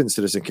stuff in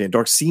Citizen Kane,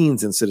 dark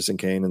scenes in Citizen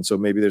Kane. And so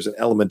maybe there's an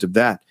element of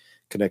that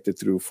connected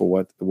through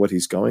for what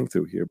he's going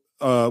through here.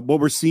 What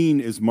we're seeing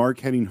is Mark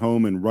heading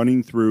home and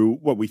running through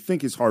what we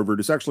think is Harvard.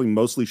 It's actually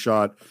mostly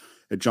shot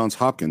at Johns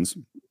Hopkins.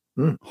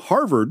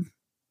 Harvard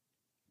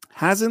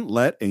hasn't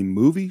let a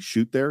movie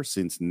shoot there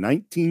since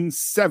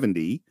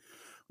 1970,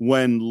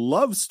 when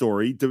Love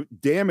Story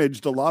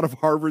damaged a lot of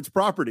Harvard's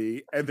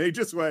property, and they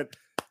just went,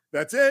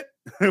 that's it.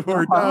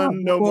 We're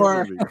done. No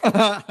more movie.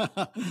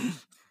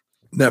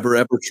 Never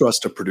ever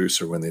trust a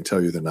producer when they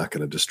tell you they're not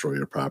going to destroy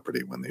your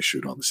property. When they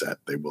shoot on the set,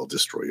 they will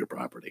destroy your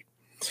property.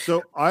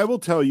 So I will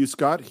tell you,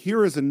 Scott,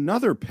 here is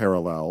another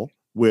parallel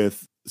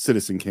with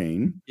Citizen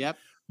Kane. Yep.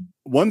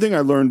 One thing I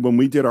learned when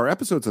we did our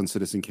episodes on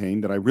Citizen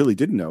Kane that I really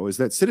didn't know is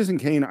that Citizen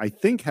Kane, I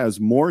think, has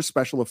more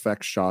special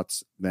effects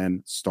shots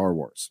than Star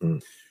Wars.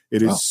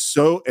 It is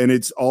so, and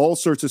it's all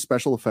sorts of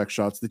special effects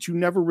shots that you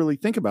never really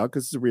think about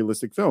because it's a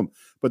realistic film.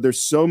 But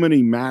there's so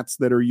many mats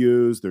that are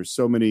used. There's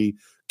so many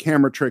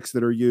camera tricks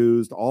that are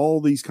used, all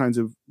these kinds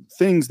of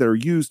things that are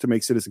used to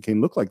make Citizen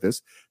Kane look like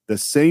this. The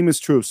same is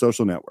true of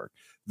Social Network.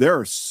 There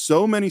are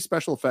so many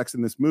special effects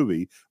in this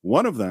movie.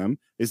 One of them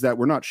is that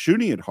we're not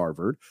shooting at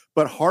Harvard,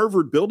 but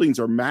Harvard buildings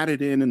are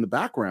matted in the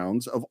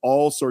backgrounds of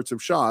all sorts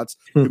of shots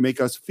to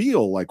make us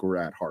feel like we're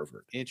at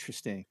Harvard.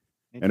 Interesting.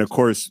 And of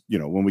course, you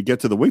know, when we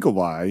get to the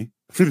Winklevi,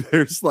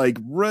 there's like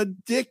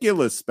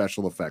ridiculous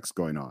special effects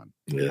going on.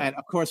 Yeah. And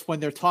of course, when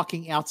they're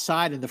talking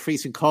outside in the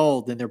freezing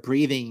cold and they're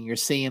breathing, you're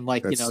seeing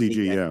like, that's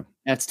CG, yeah.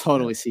 That's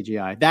totally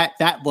CGI.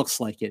 That looks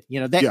like it.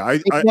 You know, that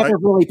I've never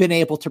really been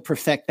able to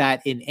perfect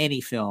that in any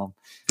film.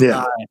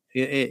 Yeah.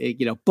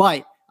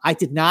 But I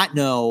did not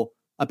know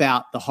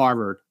about the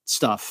Harvard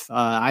stuff.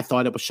 I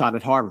thought it was shot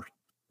at Harvard.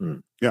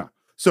 Yeah.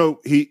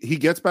 So he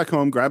gets back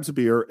home, grabs a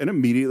beer, and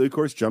immediately, of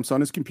course, jumps on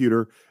his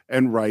computer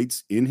and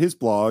writes in his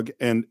blog.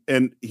 And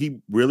he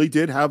really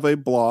did have a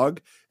blog,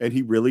 and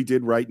he really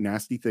did write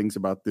nasty things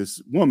about this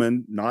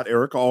woman, not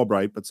Erica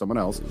Albright, but someone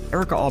else.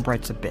 Erica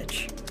Albright's a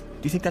bitch.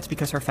 Do you think that's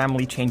because her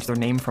family changed their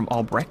name from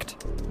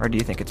Albrecht? Or do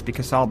you think it's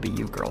because all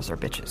BU girls are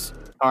bitches?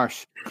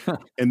 Harsh.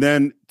 And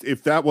then,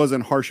 if that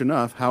wasn't harsh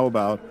enough, how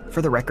about...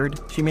 For the record,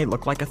 she may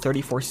look like a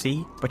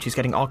 34C, but she's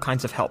getting all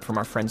kinds of help from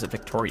our friends at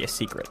Victoria's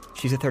Secret.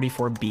 She's a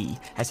 34B,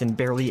 as in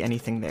barely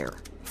anything there.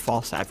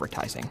 False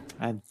advertising.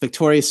 And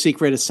Victoria's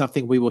Secret is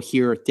something we will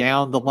hear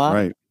down the line.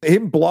 Right.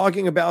 Him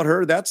blogging about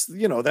her,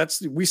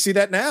 we see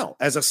that now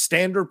as a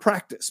standard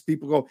practice.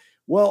 People go,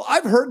 well,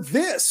 I've heard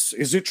this.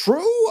 Is it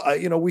true?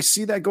 We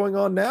see that going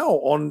on now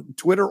on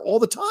Twitter all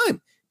the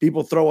time.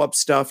 People throw up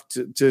stuff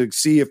to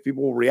see if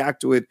people will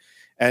react to it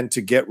and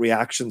to get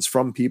reactions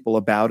from people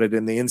about it.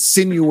 And they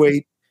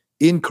insinuate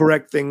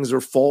incorrect things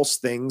or false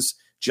things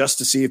just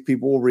to see if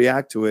people will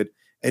react to it.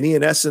 And he,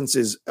 in essence,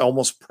 is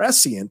almost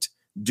prescient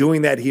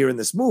doing that here in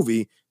this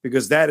movie,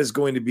 because that is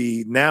going to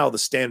be now the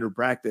standard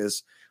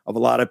practice of a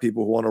lot of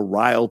people who want to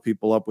rile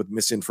people up with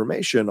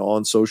misinformation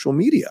on social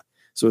media.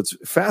 So it's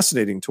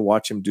fascinating to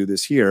watch him do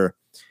this here,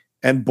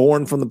 and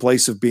born from the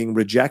place of being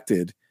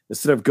rejected.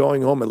 Instead of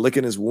going home and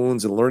licking his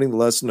wounds and learning the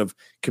lesson of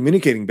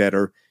communicating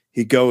better,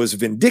 he goes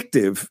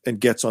vindictive and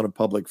gets on a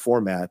public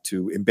format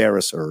to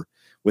embarrass her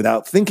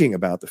without thinking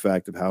about the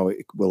fact of how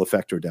it will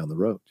affect her down the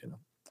road.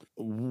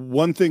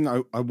 One thing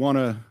I want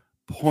to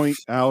point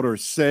out or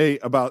say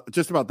about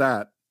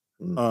that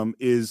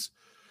is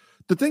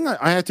the thing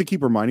I had to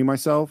keep reminding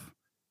myself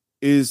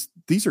is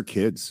these are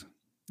kids,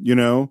 you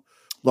know,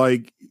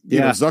 like, you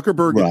know,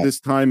 Zuckerberg at this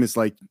time is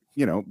like,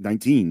 you know,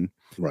 19.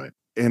 Right.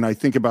 And I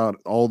think about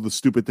all the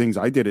stupid things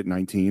I did at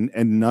 19,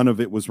 and none of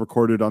it was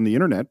recorded on the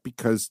internet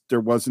because there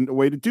wasn't a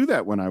way to do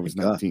that when I was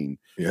 19.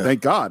 Yeah.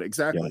 Thank God.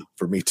 Exactly. Yeah,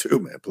 for me too,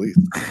 man, please.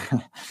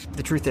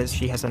 The truth is,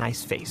 she has a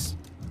nice face.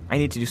 I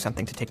need to do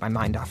something to take my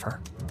mind off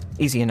her.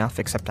 Easy enough,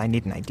 except I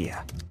need an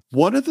idea.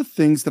 One of the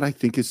things that I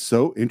think is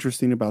so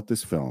interesting about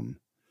this film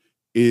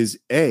is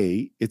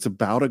it's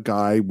about a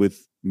guy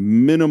with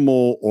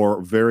minimal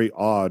or very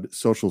odd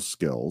social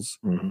skills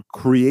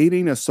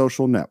creating a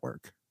social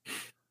network.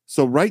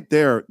 So right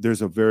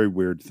there's a very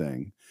weird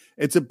thing.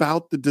 It's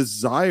about the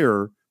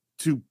desire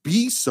to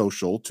be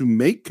social, to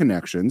make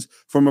connections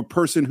from a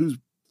person who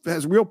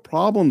has real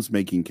problems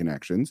making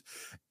connections.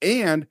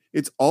 And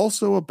it's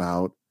also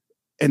about,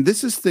 and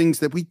this is things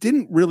that we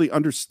didn't really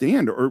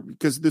understand, or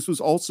because this was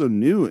also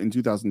new in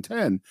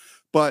 2010,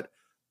 but,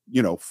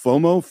 you know,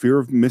 FOMO, fear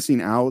of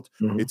missing out.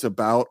 It's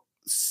about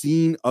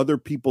seeing other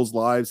people's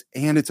lives,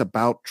 and it's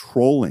about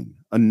trolling,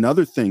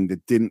 another thing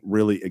that didn't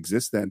really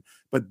exist then,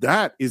 but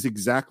that is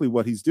exactly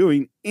what he's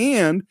doing.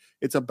 And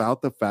it's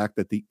about the fact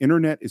that the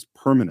internet is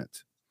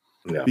permanent,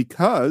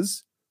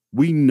 because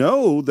we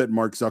know that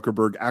Mark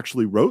Zuckerberg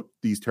actually wrote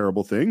these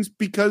terrible things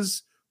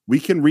because we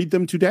can read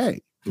them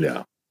today,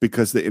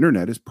 because the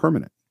internet is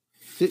permanent.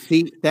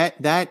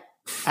 That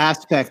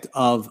aspect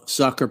of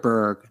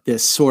Zuckerberg,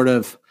 this sort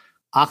of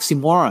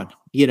oxymoron,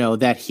 you know,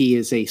 that he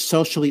is a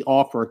socially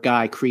awkward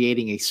guy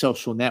creating a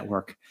social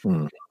network,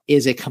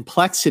 is a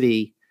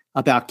complexity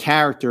about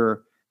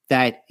character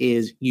that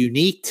is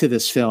unique to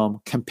this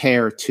film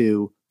compared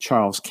to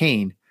Charles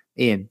Kane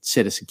in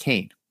Citizen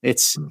Kane.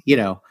 It's, you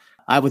know,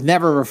 I would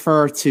never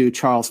refer to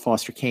Charles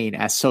Foster Kane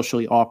as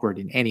socially awkward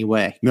in any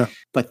way,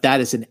 but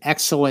that is an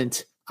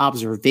excellent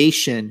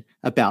observation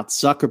about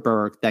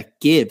Zuckerberg that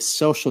gives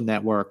Social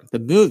Network, the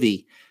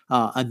movie,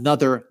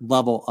 another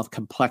level of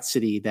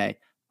complexity that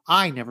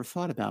I never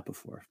thought about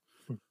before.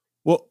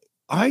 Well,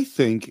 I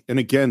think, and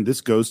again, this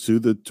goes to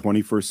the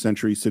 21st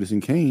century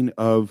Citizen Kane,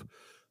 of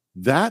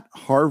that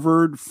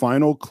Harvard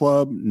Final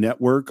Club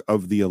network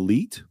of the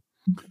elite.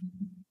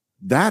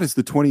 That is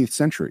the 20th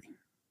century.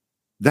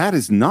 That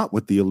is not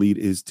what the elite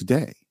is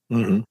today.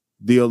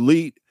 The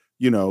elite,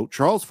 you know,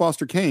 Charles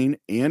Foster Kane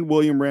and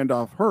William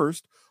Randolph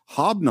Hearst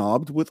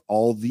hobnobbed with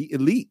all the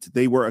elite.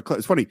 They were,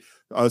 it's funny,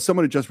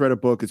 someone had just read a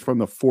book, it's from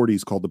the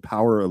 40s called The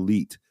Power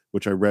Elite,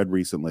 which I read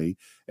recently.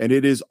 And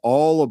it is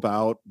all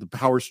about the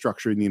power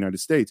structure in the United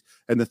States.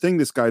 And the thing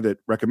this guy that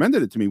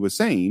recommended it to me was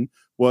saying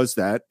was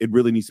that it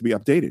really needs to be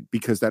updated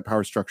because that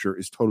power structure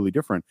is totally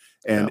different.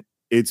 And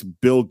it's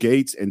Bill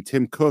Gates and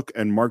Tim Cook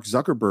and Mark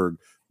Zuckerberg.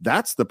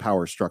 That's the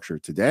power structure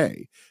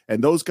today.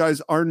 And those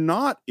guys are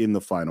not in the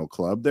Final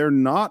Club. They're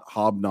not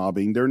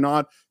hobnobbing. They're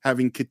not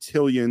having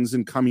cotillions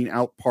and coming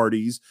out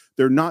parties.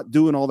 They're not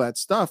doing all that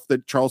stuff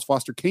that Charles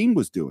Foster Kane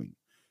was doing.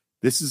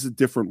 This is a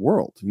different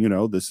world. You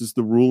know, this is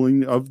the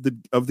ruling of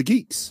the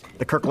geeks.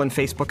 The Kirkland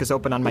Facebook is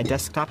open on my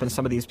desktop, and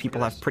some of these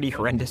people have pretty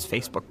horrendous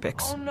Facebook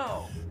pics. Oh,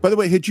 no. By the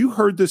way, had you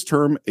heard this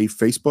term, a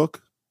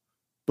Facebook,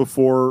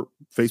 before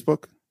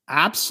Facebook?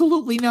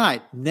 Absolutely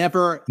not.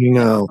 Never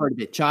heard of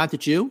it. John,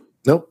 did you?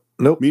 Nope.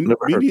 Me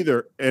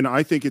neither. And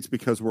I think it's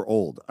because we're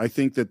old. I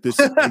think that this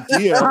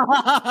idea,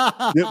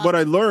 what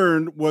I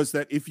learned was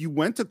that if you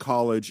went to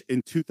college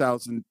in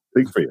 2000,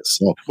 Speak for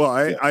yourself.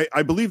 Well,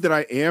 I believe that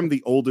I am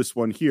the oldest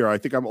one here. I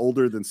think I'm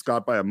older than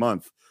Scott by a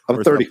month.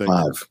 I'm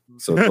 35.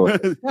 So go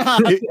ahead.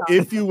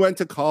 If you went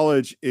to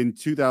college in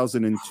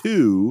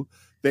 2002,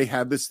 they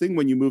had this thing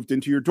when you moved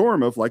into your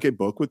dorm of like a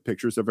book with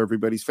pictures of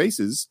everybody's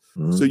faces,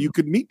 so you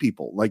could meet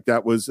people. Like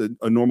that was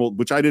a normal,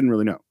 which I didn't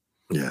really know.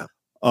 Yeah.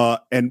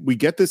 And we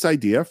get this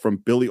idea from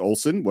Billy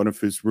Olson, one of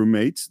his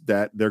roommates,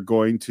 that they're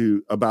going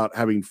to about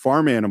having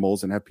farm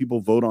animals and have people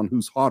vote on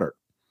who's hotter.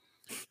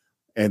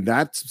 And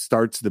that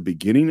starts the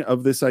beginning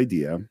of this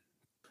idea.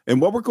 And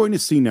what we're going to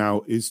see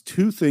now is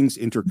two things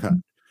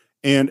intercut.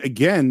 And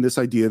again, this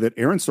idea that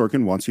Aaron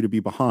Sorkin wants you to be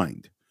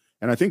behind.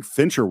 And I think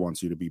Fincher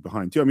wants you to be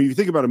behind too. I mean, you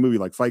think about a movie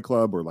like Fight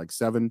Club or like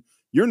Seven,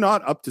 you're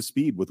not up to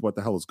speed with what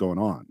the hell is going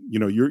on. You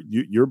know,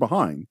 you're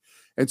behind.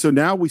 And so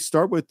now we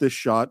start with this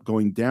shot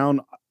going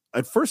down.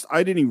 At first,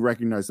 I didn't even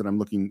recognize that I'm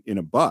looking in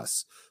a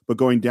bus, but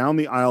going down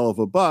the aisle of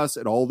a bus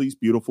at all these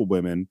beautiful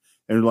women.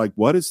 And like,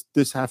 what does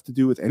this have to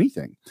do with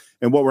anything?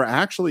 And what we're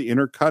actually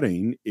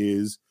intercutting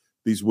is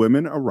these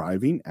women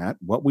arriving at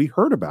what we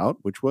heard about,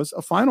 which was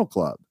a Final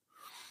Club.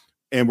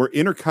 And we're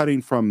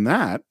intercutting from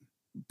that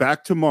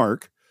back to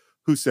Mark,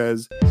 who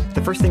says,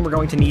 the first thing we're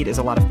going to need is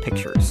a lot of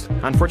pictures.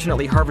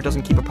 Unfortunately, Harvard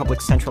doesn't keep a public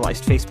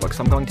centralized Facebook,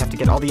 so I'm going to have to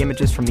get all the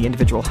images from the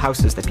individual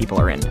houses that people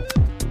are in.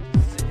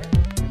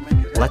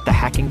 Let the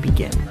hacking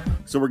begin.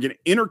 So we're going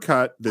to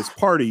intercut this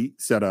party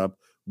setup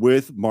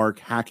with Mark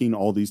hacking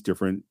all these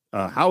different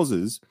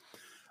houses.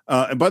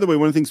 And by the way,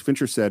 one of the things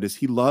Fincher said is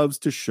he loves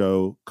to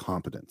show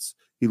competence.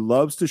 He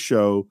loves to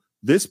show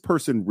this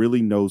person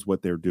really knows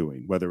what they're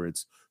doing, whether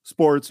it's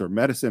sports or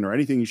medicine or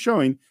anything he's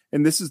showing.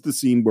 And this is the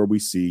scene where we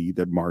see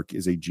that Mark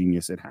is a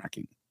genius at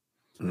hacking.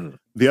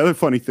 The other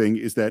funny thing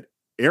is that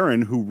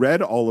Aaron, who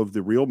read all of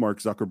the real Mark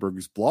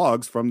Zuckerberg's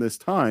blogs from this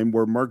time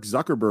where Mark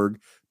Zuckerberg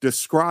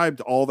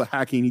described all the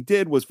hacking he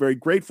did, was very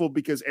grateful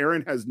because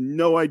Aaron has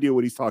no idea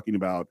what he's talking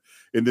about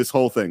in this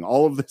whole thing.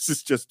 All of this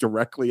is just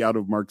directly out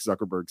of Mark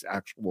Zuckerberg's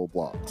actual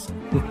blogs.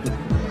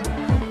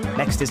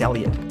 Next is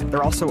Elliot.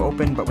 They're also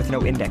open, but with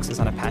no indexes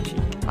on Apache.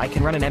 I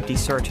can run an empty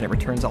search and it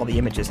returns all the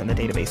images in the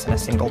database in a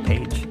single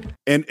page.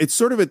 And it's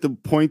sort of at the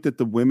point that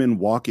the women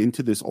walk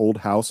into this old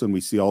house and we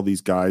see all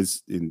these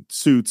guys in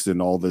suits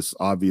and all this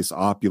obvious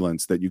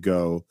opulence that you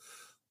go,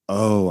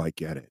 oh, I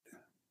get it.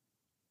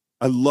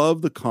 I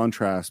love the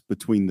contrast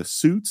between the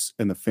suits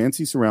and the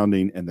fancy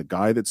surrounding, and the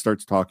guy that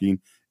starts talking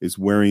is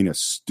wearing a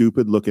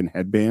stupid looking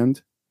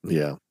headband.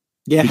 Yeah.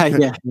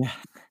 Yeah.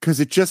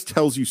 Because it just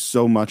tells you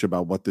so much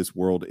about what this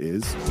world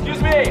is.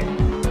 Excuse me,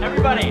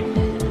 everybody.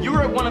 You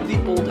are at one of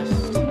the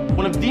oldest,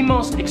 one of the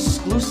most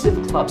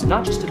exclusive clubs,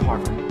 not just at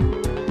Harvard,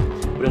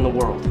 but in the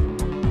world.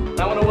 And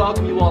I want to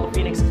welcome you all to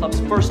Phoenix Club's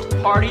first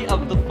party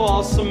of the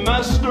fall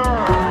semester.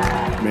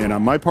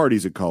 Man, my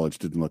parties at college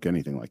didn't look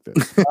anything like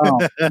this.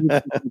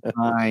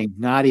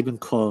 Not even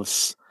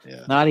close.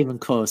 Yeah. Not even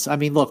close. I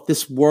mean, look,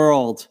 this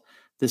world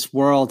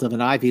of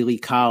an Ivy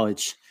League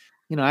college.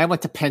 You know, I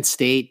went to Penn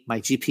State.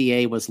 My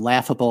GPA was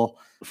laughable.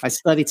 I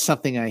studied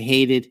something I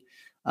hated.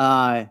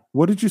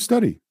 What did you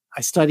study? I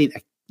studied,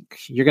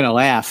 you're going to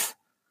laugh.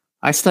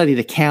 I studied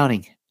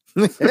accounting.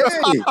 Hey.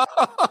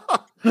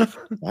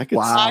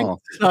 Wow.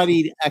 I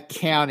studied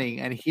accounting,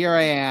 and here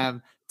I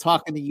am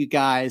talking to you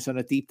guys on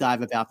a deep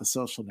dive about the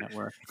social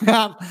network.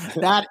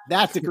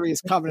 That degree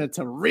is coming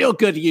into real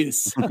good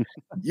use.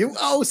 You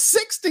owe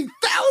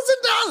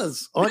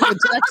 $60,000 on your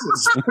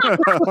taxes.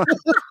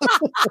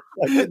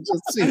 I can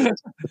just see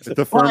it. At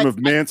the firm of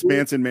Mance.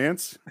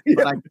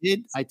 But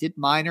I did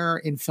minor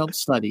in film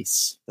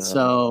studies.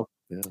 So,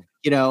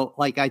 you know,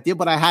 like I did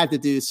what I had to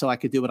do so I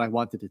could do what I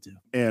wanted to do.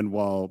 And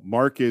while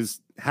Mark is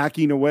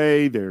hacking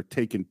away, they're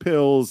taking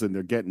pills and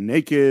they're getting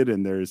naked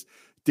and there's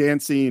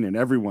dancing and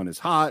everyone is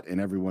hot and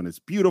everyone is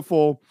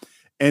beautiful.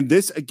 And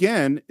this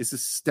again is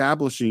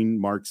establishing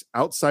Mark's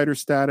outsider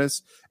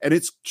status, and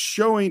it's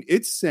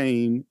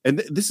saying,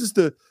 and this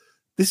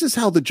is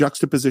how the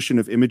juxtaposition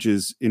of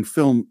images in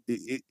film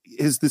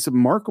is this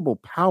remarkable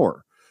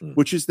power,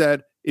 which is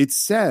that it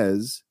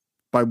says,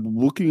 by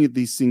looking at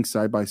these things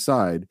side by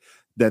side,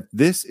 that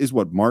this is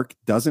what Mark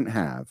doesn't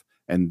have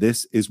and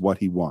this is what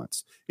he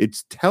wants.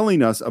 It's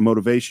telling us a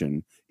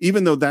motivation,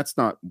 even though that's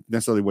not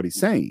necessarily what he's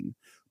saying,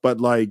 but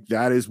like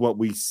that is what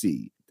we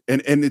see.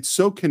 And it's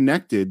so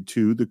connected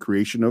to the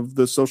creation of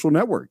the social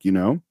network, you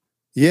know?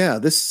 Yeah,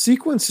 this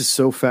sequence is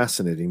so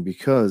fascinating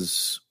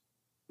because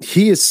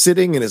he is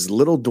sitting in his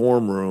little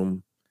dorm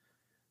room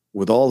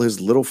with all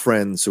his little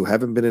friends who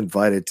haven't been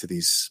invited to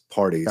these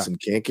parties and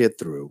can't get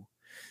through.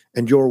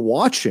 And you're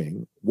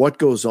watching what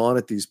goes on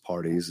at these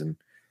parties and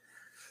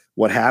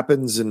what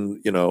happens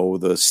and, you know,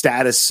 the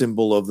status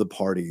symbol of the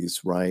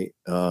parties, right?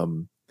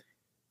 And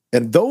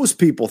those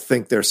people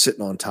think they're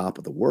sitting on top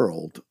of the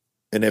world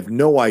and have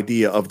no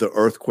idea of the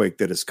earthquake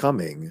that is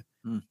coming,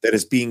 that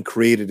is being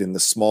created in the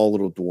small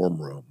little dorm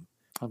room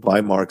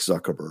by Mark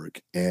Zuckerberg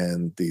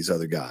and these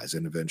other guys.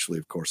 And eventually,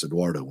 of course,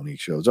 Eduardo, when he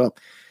shows up.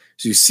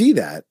 So you see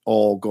that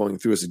all going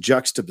through as a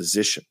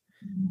juxtaposition.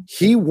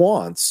 He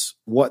wants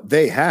what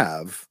they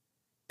have.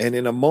 And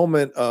in a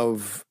moment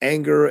of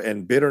anger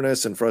and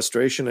bitterness and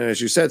frustration, and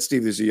as you said,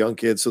 Steve, there's a young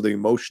kid, so the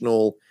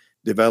emotional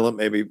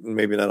development,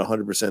 maybe not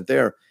 100%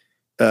 there,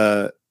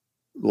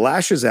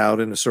 lashes out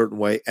in a certain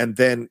way and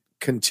then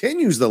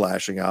continues the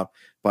lashing out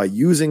by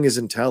using his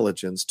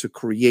intelligence to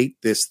create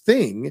this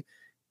thing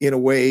in a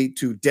way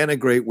to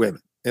denigrate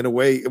women, in a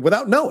way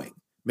without knowing,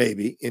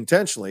 maybe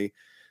intentionally,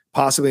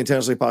 possibly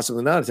intentionally,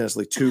 possibly not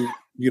intentionally, to,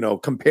 you know,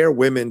 compare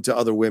women to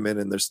other women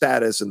and their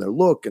status and their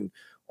look and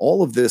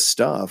all of this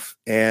stuff.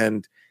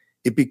 And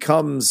it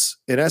becomes,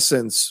 in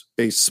essence,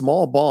 a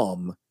small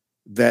bomb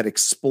that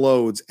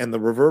explodes, and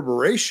the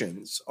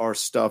reverberations are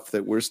stuff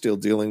that we're still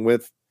dealing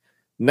with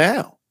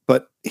now.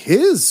 But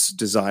his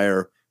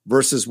desire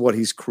versus what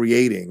he's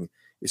creating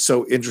is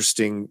so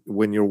interesting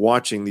when you're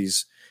watching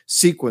these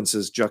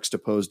sequences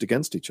juxtaposed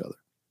against each other.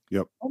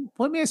 Yep.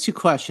 Let me ask you a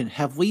question.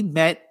 Have we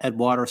met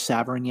Eduardo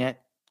Saverin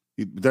yet?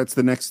 That's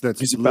the next,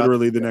 that's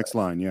literally the next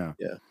line. Yeah.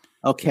 Yeah.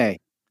 Okay.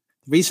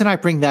 The reason I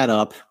bring that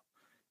up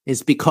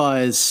is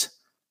because,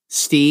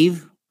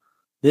 Steve,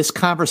 this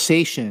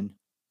conversation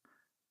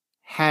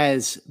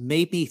has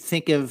made me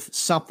think of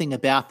something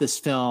about this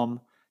film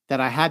that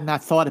I had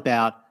not thought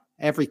about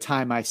every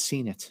time I've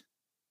seen it.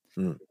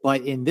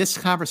 But in this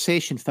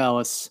conversation,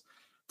 fellas,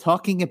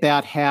 talking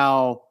about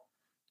how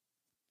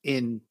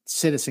in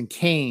Citizen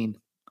Kane,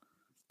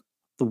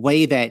 the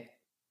way that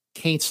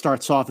Kane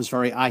starts off is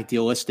very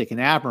idealistic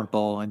and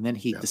admirable, and then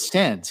he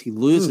descends. He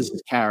loses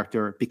his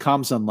character,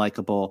 becomes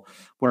unlikable,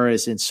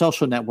 whereas in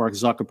Social Network,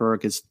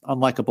 Zuckerberg is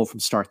unlikable from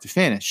start to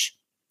finish.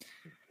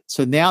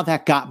 So now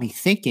that got me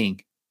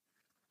thinking,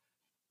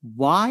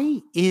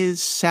 Why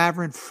is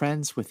Saverin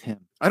friends with him?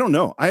 I don't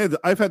know.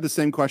 I've had the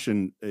same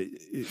question.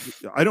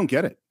 I don't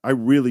get it. I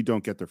really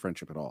don't get their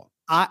friendship at all.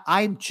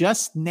 I'm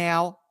just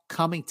now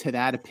coming to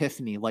that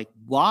epiphany. Like,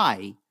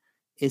 why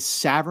is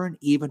Saverin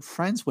even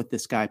friends with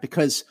this guy?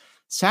 Because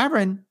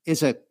Saverin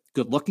is a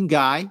good-looking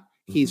guy.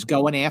 He's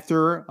going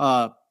after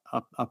a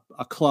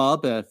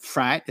club, a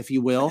frat, if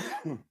you will,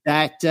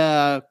 that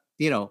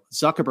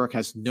Zuckerberg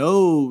has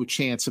no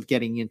chance of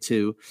getting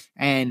into,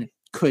 and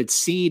could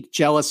seed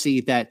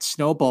jealousy that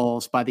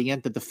snowballs by the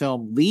end of the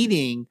film,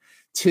 leading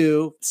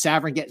to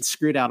Saverin getting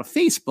screwed out of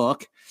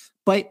Facebook.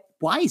 But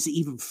why is he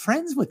even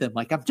friends with him?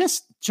 Like,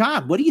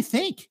 John, what do you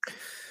think?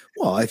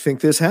 Well, I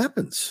think this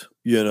happens.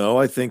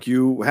 I think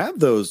you have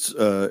those.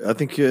 I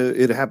think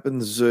it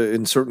happens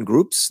in certain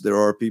groups. There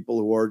are people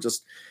who are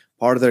just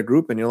part of that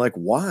group, and you're like,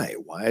 why?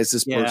 Why is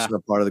this person a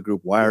part of the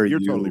group? Why are you?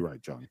 You're totally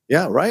right, John.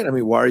 Yeah, right. I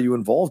mean, why are you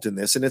involved in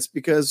this? And it's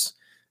because,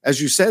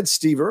 as you said,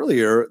 Steve,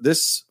 earlier,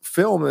 this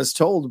film is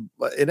told,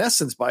 in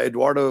essence, by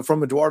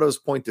from Eduardo's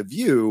point of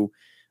view.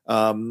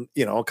 Kind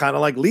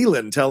of like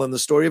Leland telling the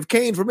story of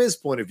Kane from his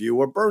point of view,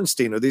 or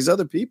Bernstein, or these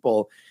other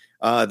people.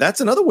 That's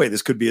another way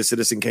this could be a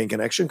Citizen Kane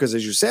connection, because,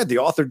 as you said, the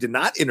author did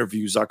not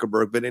interview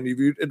Zuckerberg, but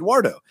interviewed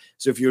Eduardo.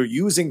 So if you're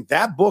using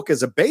that book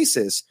as a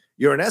basis,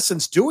 you're in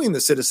essence doing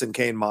the Citizen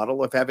Kane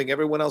model of having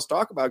everyone else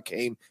talk about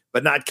Kane,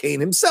 but not Kane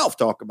himself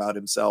talk about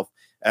himself,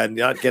 and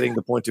not getting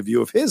the point of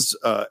view of his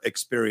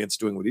experience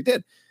doing what he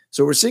did.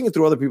 So we're seeing it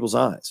through other people's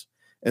eyes.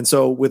 And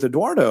so with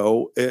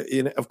Eduardo,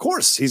 of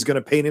course, he's going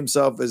to paint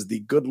himself as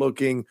the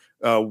good-looking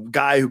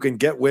guy who can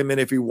get women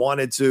if he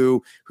wanted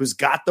to, who's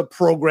got the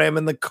program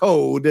and the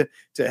code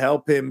to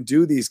help him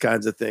do these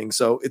kinds of things.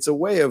 So it's a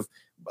way of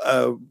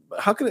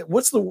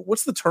what's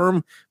the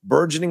term?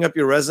 Burgeoning up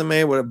your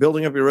resume,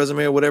 building up your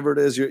resume, or whatever it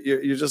is.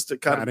 You're just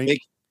kind of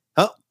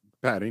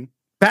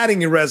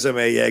padding your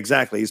resume. Yeah,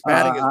 exactly. He's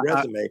padding his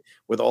resume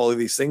with all of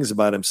these things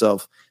about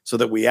himself, so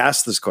that we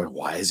ask this question,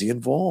 why is he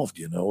involved?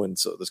 And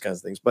so those kinds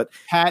of things. But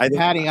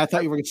padding, I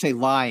thought you were going to say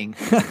lying.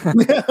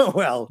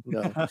 Well,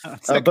 no.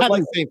 It's kind of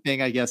the same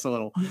thing, I guess, a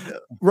little.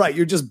 Right.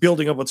 You're just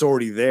building up what's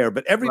already there.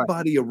 But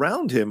everybody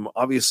around him,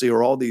 obviously,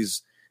 are all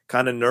these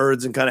kind of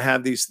nerds and kind of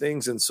have these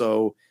things. And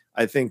so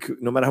I think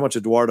no matter how much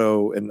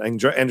Eduardo and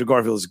Andrew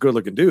Garfield is a good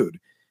looking dude,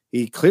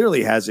 he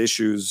clearly has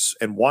issues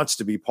and wants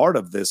to be part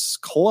of this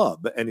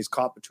club, and he's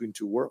caught between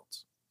two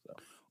worlds. So.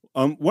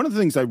 One of the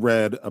things I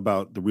read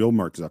about the real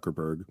Mark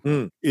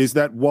Zuckerberg is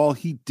that while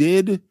he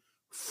did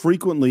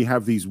frequently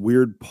have these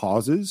weird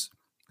pauses,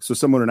 so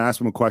someone would ask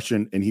him a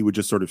question and he would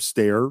just sort of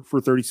stare for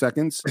 30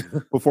 seconds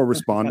before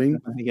responding,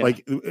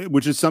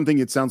 which is something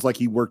it sounds like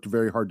he worked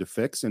very hard to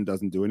fix and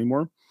doesn't do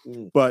anymore.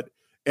 But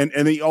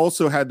And he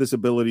also had this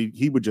ability,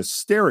 he would just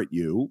stare at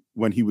you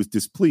when he was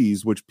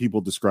displeased, which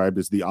people described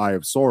as the eye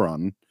of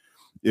Sauron,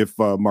 if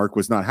Mark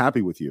was not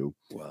happy with you.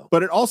 Wow.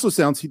 But it also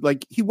sounds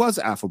like he was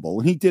affable,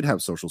 and he did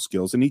have social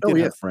skills, and he did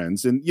have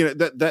friends. And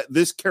that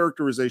this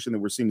characterization that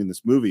we're seeing in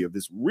this movie of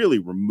this really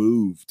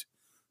removed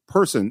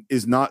person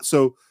is not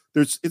so.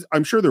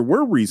 I'm sure there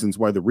were reasons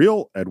why the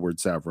real Eduardo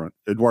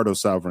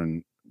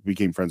Saverin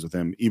became friends with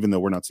him, even though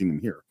we're not seeing him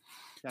here.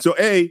 So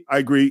I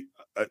agree.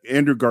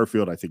 Andrew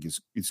Garfield, I think,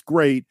 is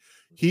great.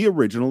 He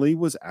originally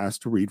was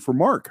asked to read for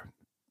Mark.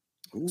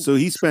 Ooh. So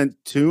he spent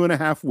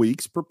 2.5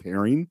 weeks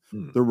preparing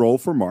the role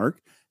for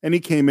Mark. And he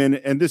came in,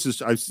 and this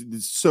is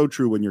so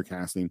true when you're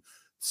casting.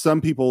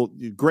 Some people,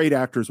 great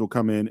actors will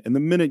come in, and the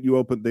minute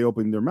they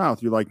open their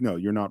mouth, you're like, no,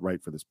 you're not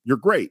right for this. You're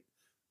great.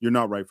 You're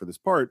not right for this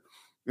part.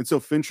 And so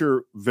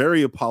Fincher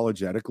very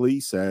apologetically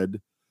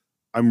said,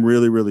 I'm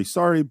really, really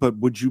sorry, but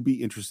would you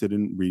be interested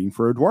in reading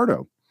for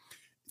Eduardo?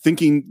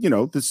 Thinking,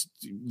 this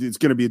is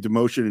going to be a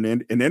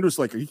demotion. And Andrew's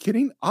like, are you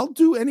kidding? I'll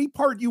do any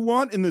part you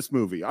want in this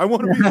movie. I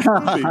want to be in this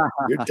movie.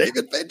 You're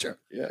David Fincher.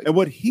 Yeah. And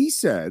what he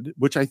said,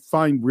 which I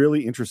find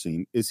really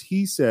interesting, is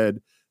he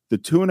said the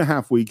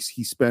 2.5 weeks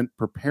he spent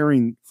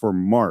preparing for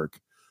Mark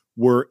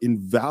were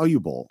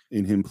invaluable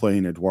in him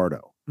playing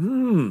Eduardo.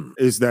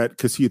 Is that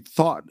because he had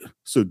thought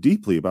so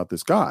deeply about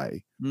this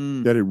guy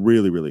that it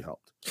really, really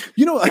helped.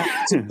 I think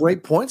it's a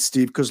great point,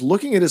 Steve, because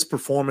looking at his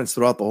performance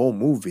throughout the whole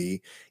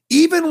movie,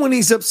 even when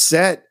he's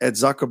upset at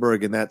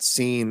Zuckerberg in that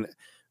scene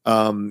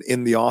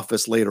in the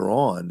office later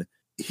on,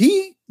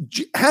 he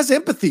has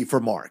empathy for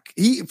Mark.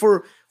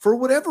 For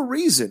whatever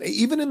reason,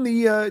 even in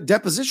the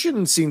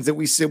deposition scenes that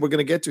we said we're going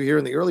to get to here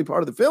in the early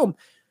part of the film,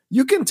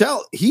 you can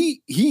tell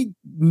he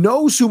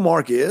knows who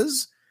Mark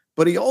is,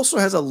 but he also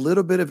has a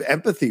little bit of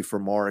empathy for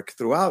Mark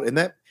throughout, and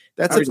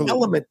that's an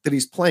element that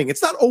he's playing.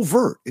 It's not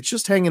overt. It's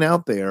just hanging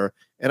out there.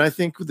 And I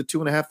think with the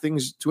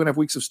 2.5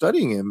 weeks of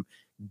studying him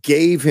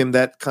gave him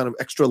that kind of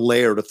extra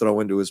layer to throw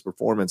into his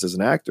performance as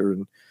an actor.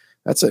 And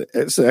it's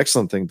an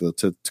excellent thing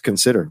to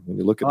consider when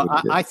you look at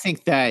I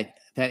think that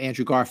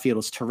Andrew Garfield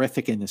is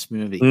terrific in this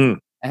movie.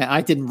 And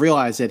I didn't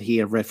realize that he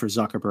had read for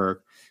Zuckerberg.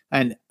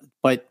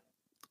 But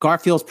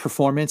Garfield's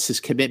performance, his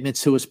commitment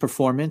to his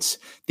performance,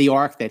 the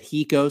arc that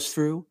he goes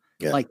through,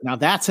 now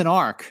that's an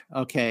arc,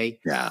 okay?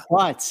 Yeah.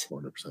 But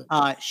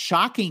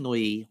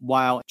shockingly,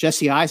 while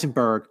Jesse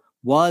Eisenberg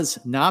was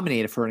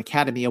nominated for an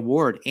Academy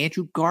Award.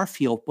 Andrew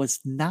Garfield was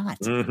not.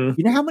 Mhm.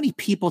 You know how many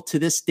people to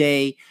this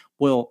day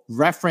will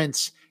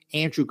reference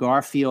Andrew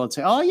Garfield and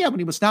say, oh, yeah, when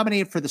he was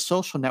nominated for The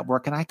Social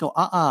Network. And I go,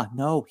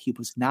 no, he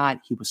was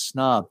not. He was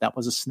snubbed. That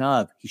was a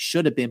snub. He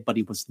should have been, but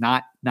he was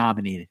not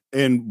nominated.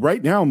 And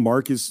right now,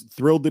 Mark is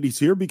thrilled that he's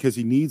here because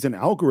he needs an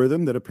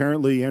algorithm that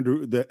apparently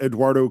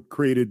Eduardo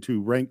created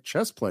to rank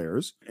chess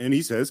players. And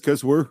he says,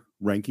 because we're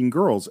ranking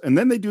girls. And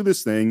then they do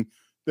this thing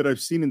that I've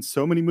seen in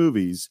so many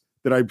movies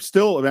that I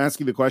still am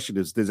asking the question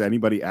is, does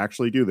anybody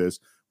actually do this?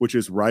 Which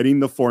is writing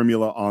the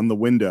formula on the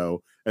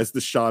window as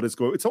the shot is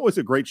going. It's always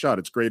a great shot.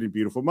 It's great in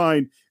Beautiful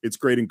Mind. It's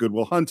great in Good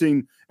Will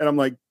Hunting. And I'm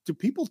like, do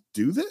people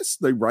do this?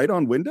 They write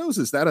on windows?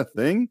 Is that a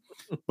thing?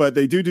 But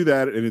they do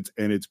that.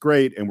 And it's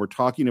great. And we're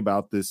talking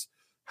about this,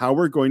 how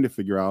we're going to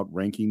figure out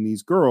ranking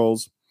these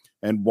girls.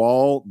 And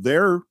while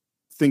they're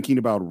thinking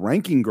about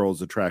ranking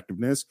girls'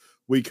 attractiveness,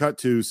 we cut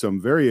to some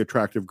very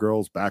attractive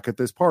girls back at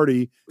this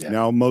party,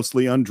 now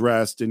mostly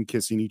undressed and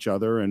kissing each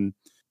other. And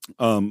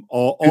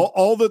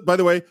all the, by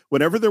the way,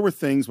 whenever there were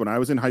things when I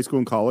was in high school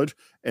and college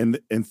and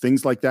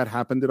things like that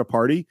happened at a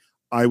party,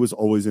 I was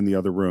always in the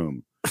other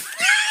room.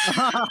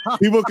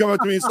 People come up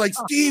to me, it's like,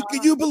 Steve,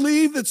 can you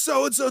believe that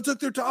so-and-so took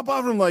their top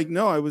off? And I'm like,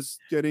 no, I was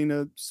getting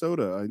a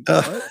soda.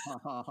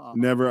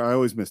 I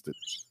always missed it.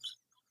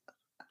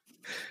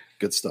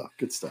 Good stuff.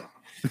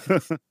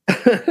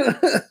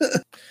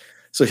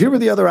 So here were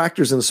the other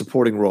actors in the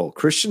supporting role.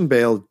 Christian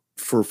Bale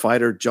for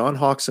Fighter, John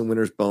Hawkes in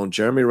Winter's Bone,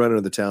 Jeremy Renner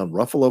in The Town,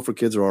 Ruffalo for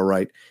Kids Are All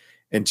Right,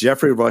 and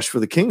Jeffrey Rush for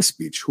The King's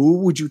Speech. Who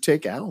would you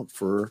take out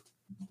for?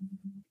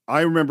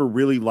 I remember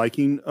really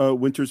liking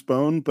Winter's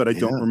Bone, but I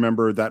don't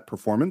remember that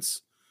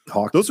performance.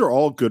 Hawks. Those are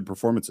all good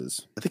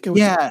performances. I think.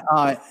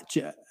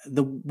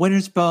 The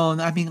Winter's Bone.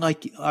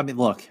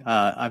 Look.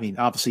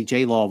 Obviously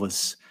J-Law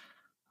was.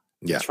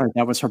 Yeah, that's right.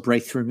 That was her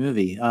breakthrough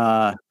movie.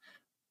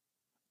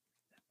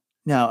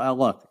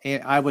 Look,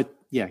 I would.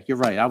 Yeah, you're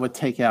right. I would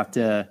take out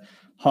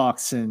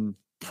Hawks and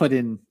put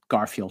in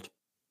Garfield.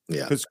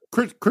 Yeah, because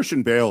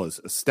Christian Bale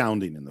is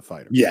astounding in The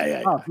Fighter.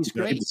 Yeah. Oh, he's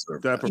great. He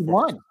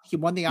won. He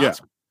won the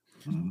Oscar.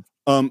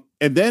 Yeah.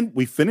 And then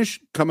we finish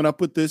coming up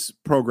with this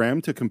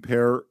program to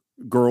compare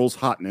girls'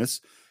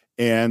 hotness,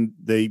 and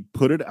they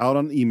put it out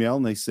on email,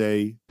 and they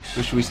say,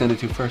 "Who should we send it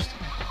to first?"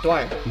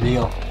 Dwyer.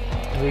 Neil.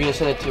 Who are you gonna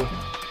send it to?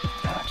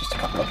 Just a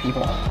couple of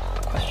people.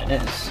 The question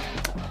is,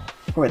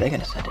 who are they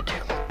gonna send it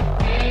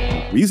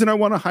to? Reason I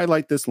want to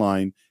highlight this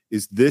line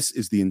is this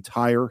is the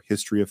entire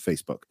history of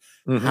Facebook.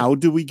 Mm-hmm. How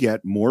do we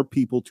get more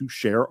people to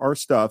share our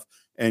stuff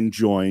and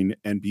join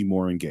and be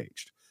more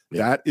engaged?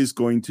 Yeah.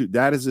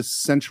 That is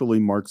essentially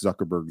Mark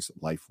Zuckerberg's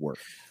life work.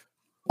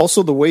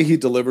 Also, the way he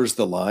delivers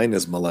the line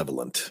is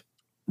malevolent,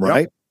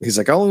 right? Yep. He's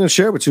like, I'm only going to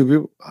share it with two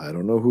people. I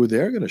don't know who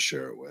they're going to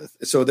share it with.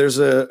 So there's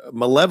a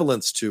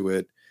malevolence to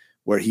it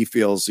where he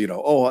feels,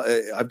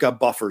 I've got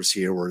buffers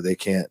here where they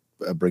can't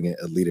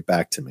lead it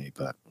back to me.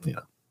 But,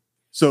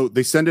 So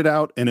they send it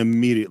out, and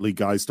immediately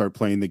guys start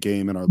playing the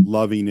game and are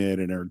loving it,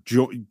 and are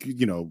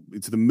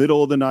it's the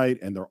middle of the night,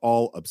 and they're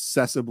all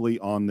obsessively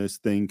on this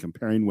thing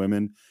comparing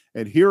women.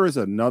 And here is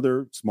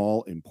another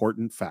small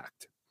important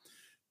fact: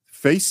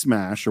 Face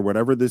Smash, or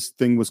whatever this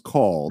thing was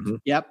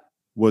called,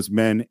 was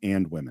men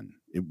and women.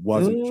 It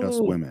wasn't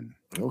just women.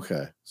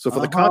 Okay, so for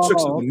the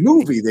constructs of the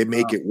movie, they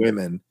make it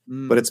women,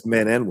 but it's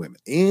men and women.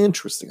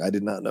 Interesting. I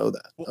did not know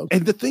that. Okay.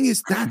 And the thing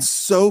is, that's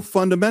so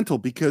fundamental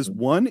because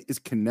one is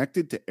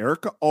connected to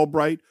Erica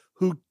Albright,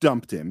 who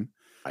dumped him,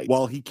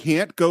 while he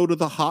can't go to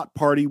the hot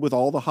party with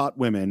all the hot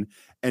women,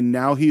 and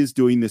now he is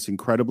doing this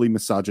incredibly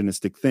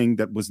misogynistic thing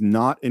that was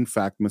not, in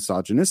fact,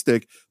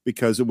 misogynistic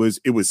because it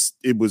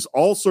was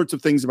all sorts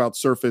of things about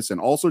surface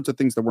and all sorts of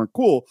things that weren't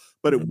cool,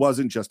 but it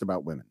wasn't just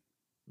about women.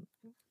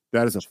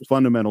 That is a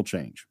fundamental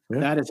change.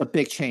 That is a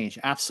big change.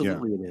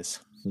 Absolutely, it is.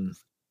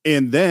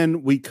 And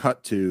then we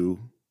cut to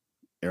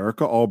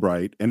Erica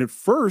Albright. And at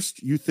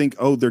first you think,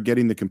 they're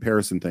getting the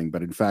comparison thing.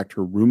 But in fact,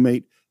 her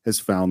roommate has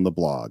found the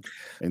blog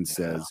and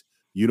says,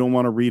 you don't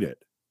want to read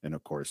it. And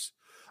of course,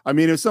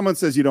 if someone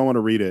says you don't want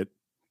to read it,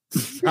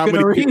 how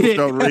many people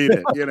don't read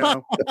it?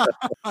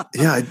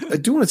 Yeah, I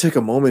do want to take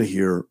a moment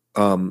here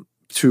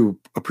to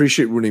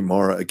appreciate Rooney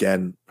Mara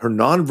again. Her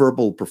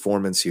nonverbal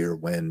performance here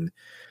when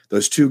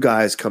those two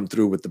guys come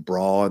through with the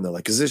bra and they're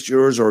like, is this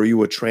yours or are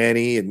you a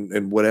tranny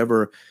and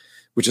whatever,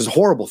 which is a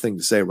horrible thing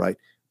to say, right?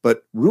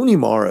 But Rooney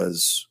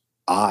Mara's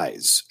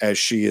eyes as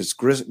she is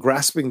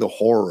grasping the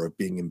horror of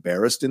being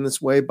embarrassed in this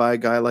way by a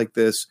guy like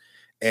this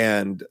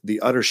and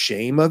the utter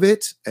shame of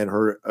it and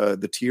her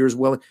the tears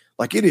welling,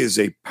 like it is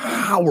a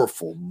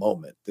powerful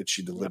moment that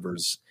she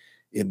delivers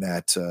in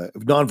that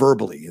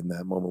non-verbally in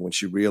that moment when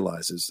she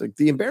realizes like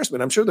the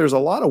embarrassment. I'm sure there's a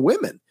lot of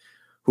women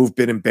who've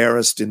been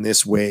embarrassed in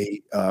this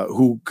way,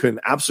 who can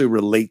absolutely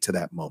relate to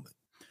that moment.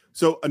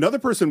 So another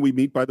person we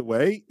meet, by the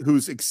way,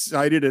 who's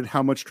excited at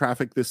how much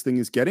traffic this thing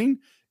is getting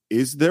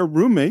is their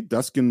roommate,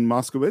 Dustin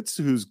Moskowitz,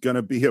 who's going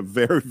to be a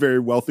very, very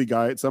wealthy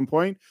guy at some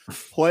point,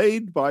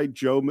 played by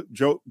Joseph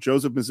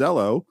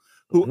Mazzello,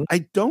 who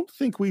I don't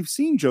think we've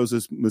seen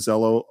Joseph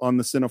Mazzello on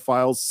the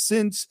Cinephiles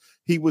since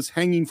he was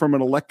hanging from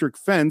an electric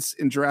fence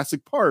in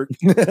Jurassic Park.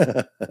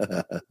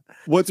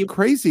 What's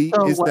crazy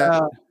is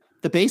that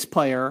the bass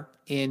player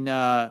in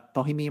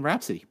Bohemian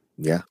Rhapsody.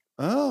 Yeah.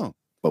 Oh,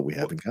 but we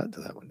haven't gotten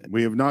to that one yet.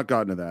 We have not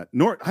gotten to that.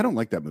 Nor I don't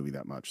like that movie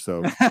that much,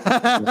 so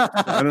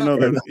I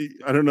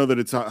don't know that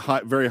it's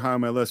very high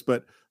on my list.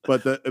 But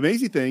the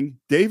amazing thing,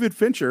 David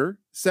Fincher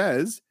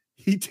says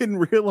he didn't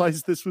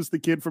realize this was the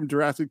kid from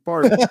Jurassic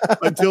Park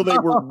until they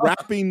were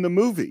wrapping the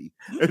movie,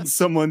 and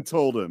someone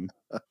told him.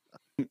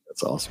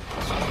 That's awesome.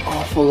 An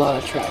awful lot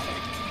of traffic.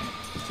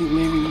 You think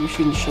maybe we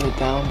shouldn't shut it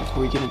down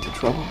before we get into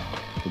trouble?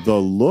 The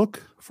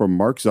look from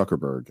Mark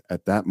Zuckerberg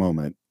at that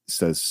moment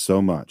says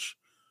so much.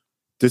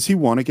 Does he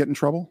want to get in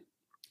trouble?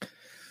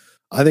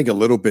 I think a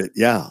little bit,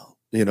 yeah.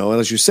 You know,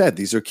 as you said,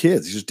 these are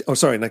kids.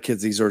 Not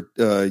kids. These are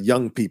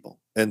young people.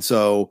 And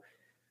so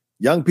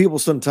young people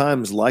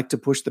sometimes like to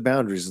push the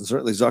boundaries. And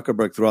certainly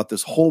Zuckerberg throughout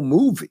this whole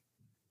movie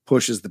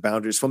pushes the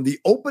boundaries from the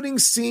opening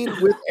scene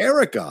with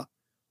Erica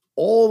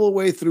all the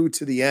way through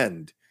to the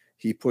end.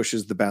 He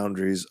pushes the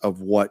boundaries of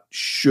what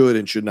should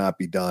and should not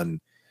be done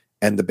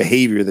and the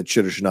behavior that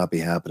should or should not be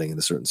happening in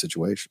a certain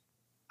situation.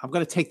 I'm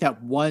going to take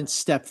that one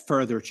step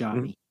further,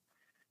 Johnny.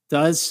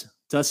 Does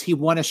he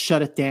want to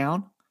shut it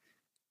down?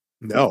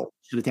 No.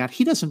 Shut it down.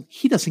 He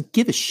doesn't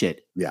give a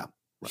shit. Yeah.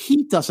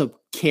 He doesn't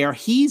care.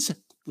 He's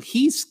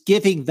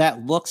giving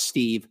that look,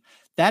 Steve.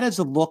 That is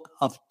a look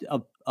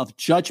of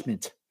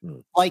judgment.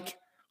 Like,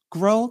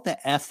 grow the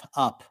F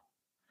up.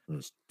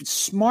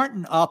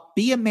 Smarten up.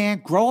 Be a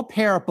man. Grow a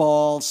pair of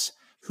balls.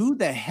 Who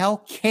the hell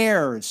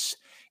cares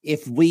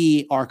if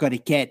we are going to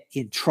get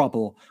in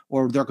trouble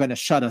or they're going to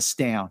shut us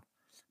down?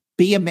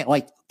 Be a man.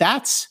 Like,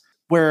 that's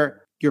where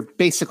you're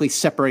basically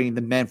separating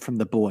the men from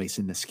the boys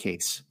in this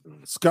case.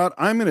 Scott,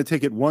 I'm going to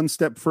take it one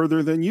step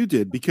further than you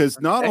did, because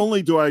not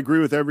only do I agree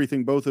with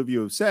everything both of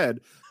you have said,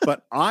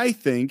 but I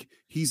think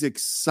he's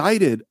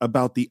excited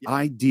about the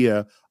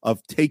idea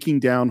of taking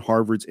down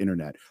Harvard's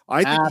internet.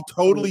 I think he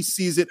totally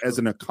sees it as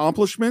an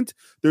accomplishment.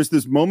 There's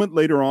this moment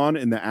later on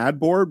in the ad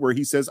board where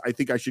he says, I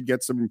think I should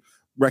get some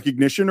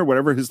recognition, or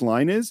whatever his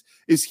line is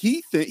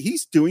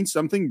he's doing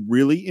something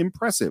really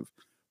impressive.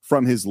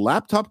 From his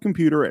laptop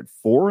computer at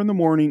 4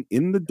 a.m.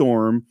 in the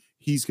dorm,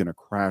 he's going to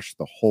crash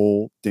the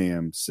whole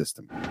damn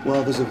system.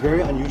 Well, there's a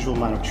very unusual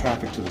amount of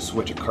traffic to the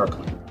switch at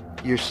Kirkland.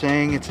 You're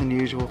saying it's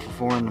unusual for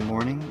 4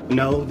 a.m?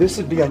 No, this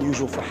would be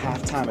unusual for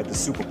halftime at the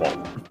Super Bowl.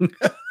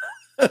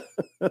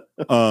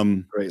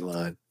 Great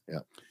line. Yeah.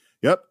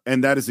 Yep.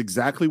 And that is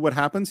exactly what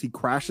happens. He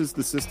crashes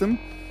the system,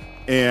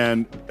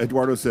 and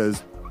Eduardo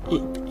says,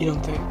 You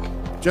don't think?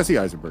 Jesse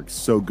Eisenberg's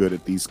so good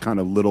at these kind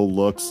of little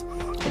looks.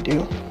 I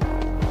do.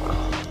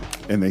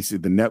 And they see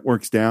the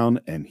network's down,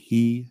 and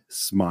he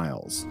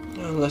smiles.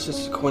 Unless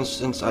it's a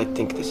coincidence, I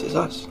think this is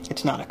us.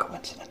 It's not a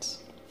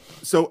coincidence.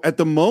 So at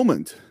the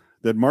moment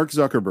that Mark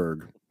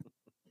Zuckerberg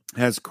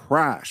has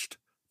crashed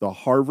the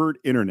Harvard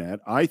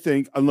internet, I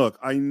think, and look,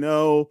 I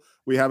know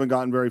we haven't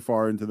gotten very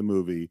far into the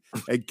movie.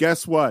 And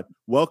guess what?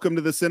 Welcome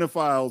to the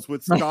Cinephiles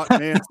with Scott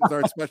Nance as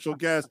our special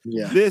guest.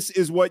 Yeah. This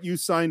is what you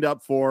signed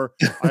up for.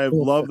 I have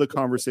loved the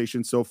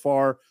conversation so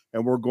far,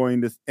 and we're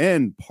going to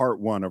end part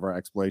 1 of our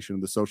explanation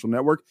of The Social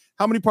Network.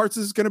 How many parts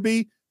is this going to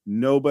be?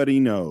 Nobody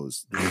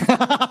knows.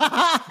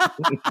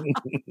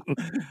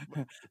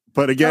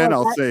 But again,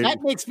 I'll say that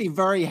makes me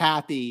very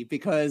happy,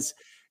 because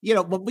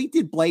when we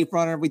did Blade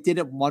Runner, we did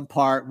it in one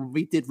part. When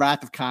we did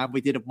Wrath of Khan,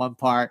 we did it one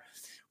part.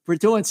 We're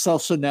doing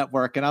Social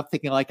Network, and I'm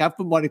thinking, like, I've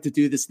been wanting to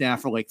do this now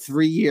for like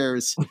 3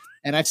 years,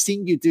 and I've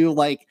seen you do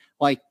like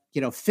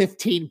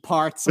 15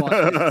 parts on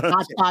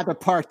Godfather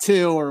Part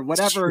 2 or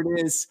whatever it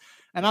is.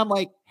 And I'm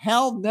like,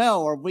 hell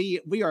no, or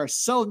we are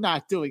so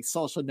not doing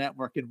Social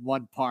Network in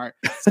one part.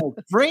 So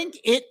bring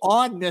it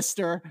on,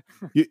 mister.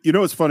 You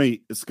know what's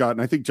funny, Scott,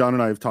 and I think John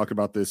and I have talked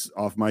about this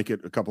off mic a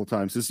couple of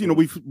times, is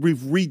we've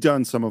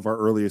redone some of our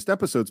earliest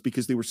episodes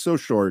because they were so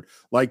short,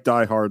 like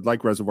Die Hard,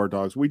 like Reservoir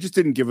Dogs. We just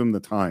didn't give them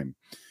the time.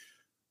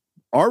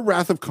 Our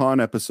Wrath of Khan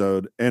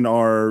episode and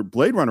our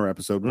Blade Runner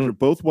episode, which are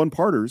both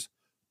one-parters,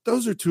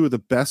 those are two of the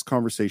best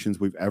conversations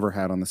we've ever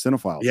had on the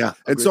Cinephiles. Yeah.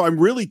 And so I'm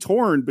really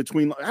torn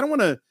between, I don't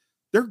want to,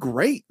 they're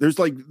great.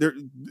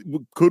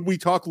 Could we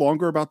talk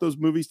longer about those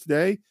movies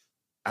today?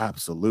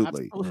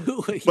 Absolutely.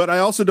 But I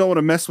also don't want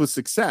to mess with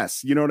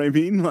success. You know what I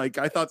mean? Like,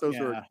 I thought those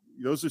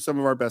are some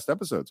of our best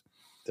episodes.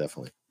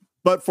 Definitely.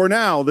 But for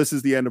now, this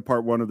is the end of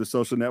part 1 of The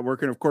Social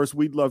Network. And of course,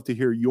 we'd love to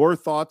hear your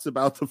thoughts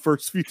about the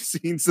first few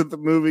scenes of the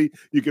movie.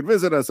 You can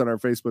visit us on our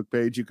Facebook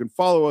page. You can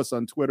follow us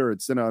on Twitter at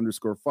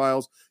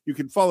Cine_Files. You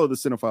can follow the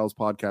Cinephiles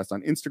podcast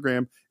on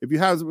Instagram. If you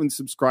haven't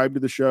subscribed to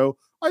the show,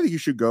 I think you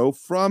should go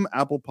from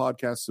Apple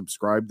Podcasts,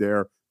 subscribe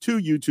there, to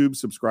YouTube,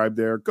 subscribe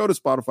there, go to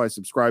Spotify,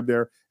 subscribe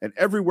there, and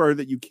everywhere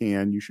that you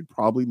can, you should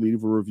probably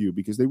leave a review,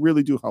 because they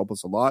really do help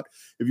us a lot.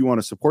 If you want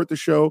to support the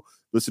show,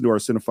 listen to our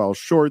Cinephiles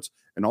shorts,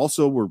 and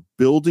also we're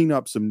building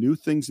up some new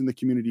things in the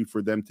community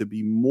for them to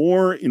be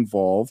more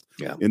involved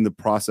in the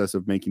process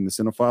of making the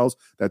Cinephiles.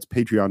 That's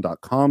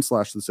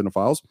patreon.com/the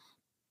Cinephiles.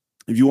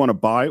 If you want to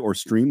buy or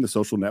stream The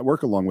Social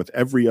Network along with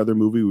every other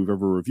movie we've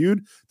ever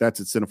reviewed, that's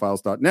at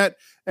cinephiles.net.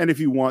 And if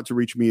you want to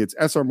reach me, it's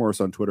SR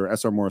Morris on Twitter,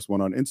 SR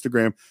Morris1 on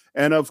Instagram,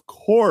 and of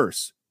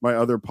course, my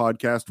other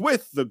podcast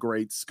with the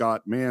great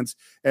Scott Mantz,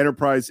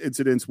 Enterprise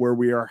Incidents, where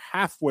we are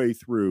halfway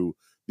through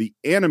the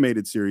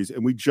animated series,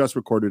 and we just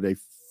recorded a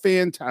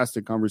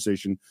fantastic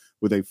conversation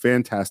with a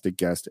fantastic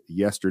guest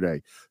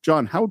yesterday.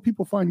 John, how would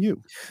people find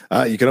you?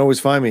 You can always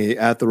find me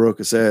at The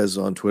Rocha Says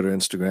on Twitter,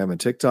 Instagram, and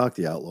TikTok,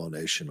 The Outlaw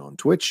Nation on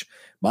Twitch,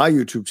 my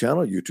YouTube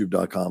channel,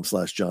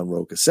 youtube.com/John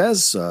Rocha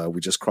Says.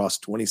 We just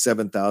crossed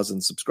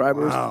 27,000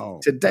 subscribers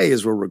today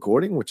as we're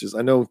recording, which is,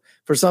 I know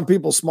for some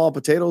people, small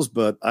potatoes,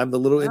 but I'm the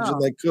little engine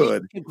that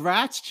could.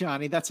 Congrats,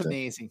 Johnny. That's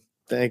amazing.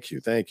 Thank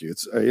you.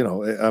 It's,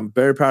 I'm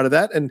very proud of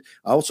that. And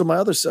also my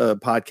other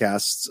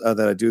podcasts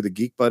that I do, the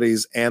Geek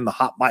Buddies and the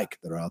Hot Mic,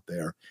 that are out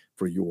there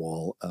for you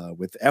all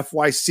with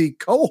FYC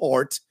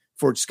cohort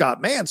for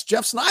Scott Mantz,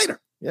 Jeff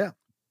Snyder. Yeah.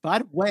 By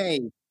the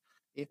way,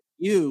 if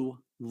you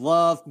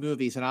love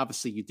movies, and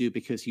obviously you do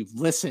because you've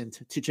listened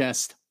to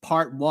just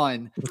part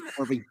 1,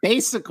 where we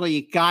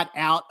basically got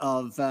out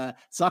of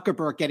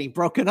Zuckerberg getting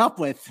broken up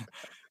with,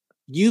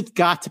 you've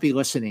got to be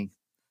listening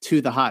to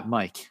the Hot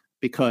Mic,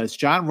 because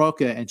John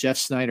Rocha and Jeff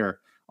Snyder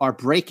are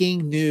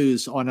breaking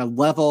news on a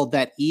level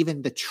that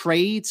even the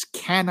trades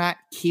cannot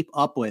keep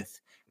up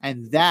with.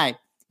 And that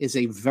is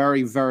a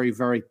very, very,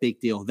 very big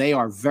deal. They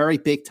are very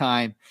big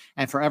time.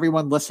 And for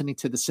everyone listening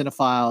to the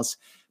Cinephiles,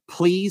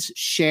 please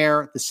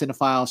share the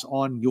Cinephiles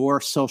on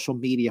your social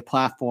media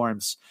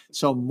platforms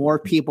so more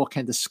people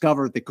can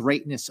discover the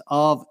greatness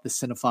of the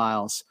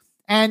Cinephiles.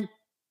 And,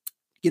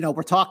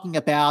 we're talking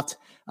about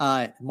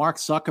Mark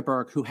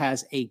Zuckerberg, who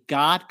has a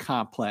God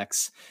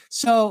complex.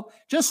 So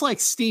just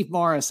like Steve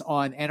Morris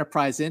on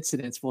Enterprise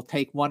Incidents will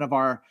take one of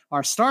our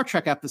Star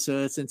Trek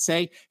episodes and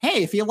say,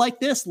 hey, if you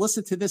like this,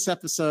 listen to this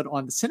episode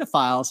on the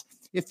Cinephiles.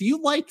 If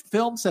you like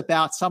films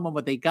about someone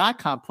with a God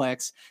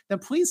complex, then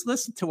please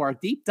listen to our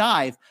deep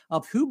dive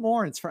of Who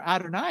Mourns for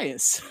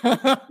Adonais.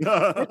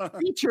 It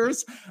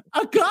features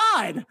a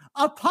god,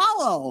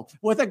 Apollo,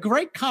 with a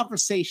great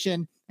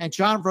conversation. And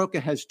John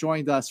Rocha has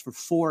joined us for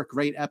 4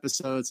 great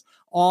episodes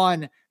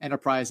on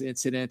Enterprise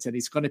Incidents, and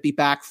he's going to be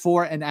back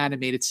for an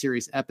animated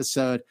series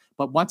episode.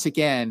 But once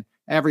again,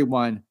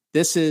 everyone,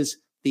 this is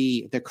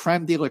the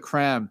creme de la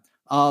creme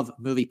of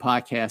movie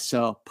podcasts.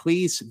 So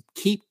please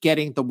keep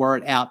getting the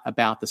word out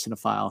about the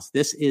Cinephiles.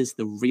 This is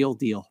the real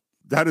deal.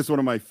 That is one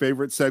of my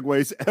favorite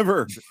segues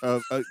ever,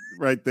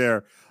 right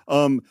there.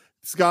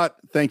 Scott,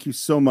 thank you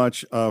so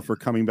much for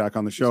coming back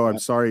on the show. I'm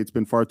sorry it's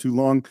been far too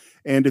long.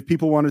 And if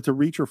people wanted to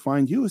reach or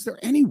find you, is there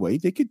any way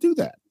they could do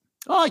that?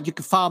 Oh, you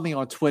can follow me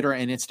on Twitter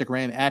and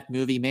Instagram at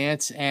Movie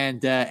Mantz,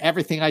 and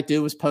everything I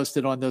do is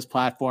posted on those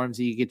platforms.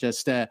 You can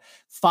just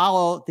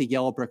follow the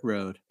Yellow Brick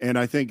Road. And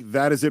I think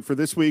that is it for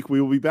this week. We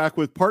will be back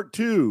with part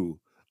 2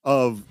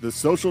 of The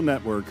Social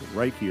Network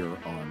right here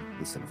on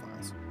The Cinephiles.